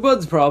 thing is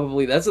U-Buds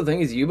probably. That's the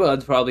thing is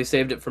U-Buds probably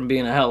saved it from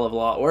being a hell of a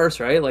lot worse,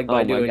 right? Like by Oh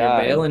my doing your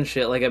God. bail and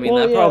shit. Like I mean,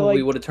 Well, that yeah, probably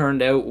like- would have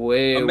turned out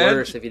way Imagine-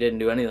 worse if you didn't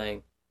do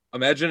anything.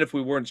 Imagine if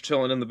we weren't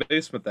chilling in the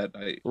basement that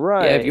night.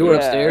 Right. Yeah, if you were We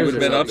upstairs would or have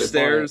been something.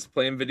 upstairs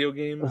playing video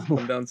games,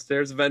 come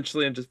downstairs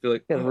eventually, and just be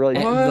like, Getting really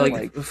And, What?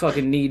 like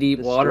fucking knee deep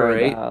water, destroyed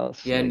the right?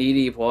 house, Yeah, like- knee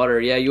deep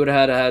water. Yeah, you would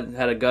have had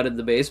to gutted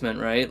the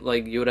basement, right?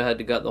 Like you would have had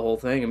to gut the whole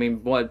thing. I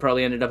mean,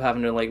 probably ended up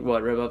having to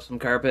rip up some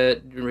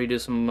carpet, redo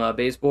some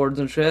baseboards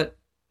and shit.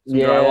 Some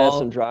yeah, drywall.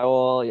 some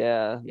drywall.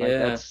 Yeah, like,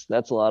 Yeah.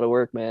 that's a lot of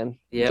work, man.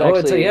 Yeah,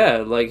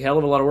 like hell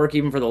of a lot of work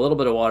even for the little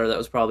bit of water that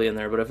was probably in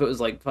there. But if it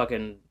was like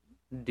fucking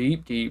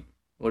deep,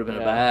 would have been a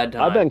Yeah. bad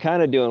time. I've been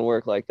kind of doing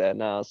work like that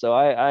now, so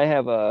I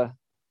have an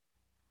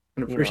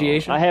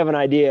appreciation. I have an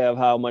idea of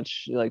how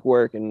much like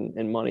work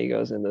and money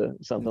goes into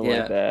something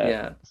like that.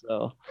 Yeah.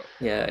 So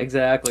Yeah,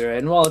 exactly right.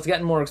 And well, it's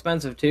getting more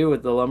expensive too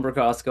with the lumber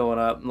costs going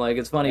up. Like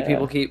it's funny,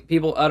 Yeah.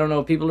 people. I don't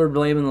know. People are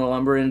blaming the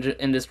lumber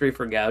industry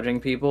for gouging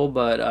people,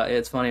 but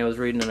it's funny. I was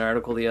reading an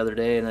article the other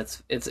day, and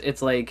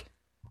it's like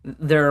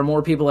there are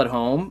more people at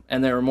home,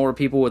 and there are more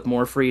people with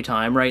more free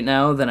time right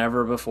now than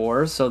ever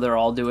before. So they're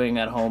all doing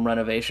at-home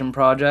renovation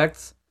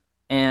projects,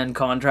 and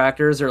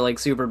contractors are like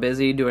super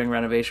busy doing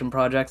renovation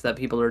projects that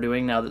people are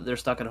doing now that they're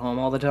stuck at home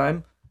all the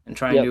time and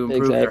trying Yep, to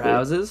improve their exactly.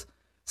 houses.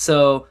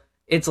 So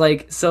it's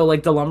like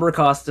the lumber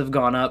costs have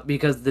gone up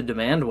because the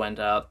demand went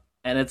up,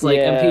 and it's like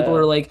and people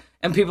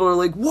are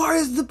like, why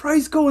is the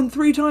price going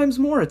 3 times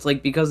more? It's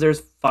like because there's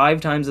 5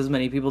 times as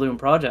many people doing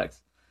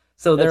projects,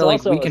 so they're it's like,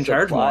 also we a can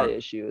charge supply more.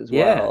 issue as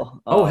Yeah.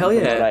 well. Oh, hell from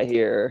yeah. What I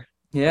hear.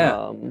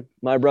 Yeah.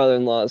 My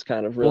brother-in-law is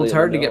kind of really. Well, it's in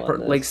hard the to know get on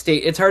this. like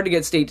state. It's hard to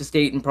get state to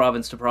state and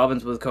province to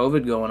province with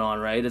COVID going on,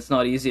 right? It's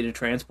not easy to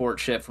transport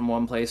shit from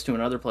one place to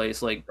another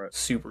place like Right.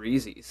 super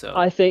easy. So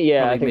I think I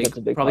probably think that's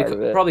a big probably part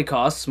of it. probably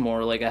costs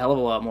more, like a hell of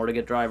a lot more to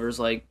get drivers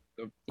like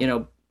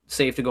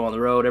safe to go on the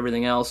road.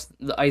 Everything else,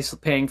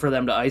 paying for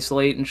them to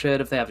isolate and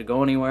shit if they have to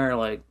go anywhere.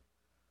 Like,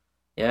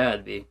 yeah,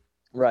 it'd be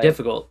Right.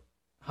 difficult,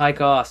 high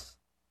costs.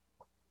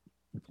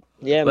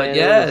 Yeah, But man.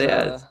 yeah, it was,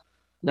 yeah,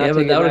 Not yeah, to but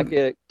get, that not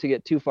would-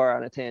 get too far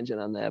on a tangent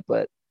on that,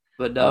 but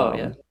But no, um,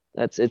 yeah,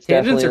 it's Tangents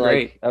definitely are like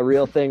great. a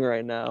real thing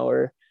right now.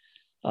 Where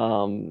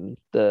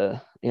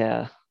the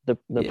Yeah.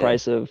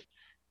 price of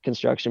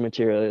construction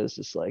material is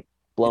just like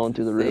blowing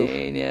through the roof.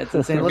 insane. Yeah, it's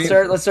insane. I Let's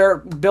mean-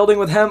 start building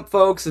with hemp,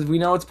 folks. As we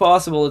know it's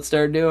possible, let's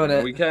start doing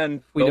it. we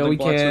can. We know building we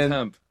blocks can. With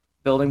hemp.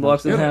 Building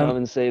blocks of Come hemp.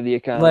 and save the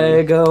economy.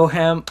 Lego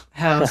hemp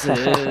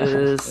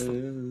houses.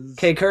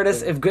 Okay,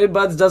 Curtis, if Good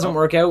Buds doesn't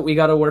work out, we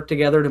got to work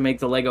together to make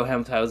the Lego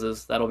hemp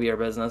houses. That'll be our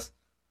business.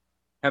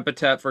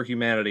 Habitat for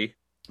Humanity.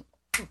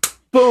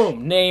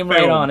 Boom! Name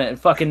right Boom. on it.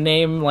 Fucking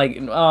name like,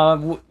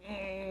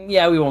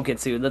 yeah, we won't get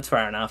sued. That's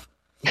fair enough.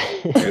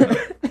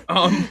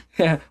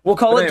 Yeah, we'll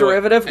call it Anyway,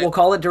 derivative. We'll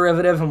call it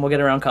derivative, and we'll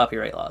get around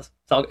copyright laws.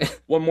 It's all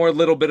One more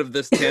little bit of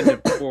this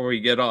tangent before we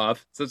get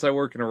off. Since I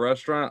work in a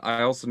restaurant,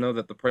 I also know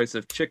that the price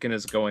of chicken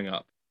is going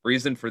up.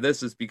 Reason for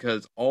this is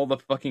because all the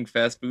fucking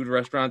fast food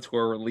restaurants who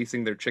are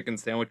releasing their chicken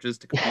sandwiches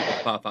to compete with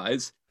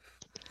Popeyes,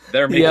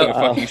 they're making Yep. a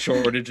fucking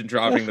shortage and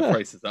dropping the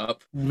prices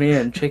up.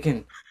 man,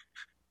 chicken.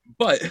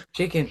 But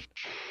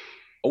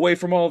away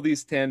from all of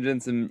these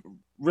tangents and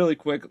really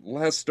quick,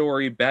 last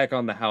story back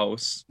on the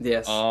house.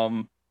 Yes.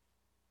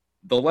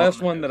 The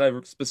last one that I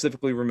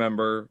specifically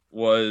remember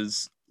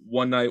was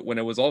one night when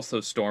it was also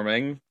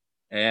storming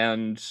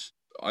and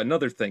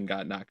another thing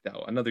got knocked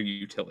out, another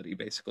utility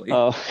basically.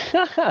 Oh,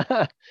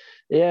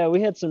 yeah,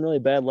 we had some really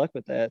bad luck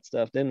with that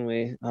stuff, didn't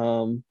we?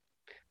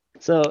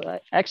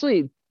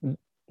 Actually,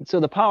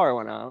 the power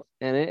went out,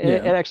 and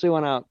it actually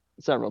went out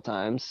several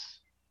times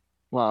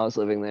while I was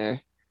living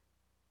there.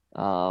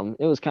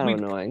 It was kind of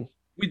annoying.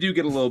 We do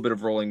get a little bit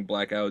of rolling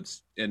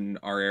blackouts in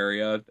our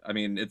area. I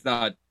mean, it's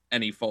not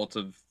any fault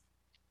of.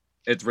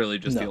 It's really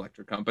just the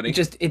electric company.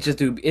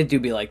 It do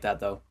be like that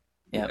though.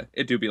 Yeah,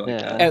 it do be like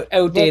Yeah. that.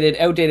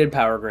 Outdated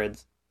power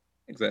grids.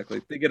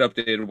 Exactly. They get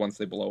updated once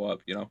they blow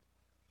up, you know.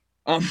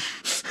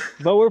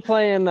 But we're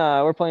playing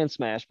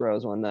Smash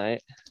Bros one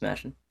night,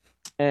 Smashing.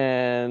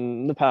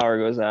 and the power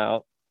goes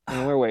out,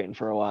 and we're waiting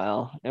for a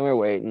while, and we're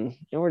waiting,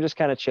 and we're just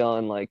kind of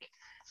chilling like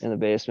in the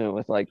basement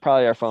with like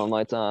probably our phone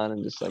lights on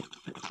and just like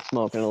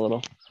smoking a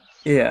little.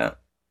 Yeah.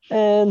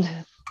 And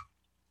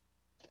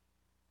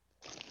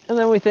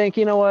then we think,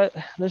 you know what?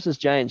 There's this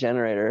giant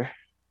generator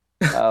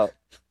out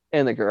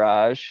in the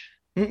garage.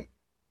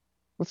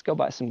 Let's go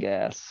buy some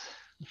gas.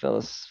 Fill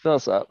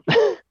us up.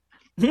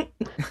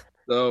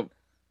 So,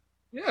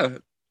 yeah,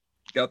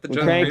 got the We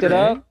generator. cranked it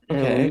up.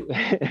 Okay.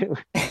 And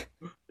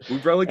We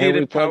we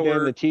relegated plugged in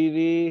power. the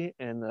TV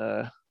and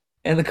the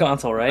And the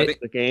console, right?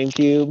 think-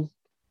 GameCube.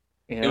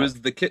 Yeah. It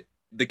was the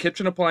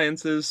kitchen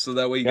appliances, so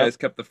that way you Yep. guys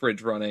kept the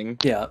fridge running.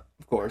 Yeah,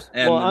 of course.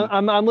 And Well,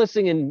 I'm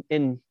listing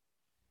in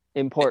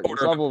importance,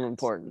 order of level of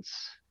importance.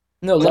 importance.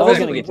 No, So levels we're of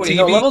gonna get importance.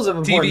 No, TV, levels of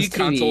importance.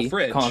 console,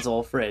 fridge.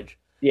 Console, fridge.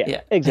 Yeah,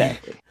 Yeah.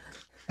 exactly.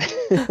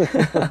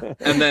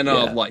 and then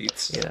Yeah.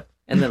 lights. Yeah,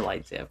 and then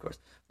lights. Yeah, of course.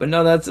 But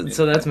no, that's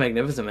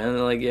magnificent, man.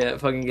 Like, yeah,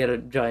 fucking get a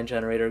giant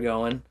generator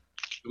going.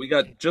 We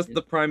got just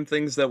the prime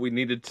things that we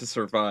needed to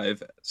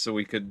survive, so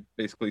we could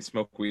basically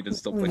smoke weed and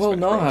still play Well, Smash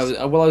no, Bros.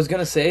 I was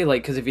gonna say,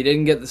 like, because if you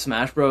didn't get the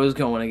Smash Bros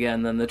going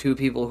again, then the two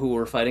people who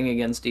were fighting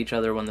against each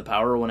other when the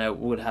power went out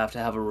would have to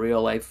have a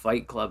real life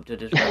fight club to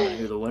determine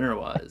who the winner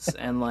was.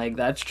 And like,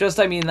 while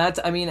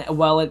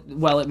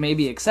it may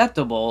be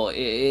acceptable,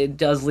 it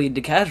does lead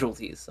to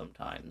casualties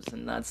sometimes,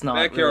 and that's not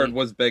Backyard really...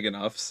 was big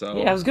enough, so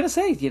Yeah, I was gonna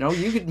say, you know,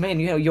 you could, man,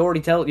 you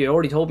already told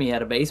me you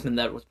had a basement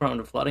that was prone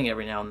to flooding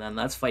every now and then.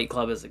 That's Fight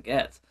Club as it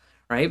gets,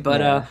 right?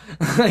 But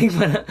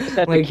Just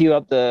have to queue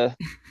up the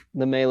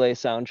Melee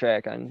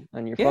soundtrack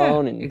on your Yeah,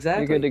 phone, and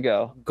exactly. you're good to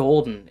go.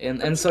 golden,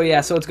 and so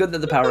yeah, so it's good that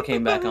the power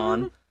came back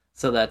on,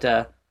 so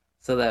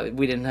that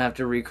we didn't have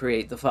to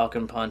recreate the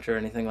Falcon Punch or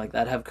anything like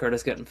that. Have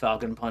Curtis getting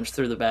Falcon Punch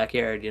through the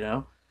backyard, you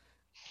know.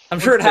 I'm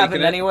sure it taking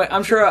happened it. anyway.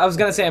 I'm sure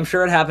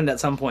it happened at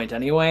some point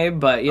anyway.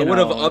 But you I know, would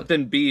have upped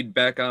and bead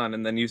back on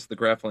and then used the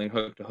grappling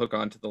hook to hook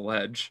onto the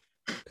ledge.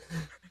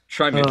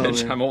 Try me, Oh,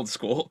 bitch. man. I'm old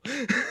school.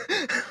 Yeah.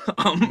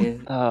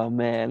 Oh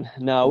man,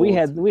 no, we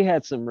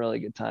had some really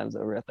good times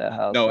over at that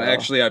house. No, though.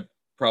 actually, I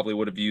probably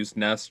would have used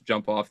Nest,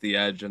 jump off the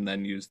edge, and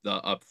then used the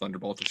up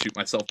Thunderbolt to shoot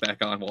myself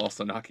back on while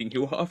also knocking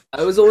you off.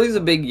 I was always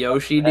a big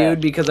Yoshi Yeah.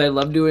 dude because I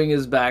love doing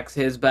his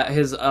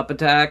up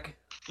attack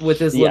with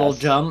his little Yes.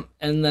 jump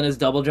and then his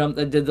double jump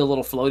that did the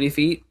little floaty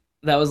feet.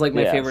 That was like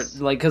my Yes. favorite,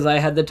 like, because I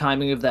had the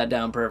timing of that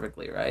down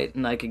perfectly, right?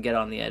 And I could get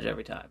on the edge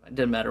every time. It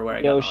didn't matter where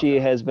I got Yoshi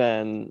knocked out. has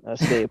been a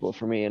staple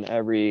for me in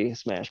every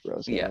Smash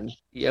Bros. Yeah. game.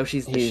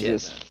 Yoshi's the He's shit,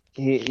 just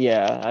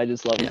yeah, I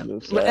just love man.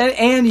 his Yeah. moveset.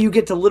 And you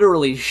get to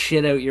literally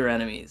shit out your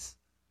enemies.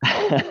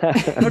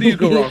 How do you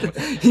go wrong with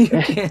that? You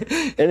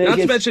can't. And Not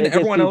to mention it gets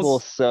everyone people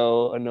else-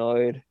 so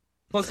annoyed.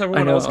 Plus, I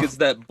everyone know. else gets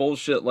that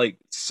bullshit, like,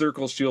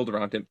 circle shield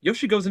around him.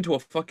 Yoshi goes into a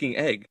fucking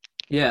egg.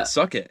 Yeah.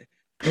 Suck it.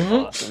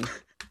 Mhm. Awesome.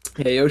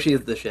 Yeah, Yoshi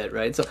is the shit,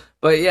 right? So,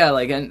 but yeah,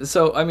 like, and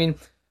so, I mean,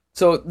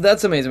 so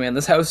that's amazing, man.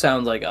 This house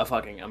sounds like a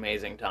fucking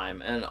amazing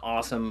time and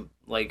awesome,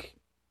 like,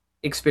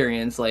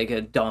 experience, like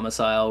a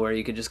domicile where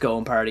you could just go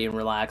and party and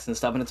relax and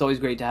stuff. And it's always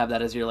great to have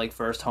that as your, like,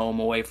 first home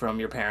away from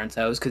your parents'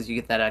 house because you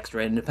get that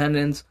extra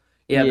independence.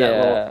 You have that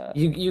Yeah.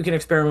 little, you can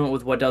experiment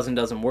with what does and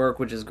doesn't work,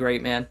 which is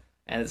great, man.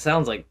 And it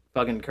sounds like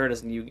fucking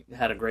Curtis and you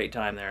had a great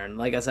time there. And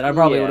like I said, I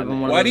probably Yeah, would have been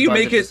man. one of Why those do you buds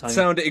make that it just hung-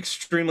 sound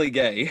extremely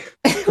gay?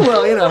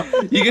 Well, you know,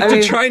 You get I to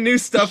mean- try new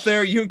stuff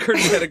there. You and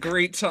Curtis had a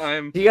great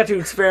time. you got to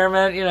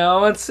experiment, you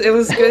know. It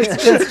was good.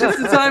 It's just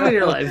a time in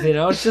your life, you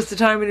know. It's just a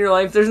time in your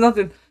life. There's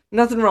nothing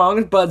Nothing wrong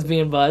with buds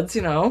being buds,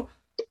 you know.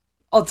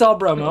 It's all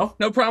bromo.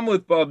 No problem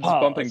with bubs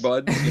Pause. bumping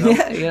buds. You know?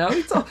 Yeah, you know,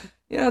 it's all.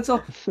 Yeah, it's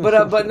all.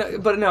 But no,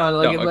 like,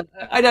 No, but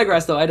I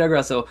digress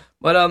though.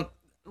 But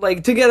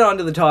like to get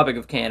onto the topic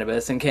of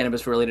cannabis and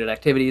cannabis related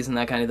activities and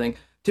that kind of thing.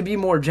 To be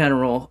more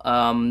general,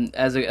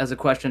 as a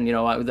question, you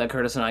know, that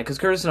Curtis and I, because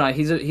Curtis and I,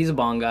 he's a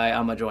bong guy,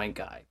 I'm a joint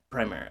guy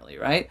primarily,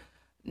 right?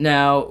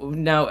 Now,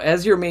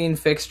 as your main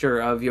fixture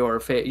of your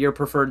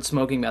preferred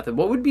smoking method,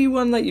 what would be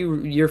one that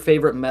your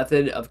favorite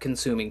method of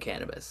consuming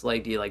cannabis?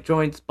 Like, do you like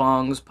joints,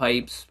 bongs,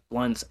 pipes,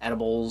 blunts,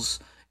 edibles,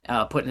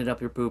 putting it up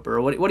your poop,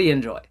 or what do you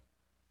enjoy?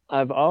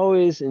 I've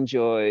always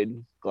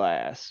enjoyed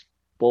glass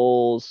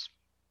bowls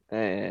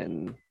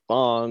and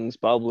bongs,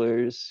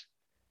 bubblers.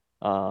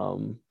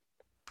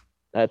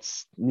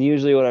 That's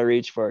usually what I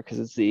reach for because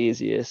it's the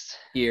easiest.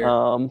 Here,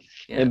 yeah.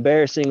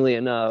 Embarrassingly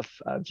enough,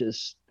 I've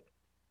just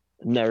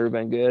never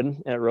been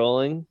good at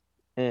rolling,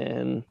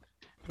 and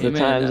Hey, the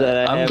man, times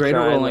that I'm have great at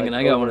tried, rolling, like, and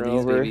I got one over of and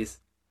these over, babies.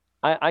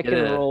 I can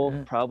Yeah.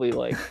 roll probably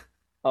like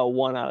a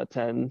 1 out of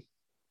 10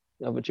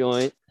 of a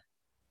joint,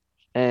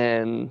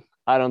 and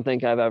I don't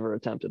think I've ever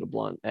attempted a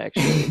blunt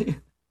actually,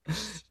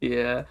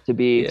 Yeah. to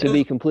be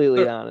Yeah.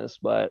 completely honest.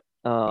 But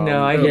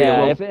No, I hear you.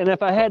 yeah, Well-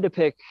 if I had to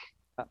pick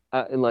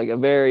in like a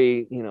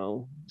very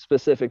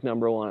specific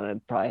number one,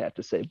 I'd probably have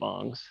to say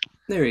bongs.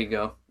 There you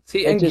go.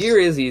 See, It and just- gear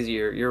is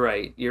easier. You're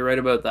right. You're right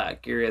about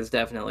that. Gear is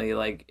definitely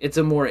like it's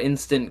a more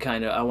instant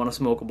kind of. I want to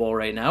smoke a bowl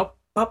right now.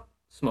 Pop,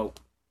 smoke.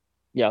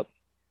 Yep.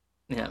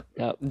 Yeah.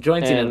 Yep.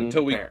 Joints And- in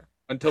Until we- fair.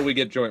 Until we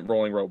get joint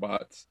rolling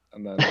robots,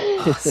 and then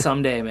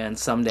Someday, man.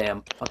 Someday,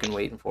 I'm fucking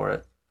waiting for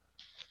it.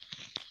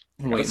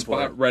 I'm got a waiting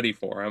for it. spot ready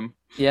for him.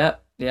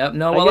 Yep. Yep.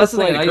 No, I well, that's guess,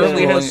 the thing. like, I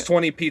Currently usually has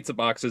 20 pizza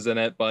boxes in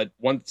it, but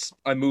once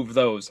I move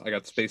those, I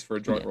got space for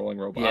a joint Yeah. rolling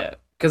robot. Yeah,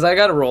 because I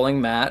got a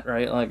rolling mat,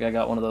 right? Like I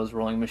got one of those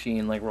rolling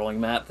machine, like rolling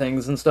mat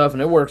things and stuff,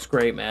 and it works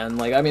great, man.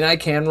 Like I mean, I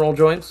can roll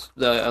joints.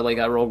 I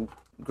roll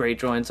great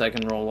joints. I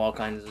can roll all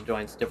kinds of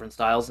joints, different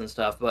styles and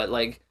stuff. But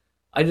like,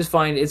 I just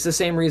find it's the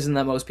same reason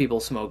that most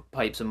people smoke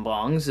pipes and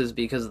bongs is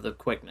because of the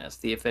quickness,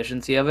 the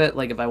efficiency of it.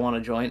 Like if I want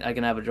a joint, I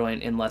can have a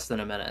joint in less than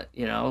a minute.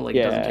 You know, like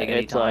it doesn't take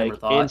any it's time like or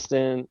thought.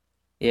 instant.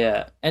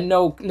 Yeah, and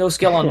no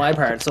skill on my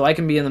part, so I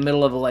can be in the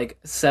middle of a like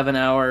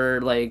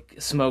 7-hour like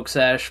smoke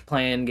sesh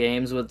playing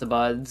games with the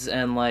buds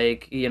and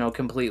like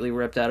completely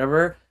ripped out of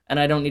her, and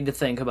I don't need to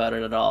think about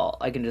it at all.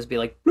 I can just be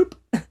like, bloop.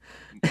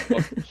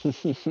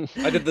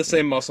 I did the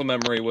same muscle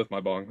memory with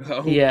my bong,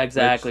 though. Yeah,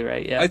 exactly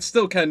right. Yeah. I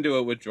still can do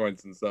it with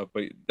joints and stuff,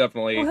 but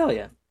definitely. Oh hell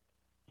yeah.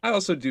 I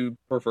also do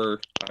prefer.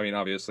 I mean,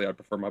 obviously, I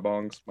prefer my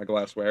bongs, my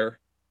glassware.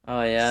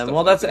 Oh yeah. Stuff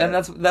Well, like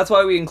that's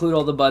why we include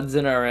all the buds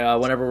in our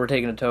whenever we're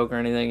taking a toke or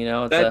anything. You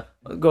know, it's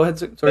That- go ahead.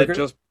 Sorry, That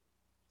Chris.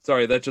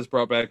 that just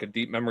brought back a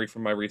deep memory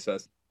from my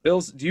recess.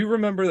 Bills, do you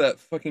remember that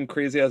fucking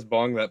crazy ass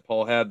bong that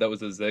Paul had that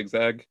was a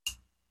zigzag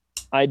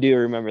I do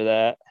remember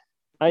that.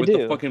 I with do.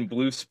 the fucking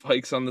blue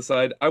spikes on the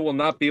side? I will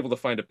not be able to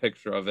find a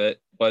picture of it,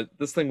 but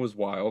this thing was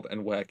wild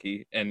and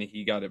wacky, and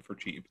he got it for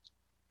cheap.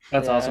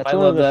 That's Yeah, awesome. It's I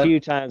one love of the that. few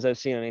times I've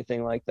seen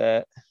anything like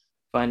that.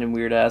 Finding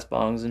weird ass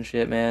bongs and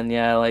shit, man.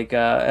 Yeah, like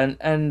and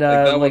Like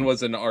that like, one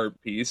was an art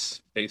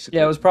piece, basically.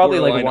 Yeah, it was probably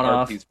like a Borderline art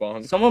one-off. piece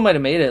bong. Someone might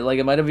have made it. Like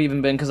it might have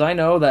even been because I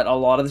know that a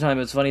lot of the time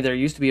it's funny. There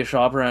used to be a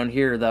shop around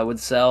here that would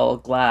sell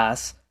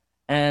glass,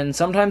 and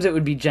sometimes it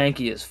would be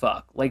janky as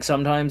fuck. Like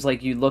sometimes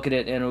like you'd look at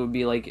it and it would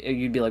be like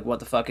you'd be like, "What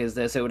the fuck is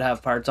this?" It would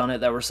have parts on it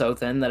that were so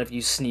thin that if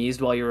you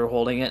sneezed while you were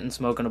holding it and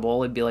smoking a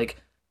bowl, it'd be like,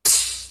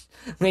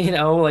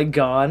 like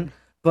gone.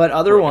 But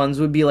other Right. ones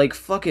would be like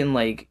fucking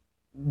like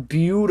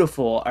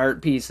beautiful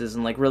art pieces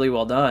and like really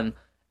well done.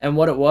 And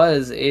what it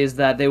was is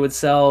that they would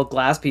sell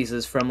glass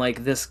pieces from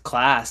like this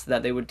class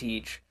that they would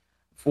teach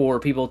for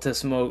people to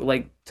smoke,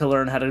 like to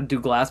learn how to do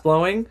glass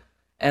blowing.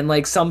 And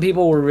like some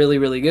people were really,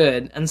 really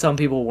good and some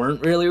people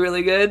weren't really,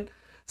 really good.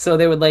 So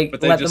they would like But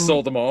they let just them,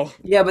 sold them all.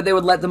 yeah, but they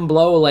would let them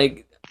blow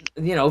like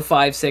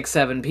 5, 6,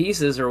 7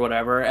 pieces or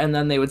whatever, and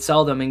then they would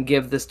sell them and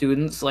give the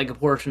students like a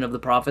portion of the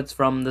profits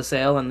from the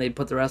sale, and they'd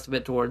put the rest of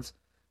it towards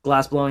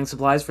glass blowing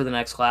supplies for the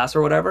next class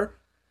or whatever.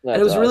 And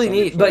it was really awesome.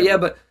 neat. But yeah,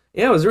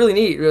 it was really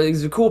neat. It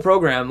was a cool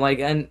program. Like,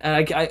 and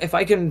I if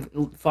I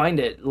can find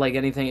it, like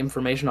anything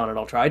information on it,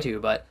 I'll try to.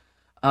 But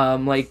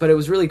but it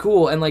was really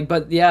cool. And like,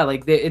 but yeah,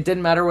 like it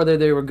didn't matter whether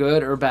they were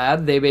good or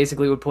bad. They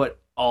basically would put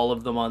all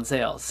of them on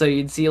sale. So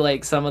you'd see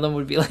like some of them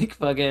would be like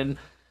fucking.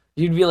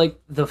 You'd be like,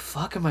 the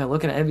fuck am I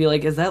looking at? And be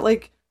like, is that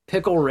like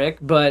Pickle Rick,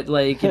 but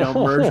like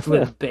merged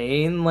with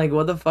Bane? Like,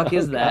 what the fuck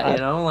is that?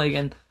 God. Like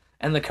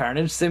and the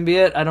Carnage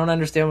symbiote. I don't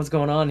understand what's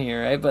going on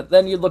here, right? But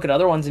then you'd look at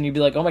other ones and you'd be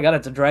like, oh my god,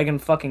 it's a dragon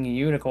fucking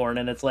unicorn,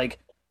 and it's like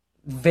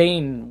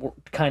vein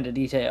kind of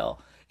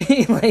detail,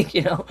 like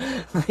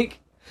like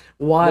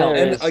wild.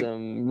 There And is I-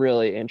 some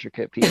really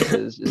intricate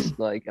pieces, just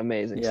like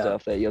amazing Yeah.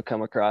 stuff that you'll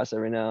come across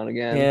every now and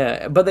again.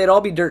 Yeah, but they'd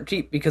all be dirt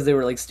cheap because they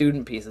were like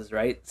student pieces,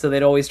 right? So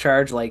they'd always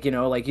charge like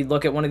like you'd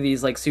look at one of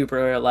these like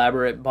super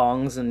elaborate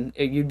bongs and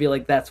you'd be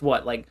like, that's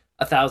what, like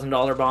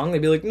 $1,000 bong?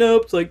 They'd be like,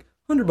 nope, it's like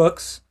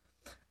 $100.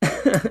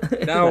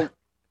 Now,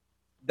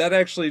 that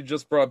actually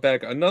just brought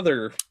back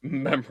another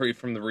memory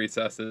from the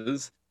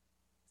recesses.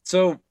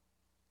 So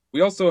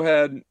we also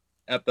had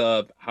at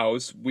the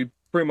house, we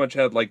pretty much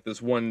had like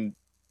this one.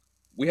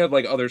 We had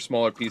like other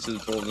smaller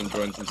pieces, bowls and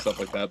joints and stuff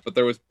like that, but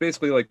there was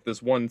basically like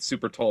this one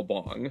super tall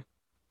bong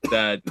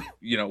that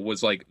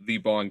was like the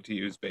bong to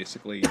use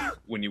basically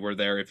when you were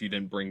there if you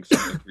didn't bring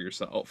something for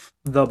yourself.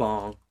 The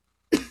bong.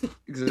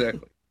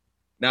 Exactly.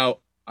 Now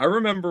I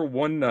remember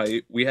one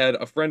night we had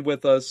a friend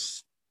with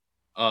us.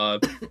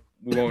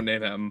 We won't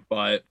name him,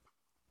 but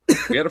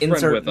we had a friend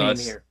Insert with name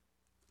us, here.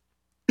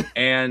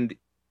 and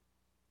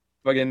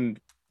fucking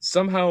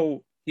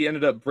somehow he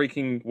ended up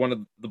breaking one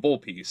of the bowl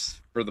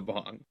piece for the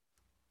bong.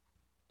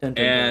 Dun,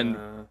 dun, And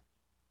dun.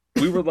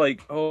 we were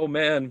like, oh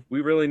man,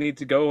 we really need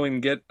to go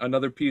and get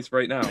another piece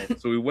right now.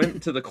 So we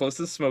went to the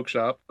closest smoke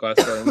shop, Glass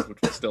Gardens, which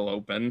was still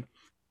open,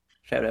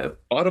 Shout out.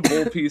 bought a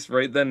bowl piece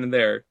right then and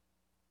there.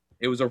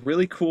 It was a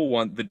really cool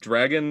one. The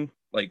dragon,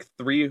 it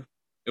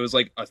was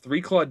like a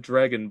 3-clawed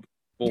dragon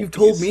bowl You've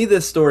told piece. me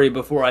this story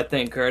before, I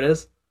think,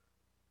 Curtis.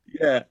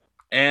 Yeah.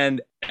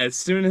 And as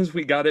soon as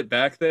we got it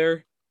back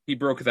there, he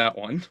broke that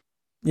one.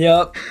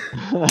 Yep.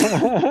 Yep.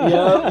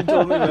 You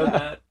told me about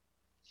that.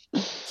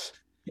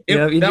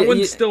 Yeah, That one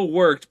you- still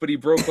worked, but he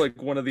broke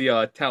like one of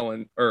the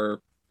talon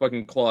or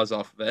fucking claws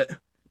off of it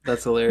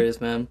That's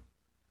hilarious, man.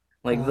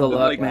 Like the Oh, luck,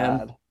 like, man.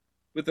 God.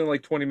 within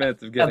like 20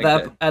 minutes of At getting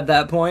that it. at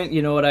that point,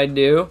 you know what I'd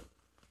do?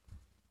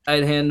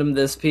 I'd hand him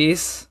this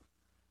piece.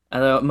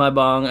 My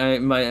bong,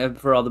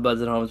 for all the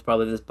buds at home, it's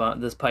probably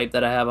this pipe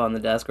that I have on the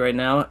desk right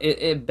now.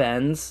 It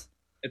bends.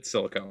 It's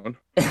silicone.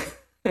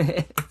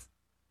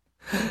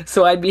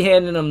 So I'd be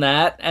handing him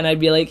that, and I'd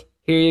be like,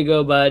 "Here you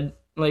go, bud.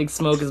 Like,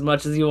 smoke as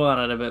much as you want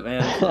out of it,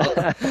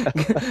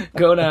 man.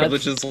 Go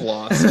Privilege nuts." is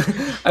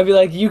lost. I'd be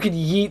like, "You could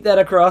yeet that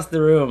across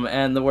the room,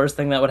 and the worst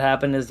thing that would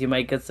happen is you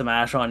might get some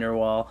ash on your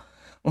wall."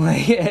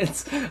 Like,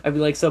 I'd be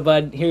like, "So,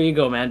 bud, here you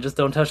go, man. Just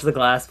don't touch the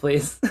glass,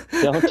 please."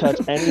 Don't touch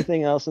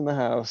anything else in the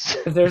house.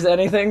 If there's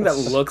anything that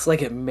looks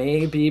like it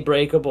may be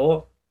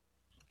breakable,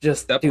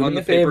 just Step do on me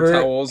the a favor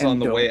paper towels and on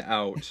the don't. way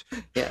out.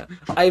 Yeah,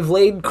 I've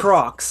laid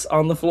Crocs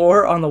on the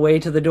floor on the way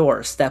to the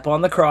door. Step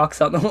on the Crocs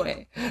on the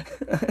way.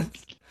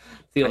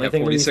 It's the I only have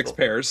thing 46 reasonable.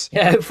 pairs.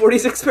 Yeah, I have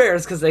 46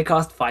 pairs because they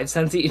cost 5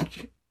 cents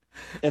each.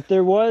 If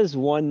there was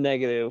one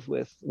negative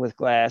with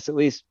glass, at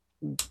least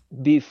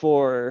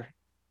before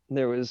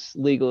there was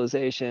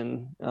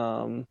legalization,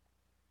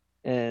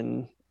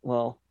 and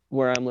well,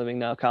 where I'm living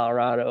now,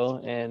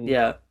 Colorado, and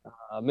Yeah,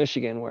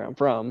 Michigan, where I'm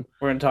from.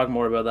 we're gonna talk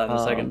more about that in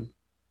a second.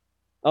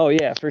 Oh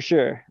yeah, for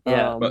sure.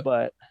 Yeah.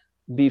 But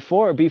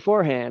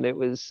beforehand, it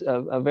was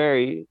a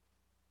very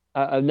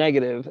a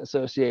negative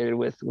associated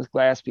with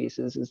glass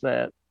pieces is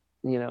that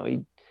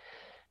you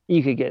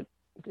could get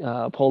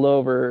pulled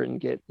over and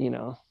get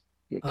caught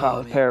Oh,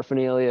 with man.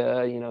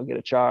 paraphernalia, get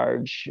a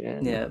charge.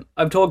 And Yeah,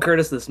 I've told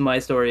Curtis this my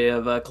story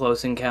of a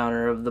close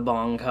encounter of the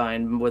bong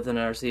kind with an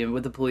RC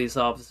with a police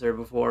officer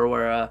before,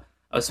 where I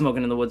was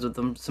smoking in the woods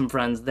with some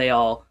friends. They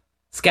all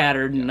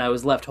scattered, and I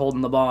was left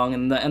holding the bong.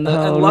 And and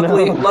Oh,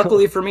 luckily, no.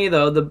 luckily for me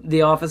though,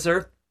 the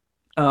officer,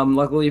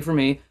 luckily for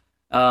me,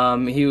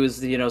 he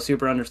was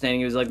super understanding.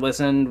 He was like,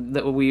 "Listen,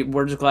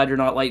 we're just glad you're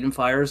not lighting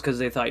fires because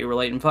they thought you were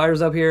lighting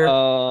fires up here.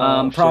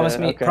 Oh, Promise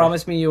shit, me, okay.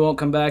 promise me you won't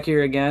come back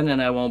here again,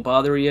 and I won't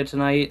bother you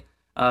tonight.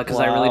 Because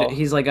I really, Wow.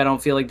 he's like, I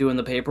don't feel like doing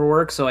the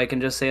paperwork, so I can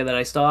just say that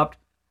I stopped.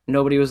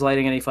 Nobody was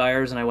lighting any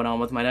fires, and I went on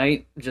with my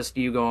night. Just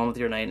you go on with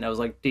your night." And I was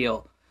like,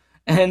 "Deal."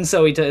 And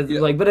so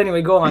Yeah. but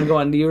anyway, go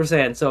on. You were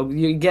saying, so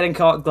you getting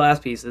caught glass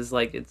pieces,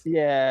 like it's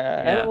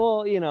Yeah, Yeah. and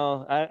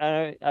well,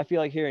 I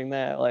feel like hearing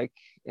that, like,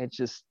 it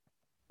just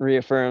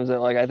reaffirms that,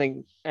 like, I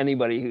think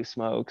anybody who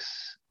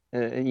smokes,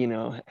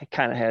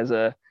 kind of has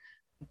a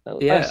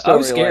Yeah, I story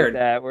was scared.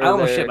 like that where I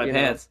almost they're, shit my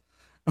pants.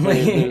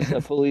 there's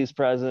a police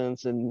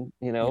presence, and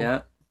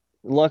Yeah,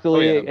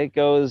 luckily Oh, yeah. it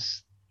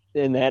goes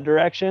in that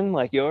direction,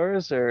 like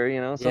yours, or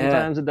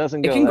sometimes it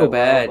doesn't It go can go that well,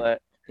 bad.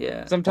 but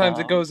yeah. Sometimes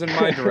it Um, goes in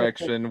my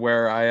direction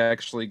where I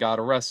actually got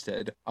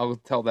arrested. I'll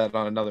tell that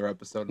on another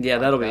episode. of the Yeah,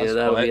 that'll be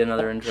podcast, but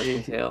another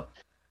interesting tale.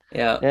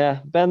 Yeah. yeah,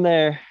 been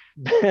there,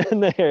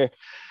 been there.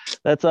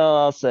 That's all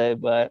I'll say.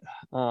 But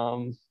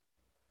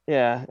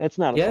yeah, it's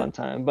not a Yeah. fun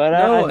time. But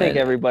No, I think and-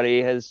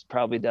 everybody has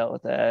probably dealt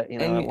with that,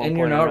 And- at one and point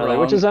you're or not another,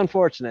 which wrong. is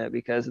unfortunate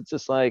because it's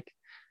just like,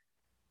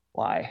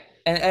 why?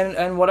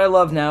 And what I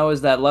love now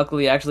is that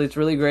luckily, actually, it's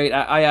really great.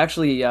 I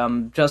actually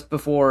just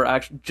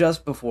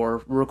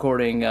before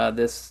recording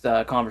this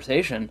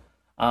conversation,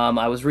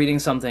 I was reading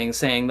something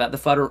saying that the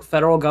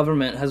federal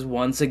government has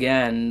once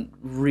again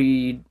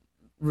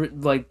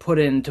put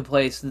into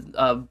place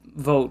a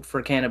vote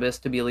for cannabis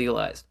to be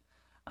legalized.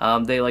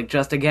 They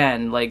just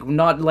again,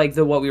 not like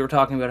what we were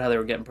talking about how they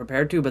were getting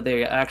prepared to, but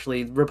they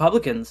actually,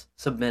 Republicans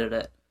submitted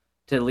it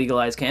to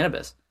legalize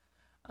cannabis.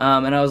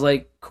 And I was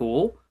like,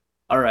 cool,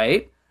 all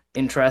right,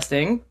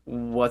 interesting,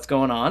 what's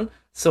going on?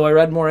 So I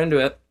read more into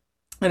it,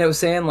 and it was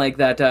saying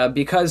that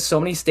because so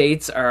many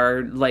states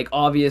are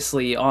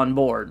obviously on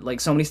board,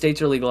 so many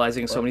states are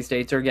legalizing, so many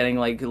states are getting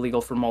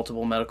legal for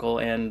multiple medical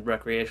and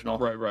recreational.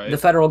 right. The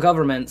federal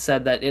government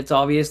said that it's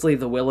obviously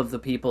the will of the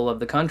people of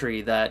the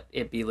country that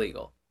it be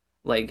legal.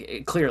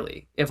 Like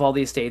clearly, if all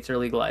these states are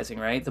legalizing,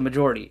 right? The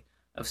majority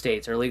of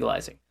states are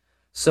legalizing.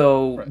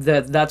 So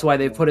Right. that's why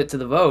they put it to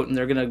the vote, and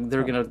they're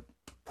gonna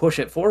push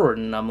it forward.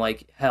 And I'm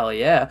like, hell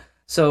yeah.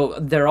 So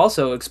they're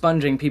also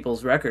expunging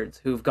people's records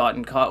who've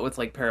gotten caught with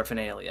like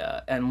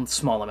paraphernalia and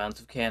small amounts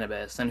of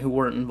cannabis and who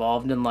weren't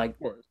involved in like Of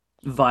course.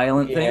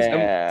 violent things.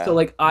 Yeah. So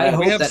like I Yeah,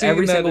 we hope have that seen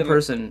every that single in a-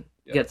 person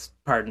yeah. gets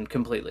pardoned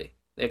completely,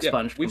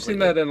 expunged. We've seen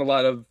completely. that in a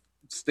lot of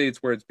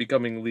states where it's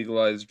becoming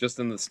legalized. Just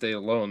in the state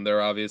alone,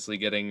 they're obviously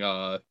getting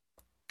a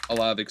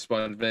lot of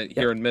expungement.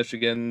 Here in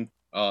Michigan,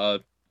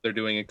 they're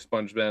doing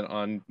expungement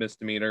on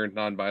misdemeanor,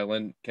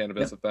 nonviolent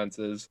cannabis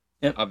offenses.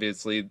 Yep.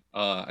 Obviously,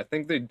 I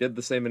think they did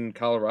the same in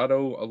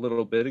Colorado a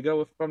little bit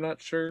ago, if I'm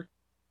not sure,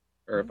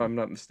 or if I'm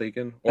not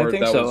mistaken. I Or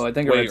think that so. was I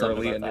think I way read something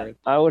early about in that. your.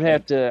 I would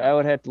have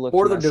to look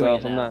Or for they're doing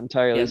myself. it I'm now. not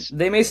entirely. Yeah,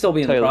 they may still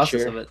be in the entirely process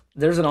sure. of it.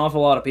 There's an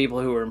awful lot of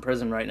people who are in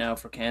prison right now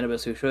for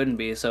cannabis who shouldn't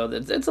be. So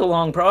it's a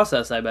long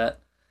process, I bet.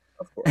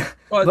 Of course.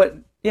 But, But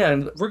yeah,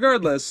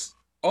 regardless,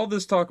 all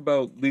this talk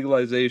about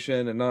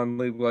legalization and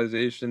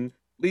non-legalization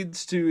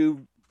leads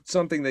to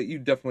something that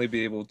you'd definitely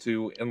be able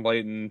to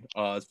enlighten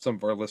some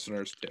of our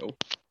listeners to.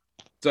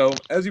 So,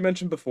 as you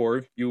mentioned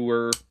before, you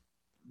were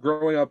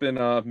growing up in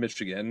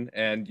Michigan,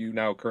 and you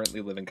now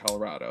currently live in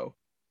Colorado.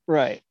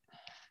 Right.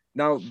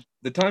 Now,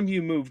 the time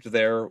you moved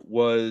there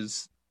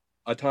was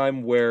a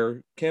time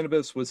where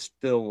cannabis was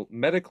still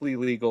medically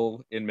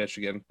legal in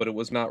Michigan, but it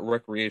was not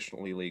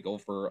recreationally legal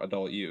for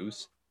adult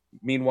use.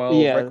 Meanwhile,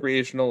 Yeah.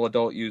 recreational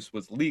adult use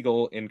was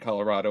legal in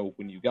Colorado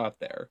when you got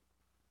there.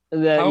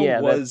 That, How yeah,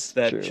 was that's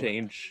that true.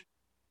 change?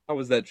 How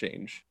was that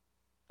change?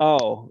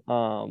 Oh,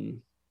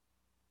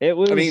 it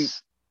was. I mean,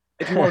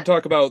 if you want to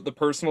talk about the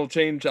personal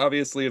change,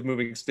 obviously, of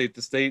moving state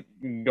to state,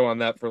 you can go on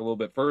that for a little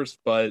bit first,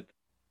 but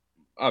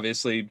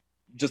obviously,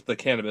 just the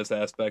cannabis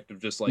aspect of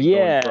just like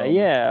yeah, going from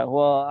yeah.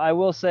 Well, I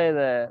will say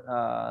that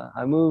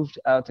I moved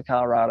out to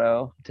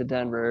Colorado, to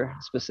Denver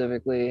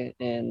specifically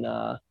in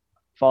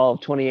fall of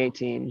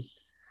 2018,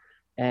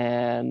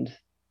 and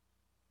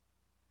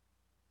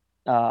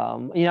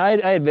I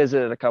had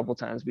visited a couple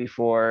times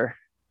before.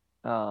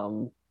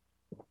 And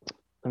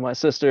my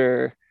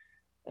sister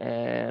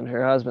and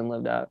her husband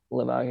live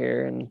out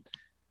here, and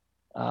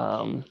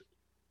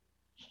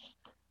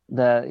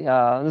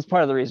that's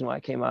part of the reason why I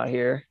came out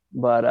here.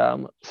 But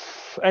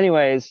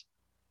anyways,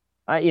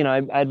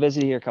 I'd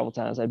visited here a couple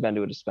times. I'd been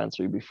to a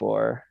dispensary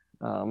before,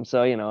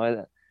 so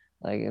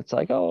it's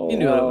like, oh, You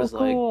knew what it was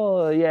like.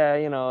 cool. Yeah,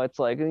 it's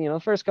like, the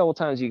first couple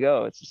times you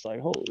go, it's just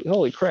like,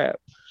 holy crap,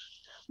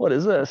 what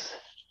is this?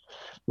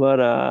 But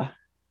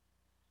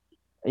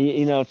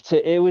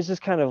it was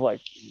just kind of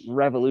like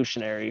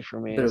revolutionary for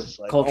me. Bit It's of just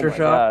like, culture oh my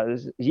shock? God,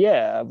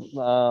 yeah.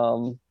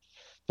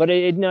 But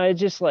it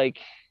just like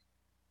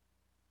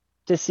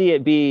to see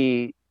it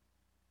be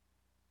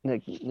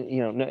like,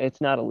 no,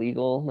 it's not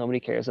illegal. Nobody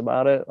cares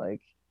about it.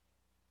 Like,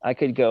 I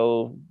could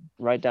go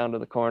right down to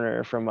the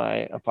corner from my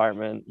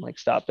apartment, like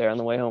stop there on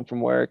the way home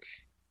from work,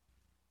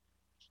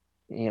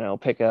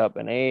 pick up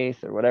an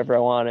eighth or whatever I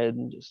wanted,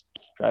 and just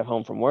drive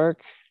home from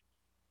work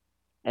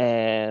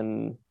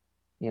and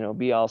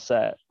be all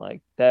set.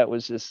 Like, that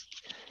was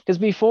just because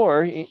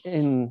before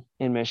in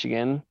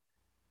Michigan,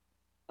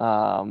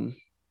 I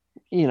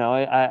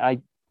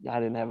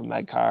didn't have a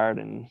med card,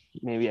 and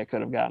maybe I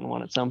could have gotten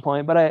one at some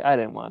point, but I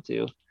didn't want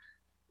to.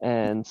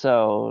 And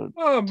so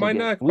oh, to my get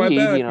neck, my weed,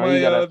 back, you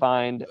my gotta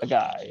find a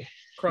guy.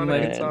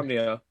 chronic And-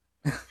 insomnia.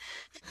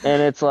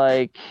 And it's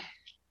like,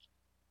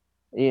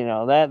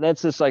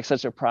 that's just like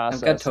such a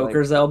process. I've got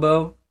Toker's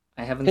elbow.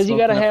 I haven't because you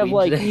smoked gotta enough have weed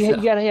like today, you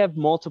so- gotta have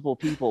multiple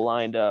people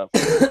lined up.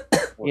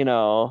 And,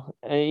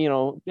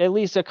 at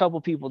least a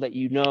couple people that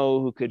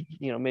who could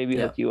maybe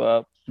Yeah. hook you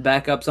up.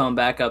 backups on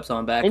backups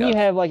on backups. And you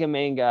have like a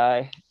main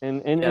guy,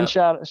 and Yeah.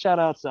 shout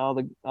outs to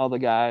all the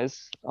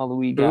guys, all the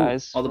weed Ooh,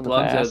 guys, all the from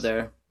plugs out past.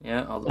 there.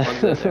 Yeah, all the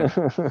plugs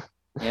out there.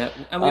 Yeah,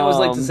 and we always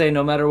like to Um, say,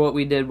 no matter what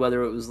we did,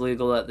 whether it was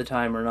legal at the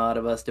time or not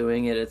of us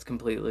doing it, it's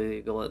completely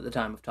legal at the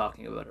time of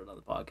talking about it on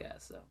the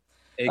podcast. So,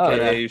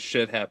 AKA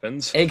shit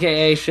happens.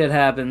 AKA shit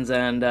happens,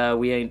 and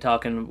we ain't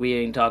talking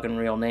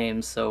real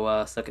names.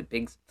 So suck it,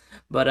 pigs.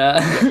 But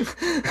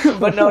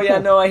but no, yeah,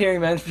 no, I hear you,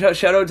 man.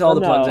 Shout out to all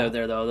the But plugs no. out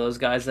there, though. Those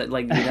guys that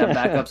like you'd have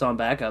backups on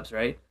backups,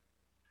 right?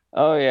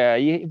 Oh yeah,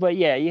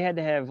 you had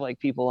to have like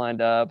people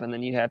lined up, and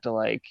then you had to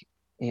like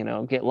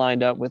get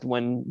lined up with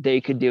when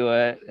they could do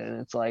it, and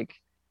it's like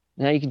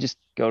now you can just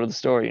go to the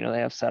store. They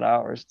have set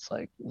hours. It's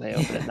like they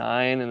open at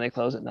 9 and they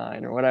close at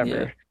 9 or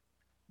whatever.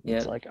 Yeah.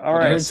 It's like, all I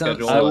right, heard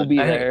some- I will be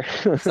I there.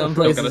 heard some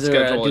We're gonna places are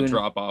schedule a doing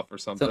drop off or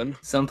something.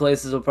 some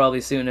places will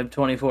probably soon have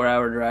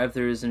 24-hour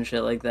drive-throughs and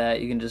shit like that.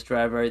 You can just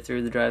drive right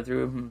through the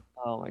drive-through.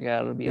 Oh my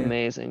God, it'll be Yeah.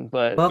 amazing.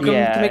 But Welcome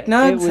yeah, to it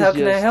McNuggets. was How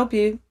can I just- help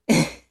you?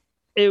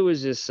 It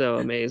was just so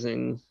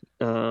amazing.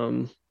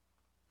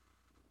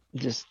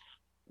 Just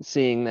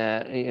seeing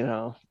that,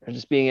 or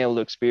just being able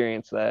to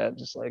experience that,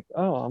 just like,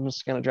 oh, I'm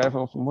just gonna drive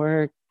home from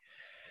work,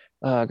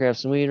 grab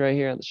some weed right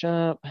here at the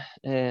shop,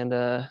 and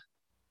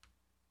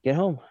get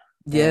home.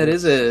 Yeah, And it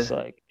is it's just a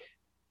like,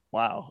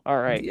 wow, all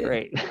right, Yeah.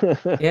 great.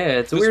 yeah,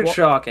 it's a Just weird wa-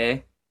 shock, eh?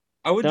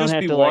 I would don't just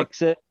have be to like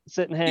sit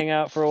and hang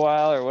out for a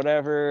while or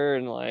whatever,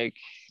 and like,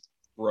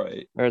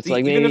 right. or it's See,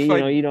 like even maybe if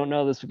I you don't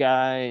know this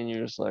guy, and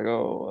you're just like,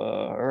 oh,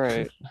 all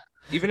right,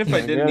 even if I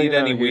Yeah, didn't gotta need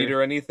get any out of weed here.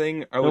 or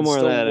anything, I No would more of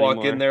still that walk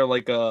anymore. in there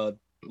like a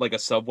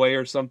Subway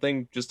or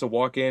something, just to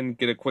walk in,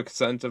 get a quick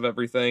scent of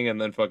everything, and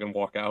then fucking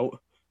walk out.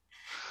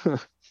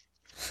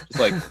 Just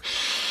like,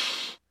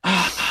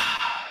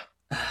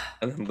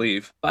 and then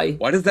leave. Bye.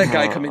 Why does that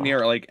guy come in here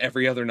like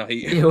every other night?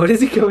 Yeah, what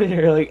does he come in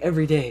here like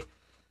every day?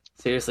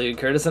 Seriously,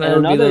 Curtis and I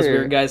And would be those another-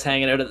 weird guys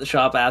hanging out at the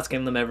shop,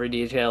 asking them every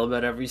detail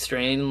about every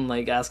strain,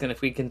 like asking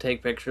if we can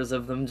take pictures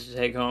of them to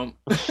take home.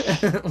 I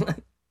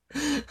did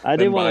Then want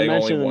to buying only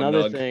mention one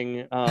another nug. thing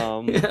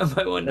Yeah,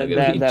 by one nugget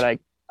that each. that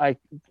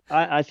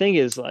I think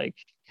is like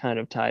kind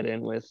of tied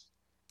in with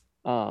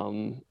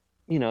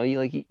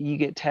you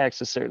get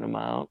taxed a certain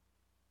amount.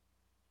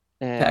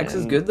 Tax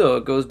is And, good though.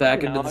 It goes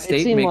back you into know, the it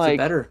state, seemed makes it like-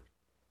 better.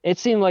 It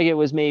seemed like it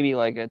was maybe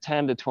like a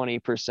 10 to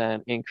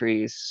 20%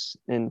 increase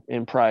in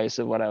price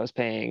of what I was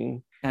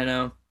paying. I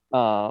know.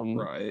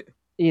 Right.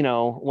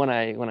 When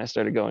I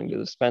started going to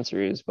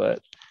dispensaries,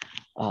 but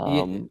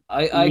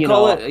I you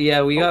call know- it.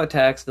 Yeah, we got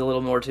taxed a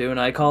little more too,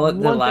 and I call it the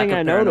one lack thing of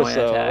I paranoia noticed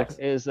though tax.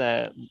 is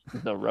that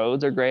the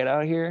roads are great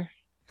out here.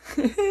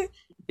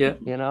 Yeah,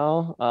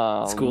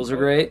 Schools schools are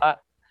great.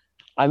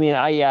 I mean,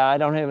 I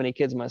don't have any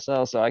kids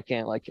myself, so I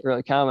can't like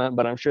really comment,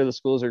 but I'm sure the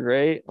schools are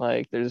great.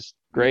 Like there's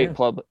great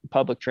Yeah.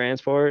 public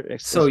transport,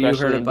 So you heard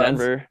especially it, in Buds?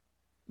 Denver.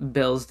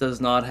 Bills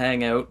does not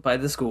hang out by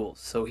the schools,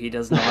 so he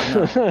does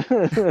not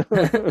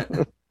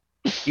know.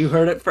 You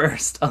heard it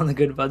first on the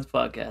Good Buds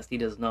podcast. He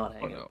does not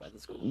hang out by the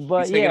schools.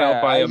 But He's hanging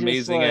out by I just,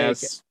 amazing like,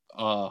 ass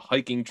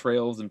hiking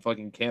trails and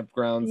fucking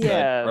campgrounds.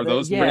 Yeah, that, are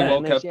those yeah, pretty well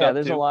and there's- kept up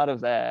there's too? a lot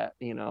of that,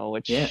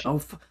 which Yeah.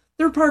 Oh,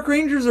 their park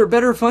rangers are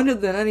better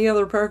funded than any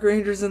other park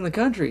rangers in the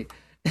country.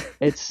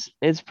 it's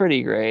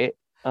pretty great.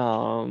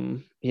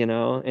 And I'd I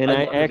love to be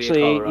a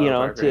actually, Colorado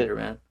park ranger,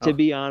 man. to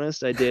be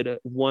honest, I did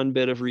one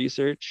bit of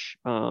research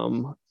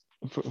for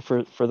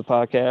the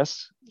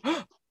podcast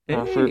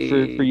for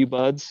Hey. you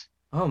buds.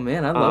 Oh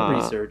man, I love Uh,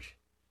 research.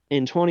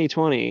 In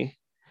 2020,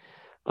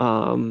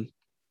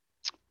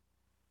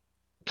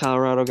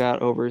 Colorado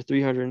got over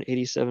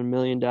 $387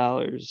 million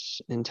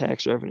in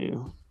tax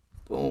revenue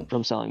Boom,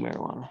 from selling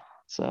marijuana.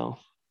 So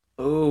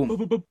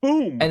boom.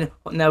 Boom. And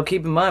now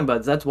keep in mind,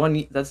 buds, that's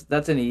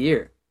that's in a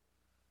year.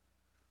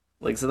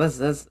 Like so,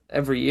 that's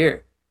every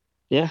year.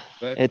 yeah,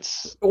 That-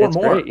 it's Or it's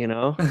more. great,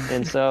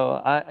 And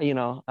so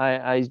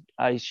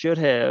I should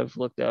have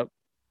looked up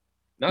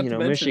Not to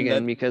mention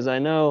Michigan that. because I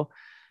know.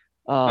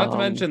 Not to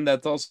mention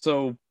that's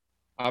also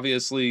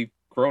obviously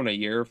Corona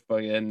year.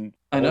 Fucking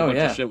I a know, whole bunch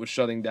yeah. of shit was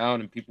shutting down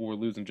and people were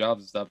losing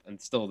jobs and stuff, and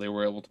still they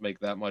were able to make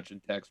that much in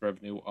tax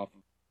revenue off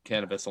of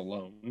cannabis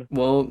alone.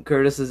 Well,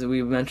 Curtis, as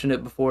we mentioned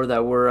it before,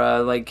 that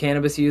we're like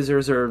cannabis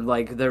users are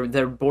like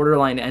they're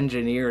borderline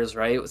engineers,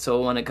 right?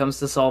 So when it comes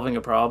to solving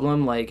a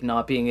problem, like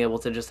not being able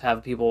to just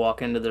have people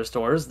walk into their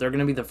stores, they're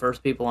gonna be the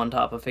first people on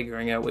top of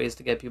figuring out ways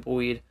to get people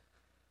weed.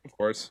 Of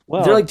course.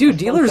 Well, They're like, dude, fun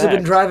dealers have been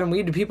fact- driving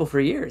weed to people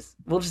for years.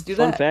 We'll just do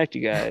Fun that. fact,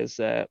 you guys,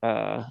 that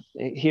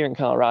here in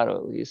Colorado,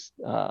 at least,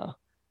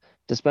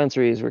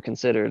 dispensaries were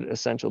considered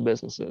essential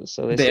businesses,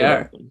 so they They stayed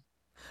are. open.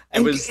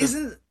 It was the-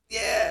 isn't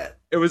yeah.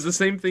 It was the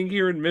same thing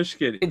here in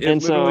Michigan. It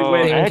And literally so,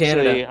 went. in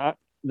actually,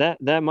 Canada.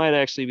 that might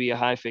actually be a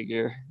high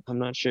figure. I'm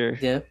not sure.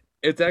 Yeah.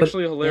 It's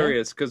actually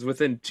hilarious because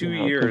within 2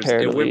 years, it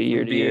comparatively went year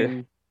from to year.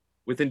 being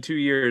within 2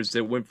 years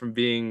it went from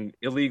being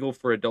illegal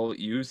for adult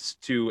use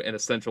to an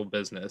essential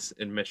business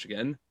in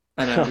Michigan,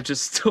 I know. which is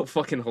still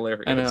fucking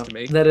hilarious I know. to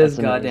me. That is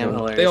That's goddamn amazing.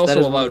 hilarious. They That also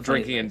is one allow of the funny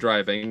drinking and things.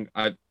 driving.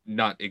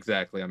 Not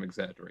exactly. I'm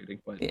exaggerating,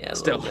 but Yeah, a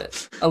still. little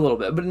bit. A little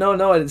bit. But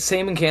no, it's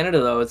same in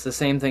Canada though. It's the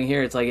same thing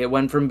here. It's like it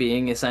went from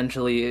being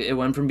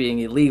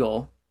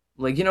illegal.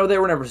 Like, they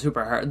were never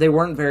super hard. They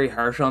weren't very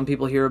harsh on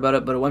people here about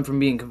it, but it went from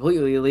being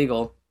completely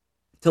illegal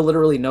to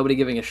literally nobody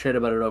giving a shit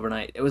about it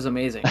overnight. It was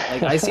amazing.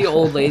 Like I see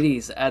old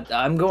ladies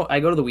I go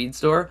to the weed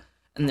store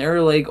and there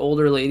are like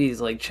older ladies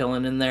like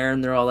chilling in there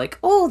and they're all like,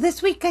 "Oh,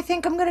 this week I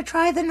think I'm going to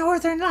try the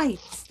Northern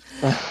Lights."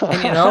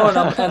 And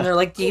and they're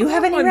like, "Do you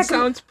have any That one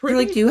sounds They're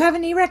like, pretty. "Do you have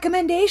any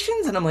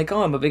recommendations?" And I'm like,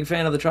 "Oh, I'm a big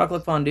fan of the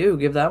chocolate fondue.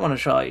 Give that one a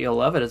shot. You'll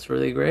love it. It's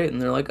really great."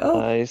 And they're like, "Oh."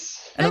 Nice.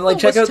 And I'm like,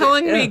 "Check out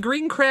yeah.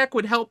 green crack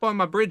would help on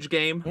my bridge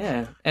game.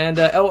 Yeah, and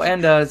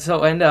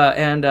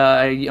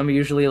I'm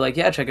usually like,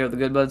 yeah, check out the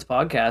Good Buds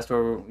podcast,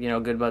 or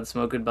Good Buds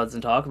smoke Good Buds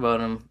and talk about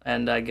them,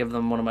 and I give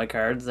them one of my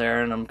cards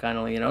there, and I'm kind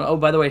of oh,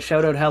 by the way,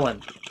 shout out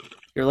Helen,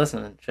 if you're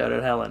listening, shout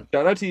out Helen.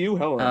 Shout out to you,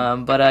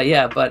 Helen. But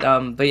yeah,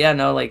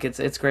 no, like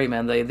it's great,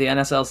 man. The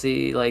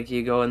NSLC, like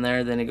you go in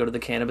there, then you go to the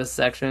cannabis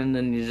section,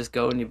 and you just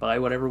go and you buy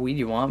whatever weed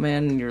you want,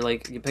 man. And you're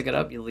like, you pick it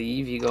up, you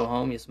leave, you go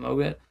home, you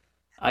smoke it.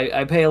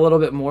 I pay a little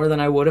bit more than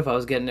I would if I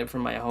was getting it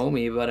from my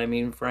homie, but I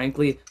mean,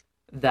 frankly,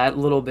 that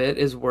little bit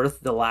is worth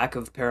the lack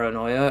of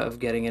paranoia of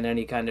getting in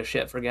any kind of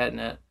shit for getting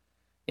it.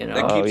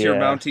 that Oh, keeps your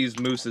yeah. Mounties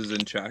mooses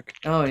in check.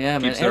 Oh yeah,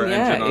 man, Keeps their and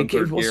engine yeah, on it keeps,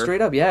 third well, gear.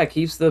 straight up, yeah, it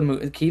keeps the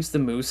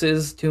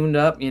mooses tuned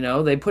up.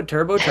 They put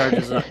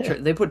turbochargers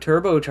on, they put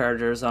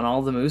turbochargers on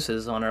all the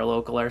mooses on our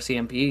local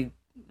RCMP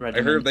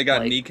regimen. I heard they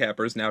got like,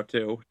 kneecappers now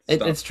too.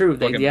 it's true.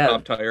 They Fucking yeah,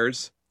 pop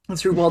tires.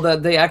 it's true. Well,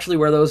 they actually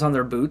wear those on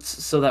their boots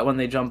so that when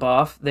they jump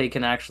off, they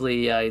can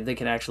actually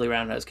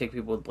roundhouse kick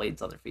people with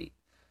blades on their feet.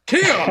 Kill!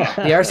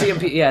 The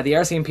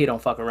RCMP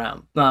don't fuck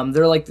around.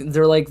 They're like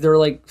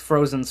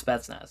frozen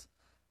Spetsnaz,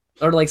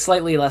 or like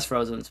slightly less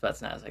frozen than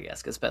Spetsnaz, I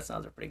guess, because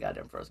Spetsnaz are pretty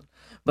goddamn frozen.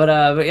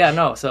 But yeah,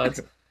 no. So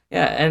it's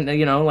yeah, and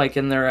like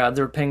in their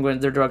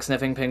drug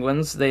sniffing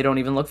penguins, they don't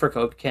even look for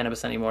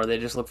cannabis anymore. They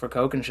just look for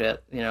coke and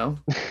shit.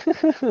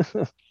 It's All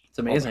the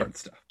amazing. hard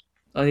stuff.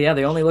 Oh yeah,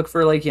 they only look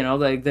for like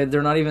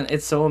they're not even.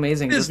 It's so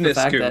amazing just the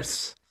Business fact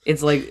goose. that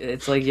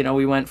it's like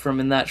we went from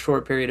in that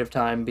short period of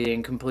time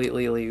being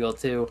completely illegal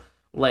to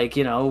like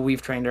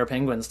we've trained our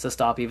penguins to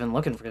stop even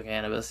looking for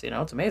cannabis.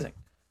 It's amazing.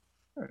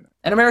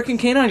 And American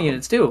canine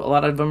units too. A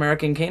lot of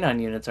American canine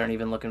units aren't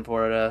even looking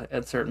for it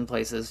at certain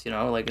places.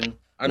 Like in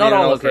not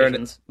all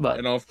locations, but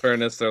in all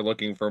fairness, they're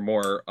looking for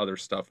more other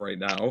stuff right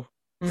now.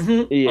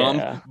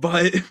 Yeah.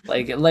 But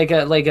like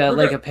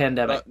a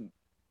pandemic.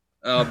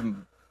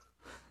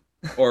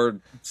 Or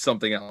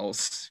something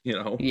else,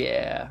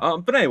 Yeah.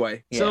 But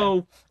anyway, Yeah.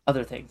 so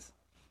Other things.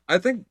 I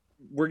think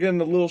we're getting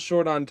a little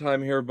short on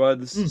time here,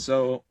 buds.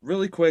 So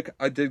really quick,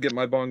 I did get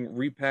my bong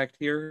repacked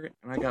here,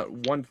 and I got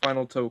one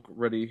final toke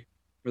ready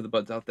for the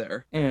buds out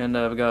there. And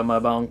I've got my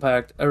bong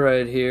packed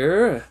right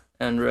here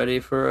and ready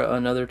for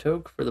another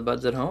toke for the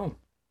buds at home.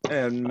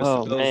 And Mr.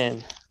 Oh Bills,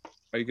 man,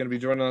 are you going to be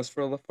joining us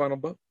for the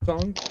final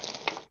song?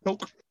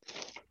 Toke?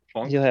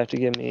 Bong? you'll have to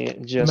give me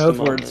just a Mouth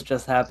moment. words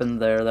just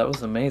happened there. That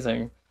was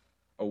amazing.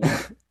 Oh,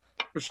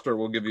 for sure,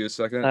 we'll give you a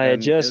second. I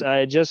had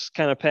and just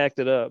kind of packed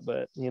it up,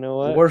 but you know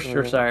what?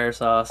 Worcestershire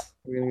sauce.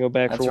 We're gonna go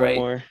back That's for right.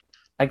 one more.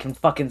 I can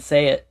fucking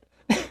say it.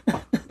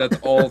 That's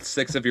all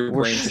 6 of your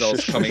brain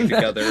cells coming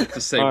together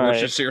to say All right.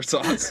 Worcestershire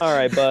sauce. All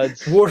right,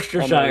 buds.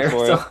 Worcestershire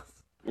for it. sauce.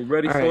 We're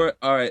ready All for it?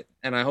 All right.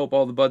 And I hope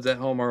all the buds at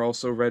home are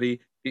also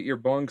ready. Get your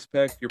bongs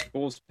packed, your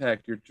bowls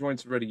packed, your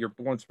joints ready, your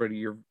blunts ready,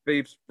 your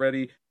vapes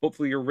ready.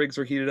 Hopefully your rigs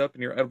are heated up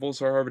and your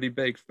edibles are already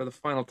baked for the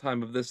final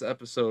time of this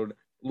episode.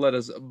 Let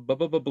us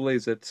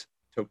blaze it.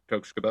 Toke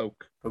toke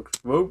skaboke.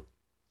 Whoa.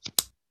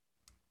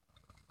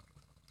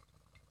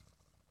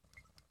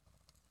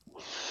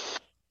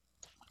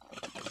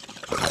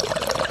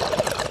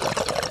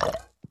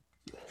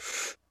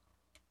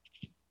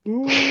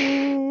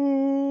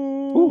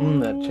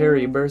 That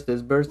cherry burst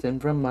is bursting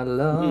from my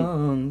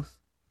lungs.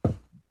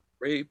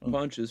 Ray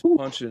punches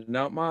punching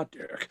out my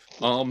dick.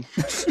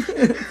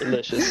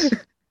 Delicious.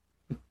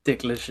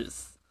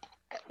 Dicklicious.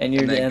 And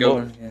you're And then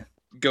yeah.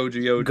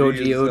 Goji OG.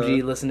 Goji is,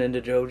 OG listening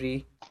to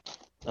Joji.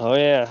 Oh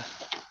yeah,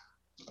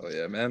 Oh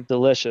yeah, man.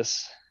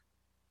 delicious.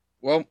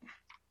 Well,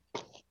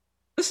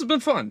 this has been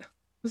fun.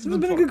 This has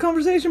been a good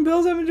conversation,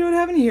 Bills. I've enjoyed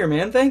having you here,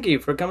 man. Thank you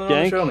for coming on the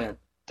Thank- show, man.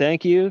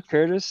 Thank you,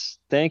 Curtis.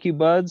 Thank you,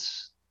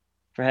 buds,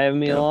 for having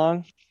me Yeah.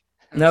 along.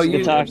 No, Good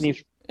you talking to you,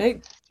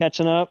 Hey,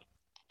 catching up,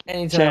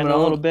 anytime chatting at a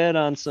all. little bit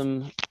on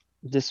some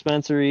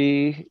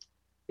dispensary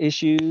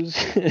issues.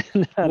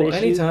 Not Well, issues,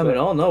 anytime but at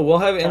all. No, we'll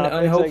have and topics,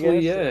 I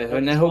hopefully, guess. yeah, It's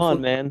and fun, hopefully,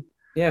 man.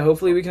 yeah,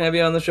 hopefully we can have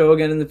you on the show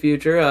again in the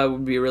future. It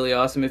would be really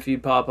awesome if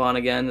you'd pop on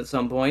again at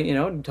some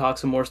point. Talk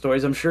some more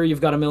stories. I'm sure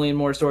you've got a million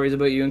more stories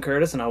about you and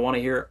Curtis, and I want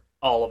to hear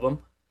all of them.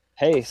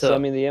 Hey, So-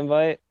 send me the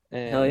invite,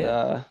 and Hell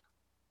yeah.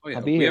 Oh yeah,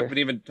 I'll be we here. haven't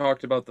even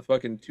talked about the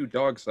fucking 2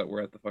 dogs that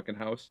were at the fucking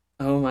house.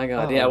 Oh my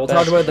God! Oh, Yeah, we'll best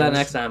talk about that friends.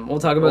 next time. We'll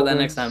talk about that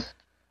next time.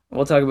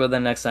 We'll talk about that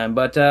next time.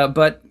 But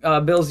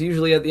Bill's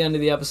usually at the end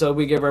of the episode,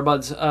 we give our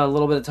buds a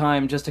little bit of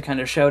time just to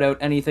kind of shout out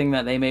anything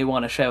that they may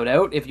want to shout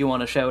out. If you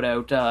want to shout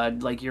out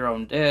like your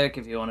own dick,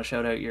 if you want to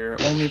shout out your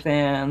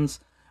OnlyFans,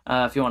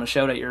 if you want to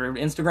shout out your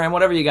Instagram,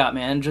 whatever you got,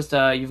 man. Just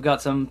you've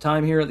got some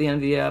time here at the end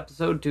of the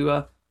episode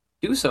to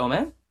do so,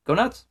 man. Go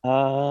nuts.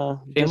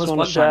 just Shameless want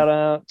plug to shout time.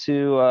 out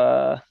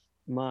to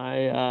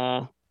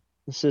my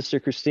sister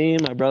Christine,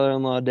 my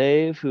brother-in-law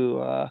Dave,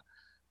 who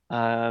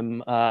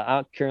I'm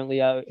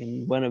currently out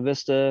in Buena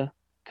Vista,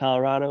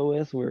 Colorado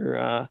with.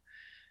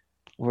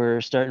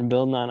 We're starting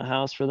building on a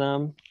house for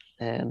them,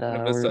 and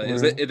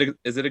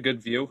Is it a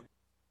good view?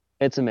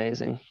 it's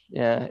amazing.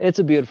 Yeah, it's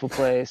a beautiful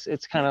place.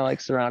 It's kind of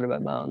like surrounded by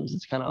mountains.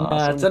 It's kind of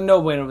awesome. It's a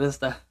no Buena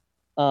Vista.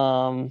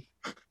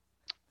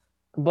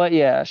 But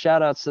yeah,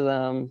 shout outs to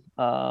them.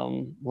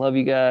 Love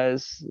you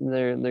guys.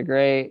 They're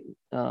great.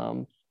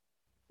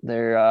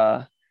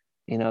 They're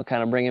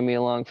kind of bringing me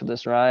along for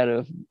this ride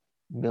of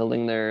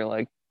building their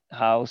like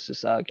house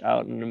just out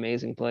in an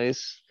amazing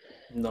place.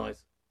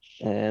 Nice.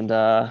 And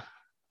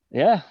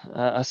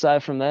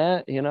aside from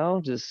that,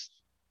 just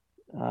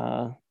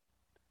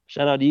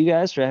shout out to you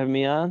guys for having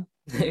me on.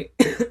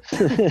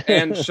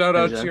 And shout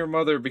out Pleasure. to your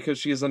mother because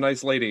she is a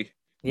nice lady.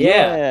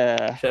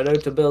 Yeah. Shout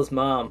out to Bill's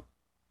mom.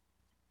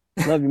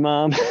 Love you,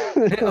 Mom.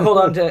 Hold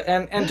on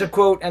to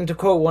quote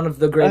one of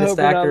the I greatest hope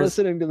you're not actors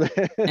listening to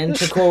that. and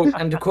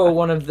to quote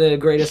one of the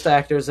greatest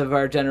actors of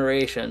our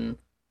generation.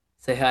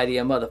 Say hi to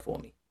your mother for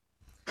me.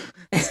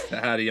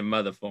 How do your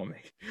mother for me?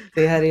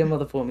 Say hi to your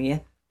mother for me, yeah?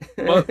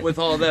 But with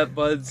all that,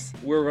 buds,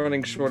 we're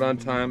running short on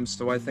time,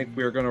 so I think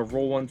we are going to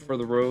roll one for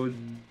the road,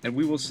 and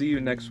we will see you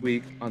next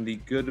week on the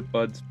Good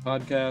Buds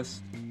podcast.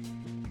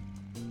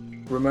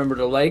 Remember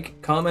to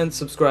like, comment,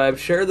 subscribe,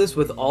 share this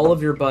with all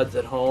of your buds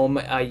at home.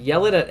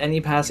 Yell it at any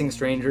passing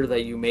stranger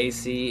that you may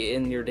see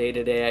in your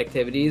day-to-day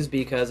activities,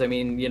 because, I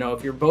mean, you know,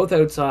 if you're both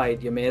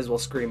outside, you may as well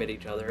scream at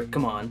each other.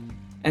 Come on.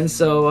 And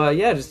so,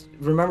 yeah, just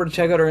remember to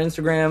check out our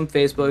Instagram,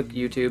 Facebook,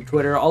 YouTube,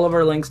 Twitter, all of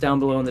our links down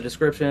below in the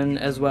description,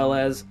 as well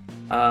as,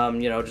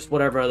 you know, just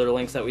whatever other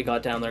links that we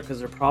got down there, because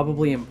they're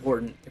probably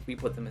important if we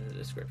put them in the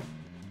description.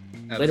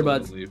 Absolutely. Later,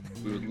 buds.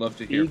 We would love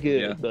to hear Be from you.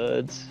 good,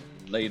 buds.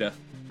 Later.